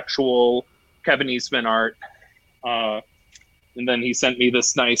 that's actual Kevin Eastman art, and then he sent me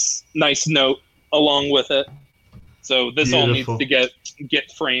this nice note along with it. So this all needs to get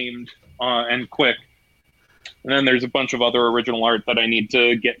framed and quick. And then there's a bunch of other original art that I need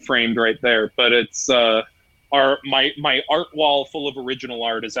to get framed right there, but it's my art wall full of original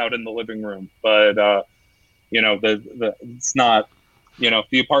art is out in the living room, but it's not,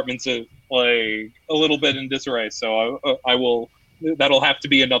 the apartment's a little bit in disarray, so I will, that'll have to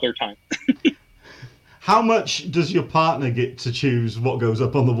be another time. How much does your partner get to choose what goes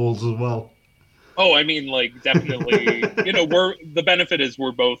up on the walls as well? Oh, I mean, like, definitely, the benefit is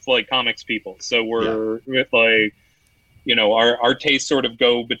we're both like comics people. So we're with like, our tastes sort of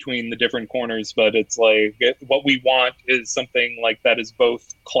go between the different corners, but it's like what we want is something like that is both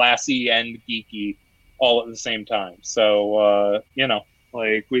classy and geeky all at the same time. So,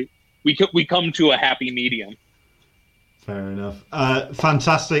 like we come to a happy medium. Fair enough.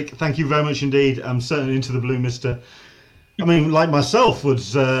 Fantastic. Thank you very much indeed. I'm certainly into the blue, mister. I mean, like myself,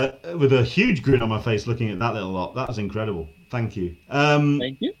 was with a huge grin on my face looking at that little lot. That was incredible. Thank you.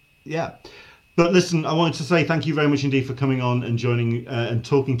 Thank you. Yeah. But listen, I wanted to say thank you very much indeed for coming on and joining and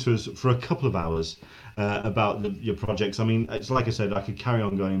talking to us for a couple of hours about your projects. I mean, it's like I said, I could carry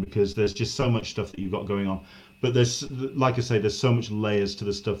on going because there's just so much stuff that you've got going on. But there's, like I say, there's so much layers to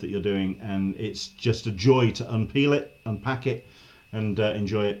the stuff that you're doing, and it's just a joy to unpeel it, unpack it, and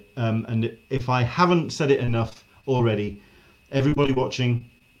enjoy it. And if I haven't said it enough already, everybody watching,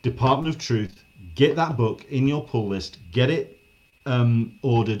 Department of Truth, get that book in your pull list, get it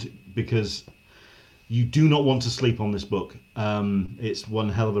ordered, because you do not want to sleep on this book. It's one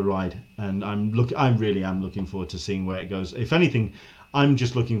hell of a ride, and I really am looking forward to seeing where it goes. If anything, I'm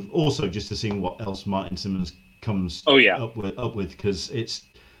just looking also just to seeing what else Martin Simmons comes up with, because it's,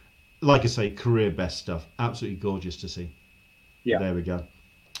 like I say, career best stuff. Absolutely gorgeous to see. Yeah. There we go.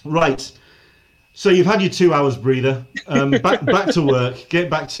 Right. So you've had your 2 hours breather. Back to work.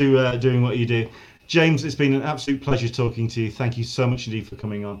 Get back to doing what you do. James, it's been an absolute pleasure talking to you. Thank you so much indeed for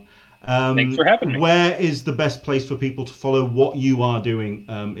coming on. Thanks for having me. Where is the best place for people to follow what you are doing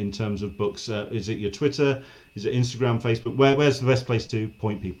in terms of books? Is it your Twitter? Is it Instagram, Facebook? Where's the best place to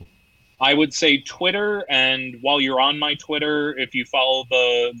point people? I would say Twitter, and while you're on my Twitter, if you follow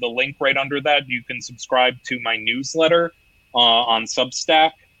the link right under that, you can subscribe to my newsletter on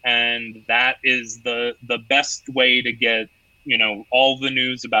Substack, and that is the best way to get all the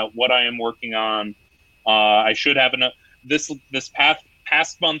news about what I am working on. I should have enough. This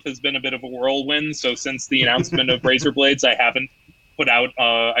past month has been a bit of a whirlwind. So since the announcement of Razor Blades, I haven't put out.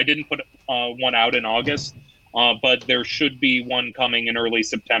 I didn't put one out in August. But there should be one coming in early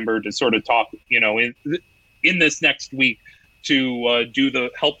September to sort of talk, in this next week to do the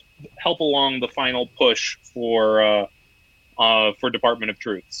help along the final push for Department of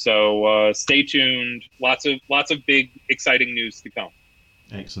Truth. So stay tuned. Lots of big, exciting news to come.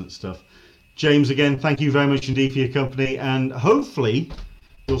 Excellent stuff. James, again, thank you very much indeed for your company, and hopefully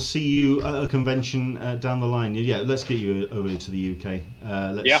we'll see you at a convention down the line. Yeah, let's get you over to the UK.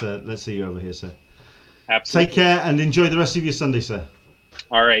 Let's see you over here, sir. Absolutely. Take care and enjoy the rest of your Sunday, sir.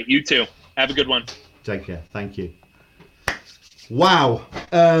 All right, you too. Have a good one. Take care. Thank you. Wow.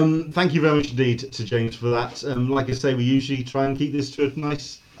 Thank you very much indeed to James for that. Like I say, we usually try and keep this to a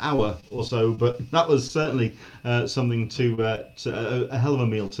nice hour or so, but that was certainly something to a hell of a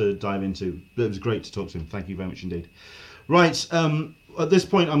meal to dive into. It was great to talk to him. Thank you very much indeed. Right. At this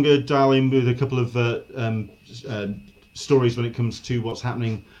point, I'm going to dial in with a couple of stories when it comes to what's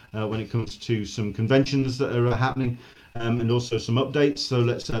happening, when it comes to some conventions that are happening, and also some updates. So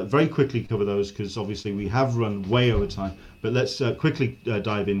let's very quickly cover those, because obviously we have run way over time, but let's quickly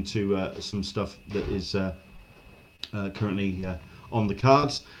dive into some stuff that is currently on the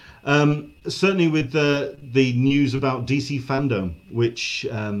cards. Certainly with the news about DC Fandom, which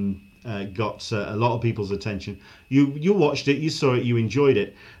got a lot of people's attention. You watched it, you saw it, you enjoyed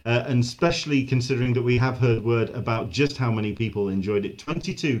it, and especially considering that we have heard word about just how many people enjoyed it.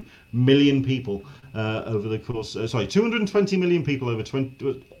 22 million people over the course. 220 million people over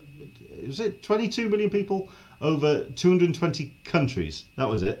 20. Was it 22 million people over 220 countries? That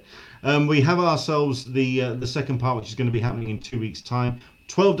was it. We have ourselves the second part, which is going to be happening in 2 weeks' time.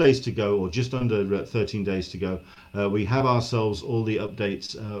 12 days to go, or just under 13 days to go. We have ourselves all the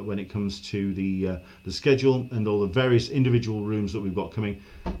updates when it comes to the schedule and all the various individual rooms that we've got coming.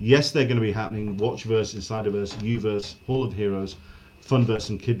 Yes, they're going to be happening. Watchverse, Insiderverse, Uverse, Hall of Heroes, Funverse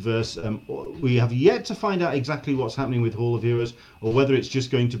and Kidverse. We have yet to find out exactly what's happening with Hall of Heroes, or whether it's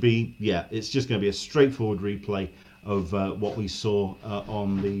just going to be, it's just going to be a straightforward replay of what we saw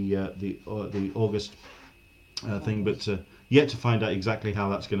on the August thing, but yet to find out exactly how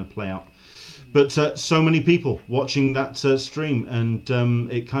that's going to play out. But so many people watching that stream, and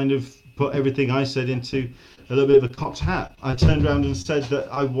it kind of put everything I said into a little bit of a cocked hat. I turned around and said that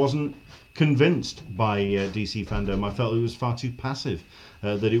I wasn't convinced by DC Fandom. I felt it was far too passive,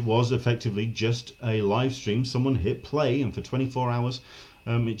 that it was effectively just a live stream. Someone hit play, and for 24 hours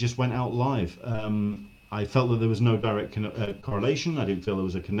it just went out live. I felt that there was no direct correlation. I didn't feel there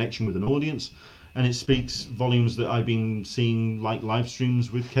was a connection with an audience. And it speaks volumes that I've been seeing, like live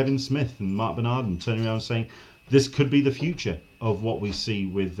streams with Kevin Smith and Mark Bernard, and turning around saying this could be the future of what we see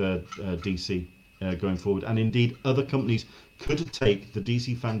with DC. going forward, and indeed other companies could take the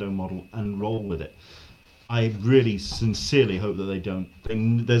DC Fandom model and roll with it. I really sincerely hope that they don't.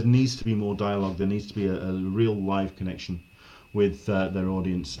 There needs to be more dialogue. There needs to be a real live connection with their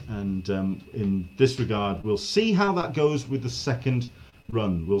audience. And in this regard, we'll see how that goes with the second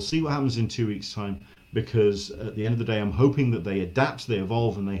run. We'll see what happens in 2 weeks' time, because at the end of the day, I'm hoping that they adapt, they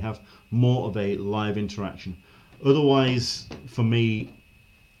evolve, and they have more of a live interaction. Otherwise, for me,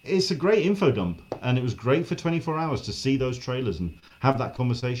 it's a great info dump, and it was great for 24 hours to see those trailers and have that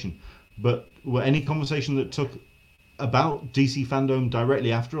conversation. But any conversation that took about DC Fandom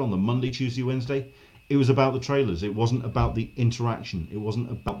directly after on the Monday, Tuesday, Wednesday, it was about the trailers. It wasn't about the interaction. It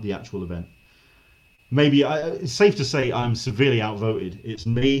wasn't about the actual event. Maybe it's safe to say I'm severely outvoted. It's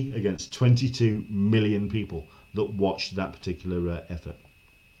me against 22 million people that watched that particular effort.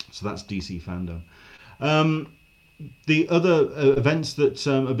 So that's DC Fandom. The other events that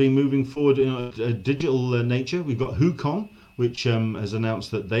are being moving forward in a digital nature, we've got WhoCon, which has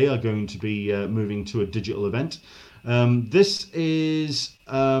announced that they are going to be moving to a digital event. This is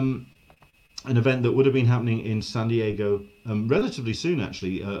an event that would have been happening in San Diego relatively soon,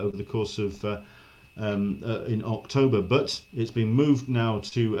 actually, over the course of in October, but it's been moved now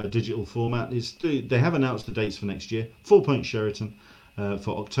to a digital format. They have announced the dates for next year. 4 Point Sheraton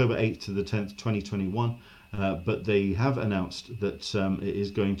for October 8th to the 10th, 2021. But they have announced that it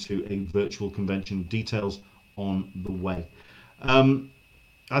is going to a virtual convention. Details on the way.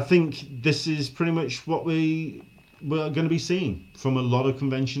 I think this is pretty much what we're going to be seeing from a lot of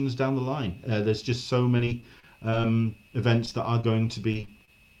conventions down the line. There's just so many events that are going to be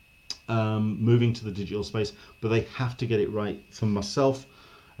moving to the digital space, but they have to get it right for myself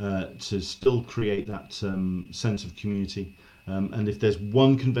to still create that sense of community. And if there's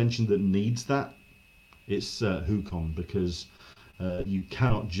one convention that needs that, it's WhoCon, because you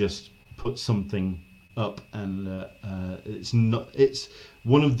cannot just put something up and it's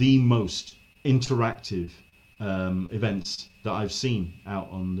one of the most interactive events that I've seen out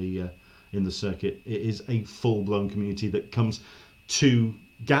on the in the circuit. It is a full-blown community that comes to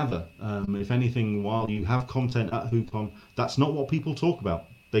gather. If anything, while you have content at WhoCon, that's not what people talk about.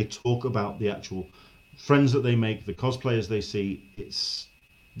 They talk about the actual friends that they make, the cosplayers they see. It's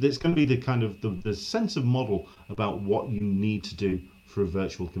going to be the kind of the sense of model about what you need to do for a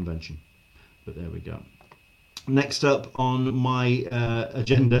virtual convention. But there we go. Next up on my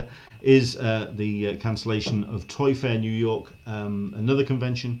agenda is the cancellation of Toy Fair New York, another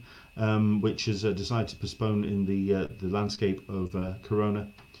convention which has decided to postpone in the landscape of Corona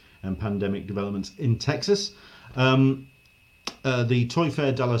and pandemic developments in Texas. The Toy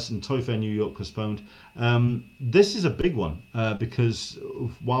Fair Dallas and Toy Fair New York postponed. This is a big one because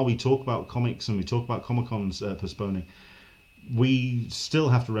while we talk about comics and we talk about Comic-Cons postponing, we still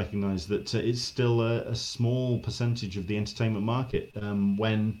have to recognize that it's still a small percentage of the entertainment market.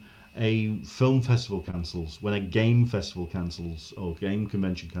 When a film festival cancels, when a game festival cancels or game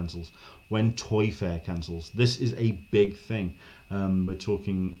convention cancels, when Toy Fair cancels, this is a big thing. We're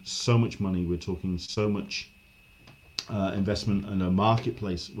talking so much money, we're talking so much investment and a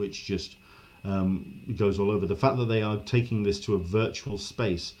marketplace which just goes all over. The fact that they are taking this to a virtual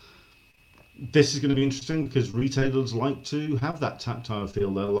space, this is going to be interesting because retailers like to have that tactile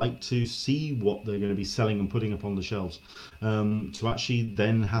feel. They like to see what they're going to be selling and putting up on the shelves. To actually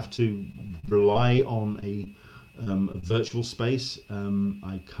then have to rely on a virtual space,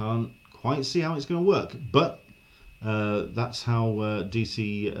 I can't quite see how it's going to work. But that's how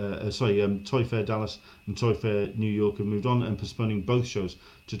Toy Fair Dallas and Toy Fair New York have moved on and postponing both shows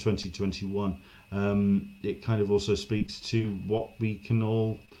to 2021. It kind of also speaks to what we can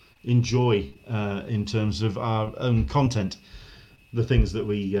all enjoy in terms of our own content, the things that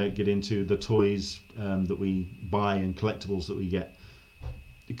we get into, the toys that we buy and collectibles that we get.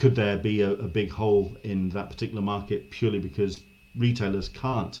 Could there be a big hole in that particular market purely because retailers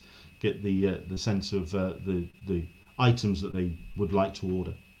can't get the sense of the items that they would like to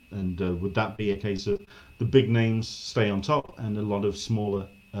order? And would that be a case of the big names stay on top and a lot of smaller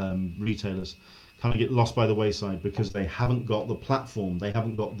retailers kind of get lost by the wayside because they haven't got the platform, they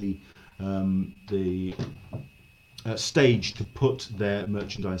haven't got the stage to put their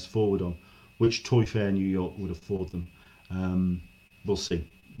merchandise forward on, which Toy Fair New York would afford them? We'll see.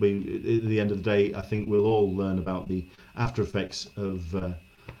 At the end of the day, I think we'll all learn about the after effects of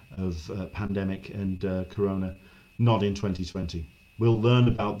pandemic and Corona, not in 2020. We'll learn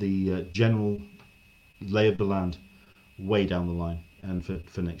about the general lay of the land way down the line and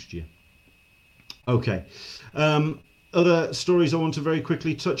for next year. Okay, other stories I want to very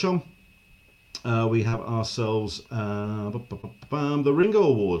quickly touch on. We have ourselves the Ringo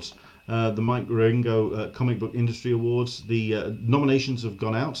Awards. the Mike Ringo Comic Book Industry Awards. The nominations have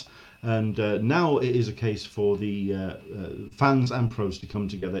gone out, and now it is a case for the fans and pros to come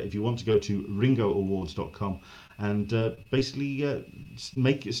together. If you want to go to ringooawards.com and basically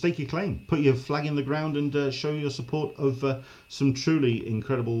stake your claim, put your flag in the ground, and show your support of some truly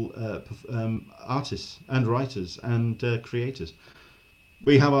incredible artists and writers and creators.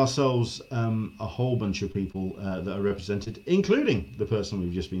 We have ourselves a whole bunch of people that are represented, including the person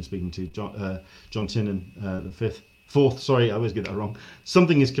we've just been speaking to, John Tynan, the fourth. Sorry, I always get that wrong.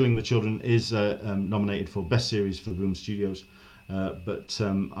 Something is Killing the Children is nominated for Best Series for Boom Studios, but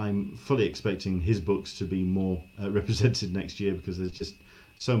I'm fully expecting his books to be more represented next year because there's just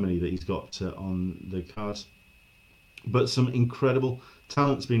so many that he's got on the cards. But some incredible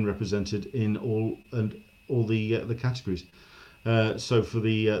talent's been represented in all the categories. So for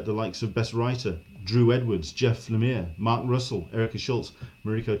the likes of Best Writer, Drew Edwards, Jeff Lemire, Mark Russell, Erica Schultz,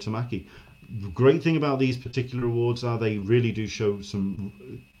 Mariko Tamaki. The great thing about these particular awards are they really do show some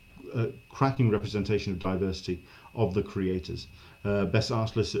cracking representation of diversity of the creators. Best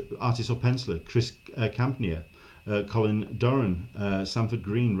Artist or Penciler, Chris Campnier, Colin Doran, Sanford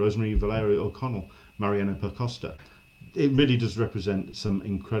Green, Rosemary Valero O'Connell, Mariana Percosta. It really does represent some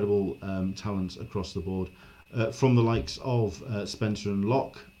incredible talents across the board. From the likes of Spencer and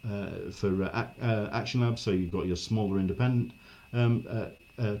Locke for Action Lab, so you've got your smaller independent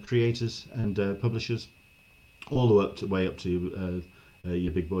creators and publishers, all the way up to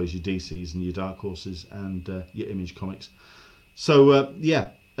your big boys, your DCs and your Dark Horses and your Image Comics. So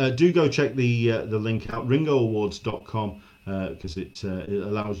do go check the link out, ringooawards.com, because it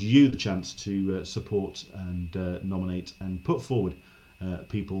allows you the chance to support and nominate and put forward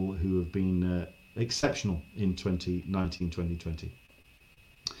people who have been exceptional in 2019-2020.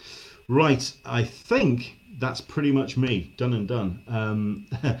 Right, I think that's pretty much me, done and done.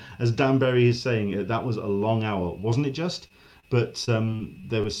 As Dan Berry is saying, that was a long hour, wasn't it just? But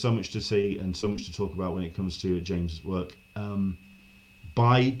there was so much to say and so much to talk about when it comes to James's work.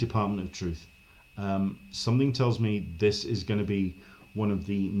 By Department of Truth. Something tells me this is going to be one of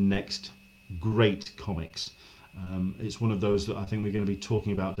the next great comics. It's one of those that I think we're going to be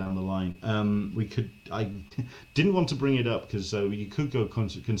talking about down the line. I didn't want to bring it up because you could go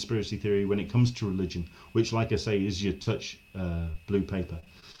conspiracy theory when it comes to religion, which, like I say, is your touch blue paper.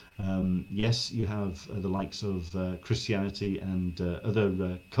 Yes, you have the likes of Christianity and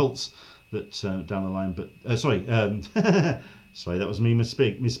other cults that down the line. But sorry, sorry, that was me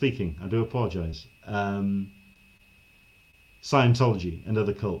misspeaking. I do apologise. Scientology and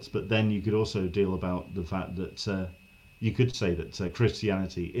other cults, but then you could also deal about the fact that you could say that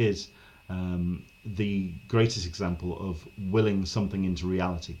Christianity is the greatest example of willing something into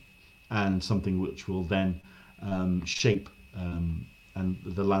reality and something which will then shape and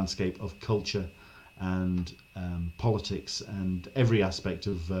the landscape of culture and politics and every aspect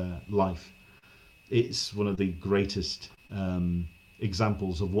of life. It's one of the greatest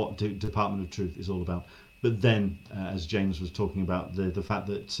examples of what Department of Truth is all about. But then, as James was talking about, the fact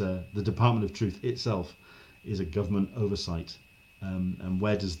that the Department of Truth itself is a government oversight, and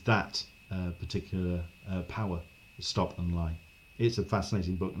where does that particular power stop and lie? It's a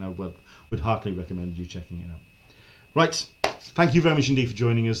fascinating book, and I would heartily recommend you checking it out. Right, thank you very much indeed for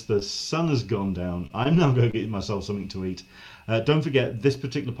joining us. The sun has gone down. I'm now going to get myself something to eat. Don't forget, this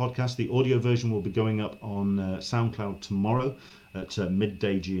particular podcast, the audio version, will be going up on SoundCloud tomorrow at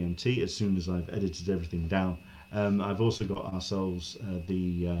midday GMT, as soon as I've edited everything down. I've also got ourselves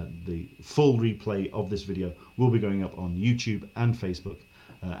the full replay of this video will be going up on YouTube and Facebook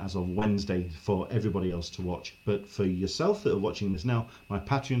as of Wednesday for everybody else to watch. But for yourself that are watching this now, my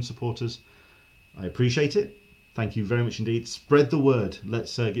Patreon supporters, I appreciate it. Thank you very much indeed. Spread the word.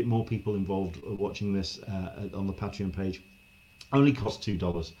 Let's get more people involved watching this on the Patreon page. Only costs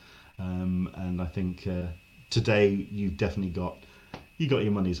 $2, and I think today you've definitely got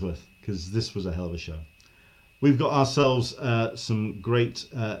your money's worth, because this was a hell of a show. We've got ourselves some great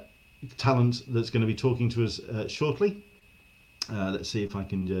talent that's going to be talking to us shortly. Let's see if I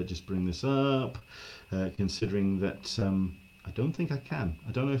can just bring this up, considering that I don't think I can.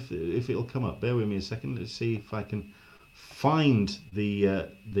 I don't know if it'll come up. Bear with me a second. Let's see if I can find the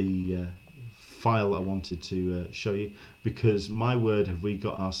file I wanted to show you, because my word, have we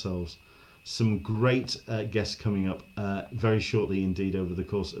got ourselves some great guests coming up very shortly indeed over the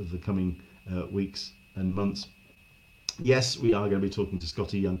course of the coming weeks and months. Yes, we are going to be talking to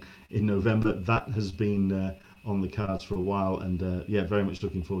Scotty Young in November. That has been on the cards for a while, and yeah, very much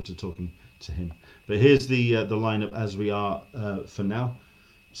looking forward to talking to him. But here's the lineup as we are for now.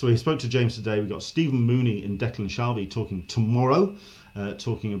 So we spoke to James today. We've got Stephen Mooney and Declan Shalvey talking tomorrow.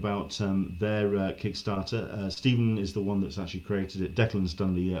 talking about their Kickstarter. Stephen is the one that's actually created it. Declan's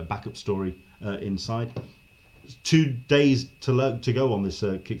done the backup story inside. 2 days to go on this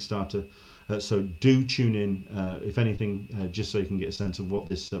Kickstarter. So do tune in, if anything, just so you can get a sense of what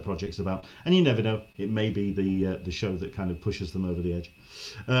this project's about. And you never know, it may be the show that kind of pushes them over the edge.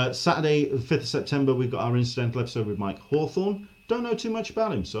 Saturday, 5th of September, we've got our incidental episode with Mike Hawthorne. Don't know too much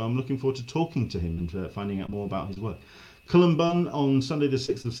about him, so I'm looking forward to talking to him and finding out more about his work. Cullen Bunn on Sunday, the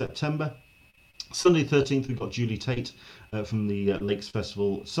 6th of September. Sunday 13th, we've got Julie Tate from the Lakes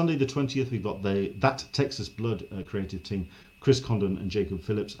Festival. Sunday the 20th, we've got That Texas Blood creative team, Chris Condon and Jacob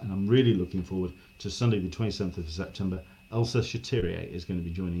Phillips. And I'm really looking forward to Sunday the 27th of September. Elsa Chatirier is going to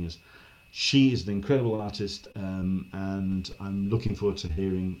be joining us. She is an incredible artist, and I'm looking forward to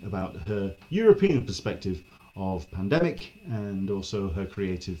hearing about her European perspective of pandemic and also her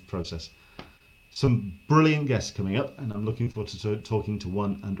creative process. Some brilliant guests coming up, and I'm looking forward to talking to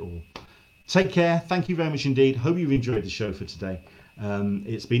one and all. Take care. Thank you very much indeed. Hope you've enjoyed the show for today.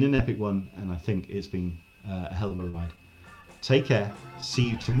 It's been an epic one, and I think it's been a hell of a ride. Take care.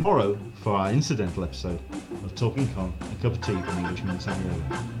 See you tomorrow for our incidental episode of Talking Con, a cup of tea with an Englishman in San Diego.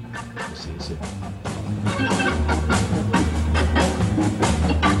 We'll see you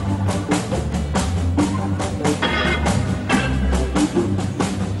soon.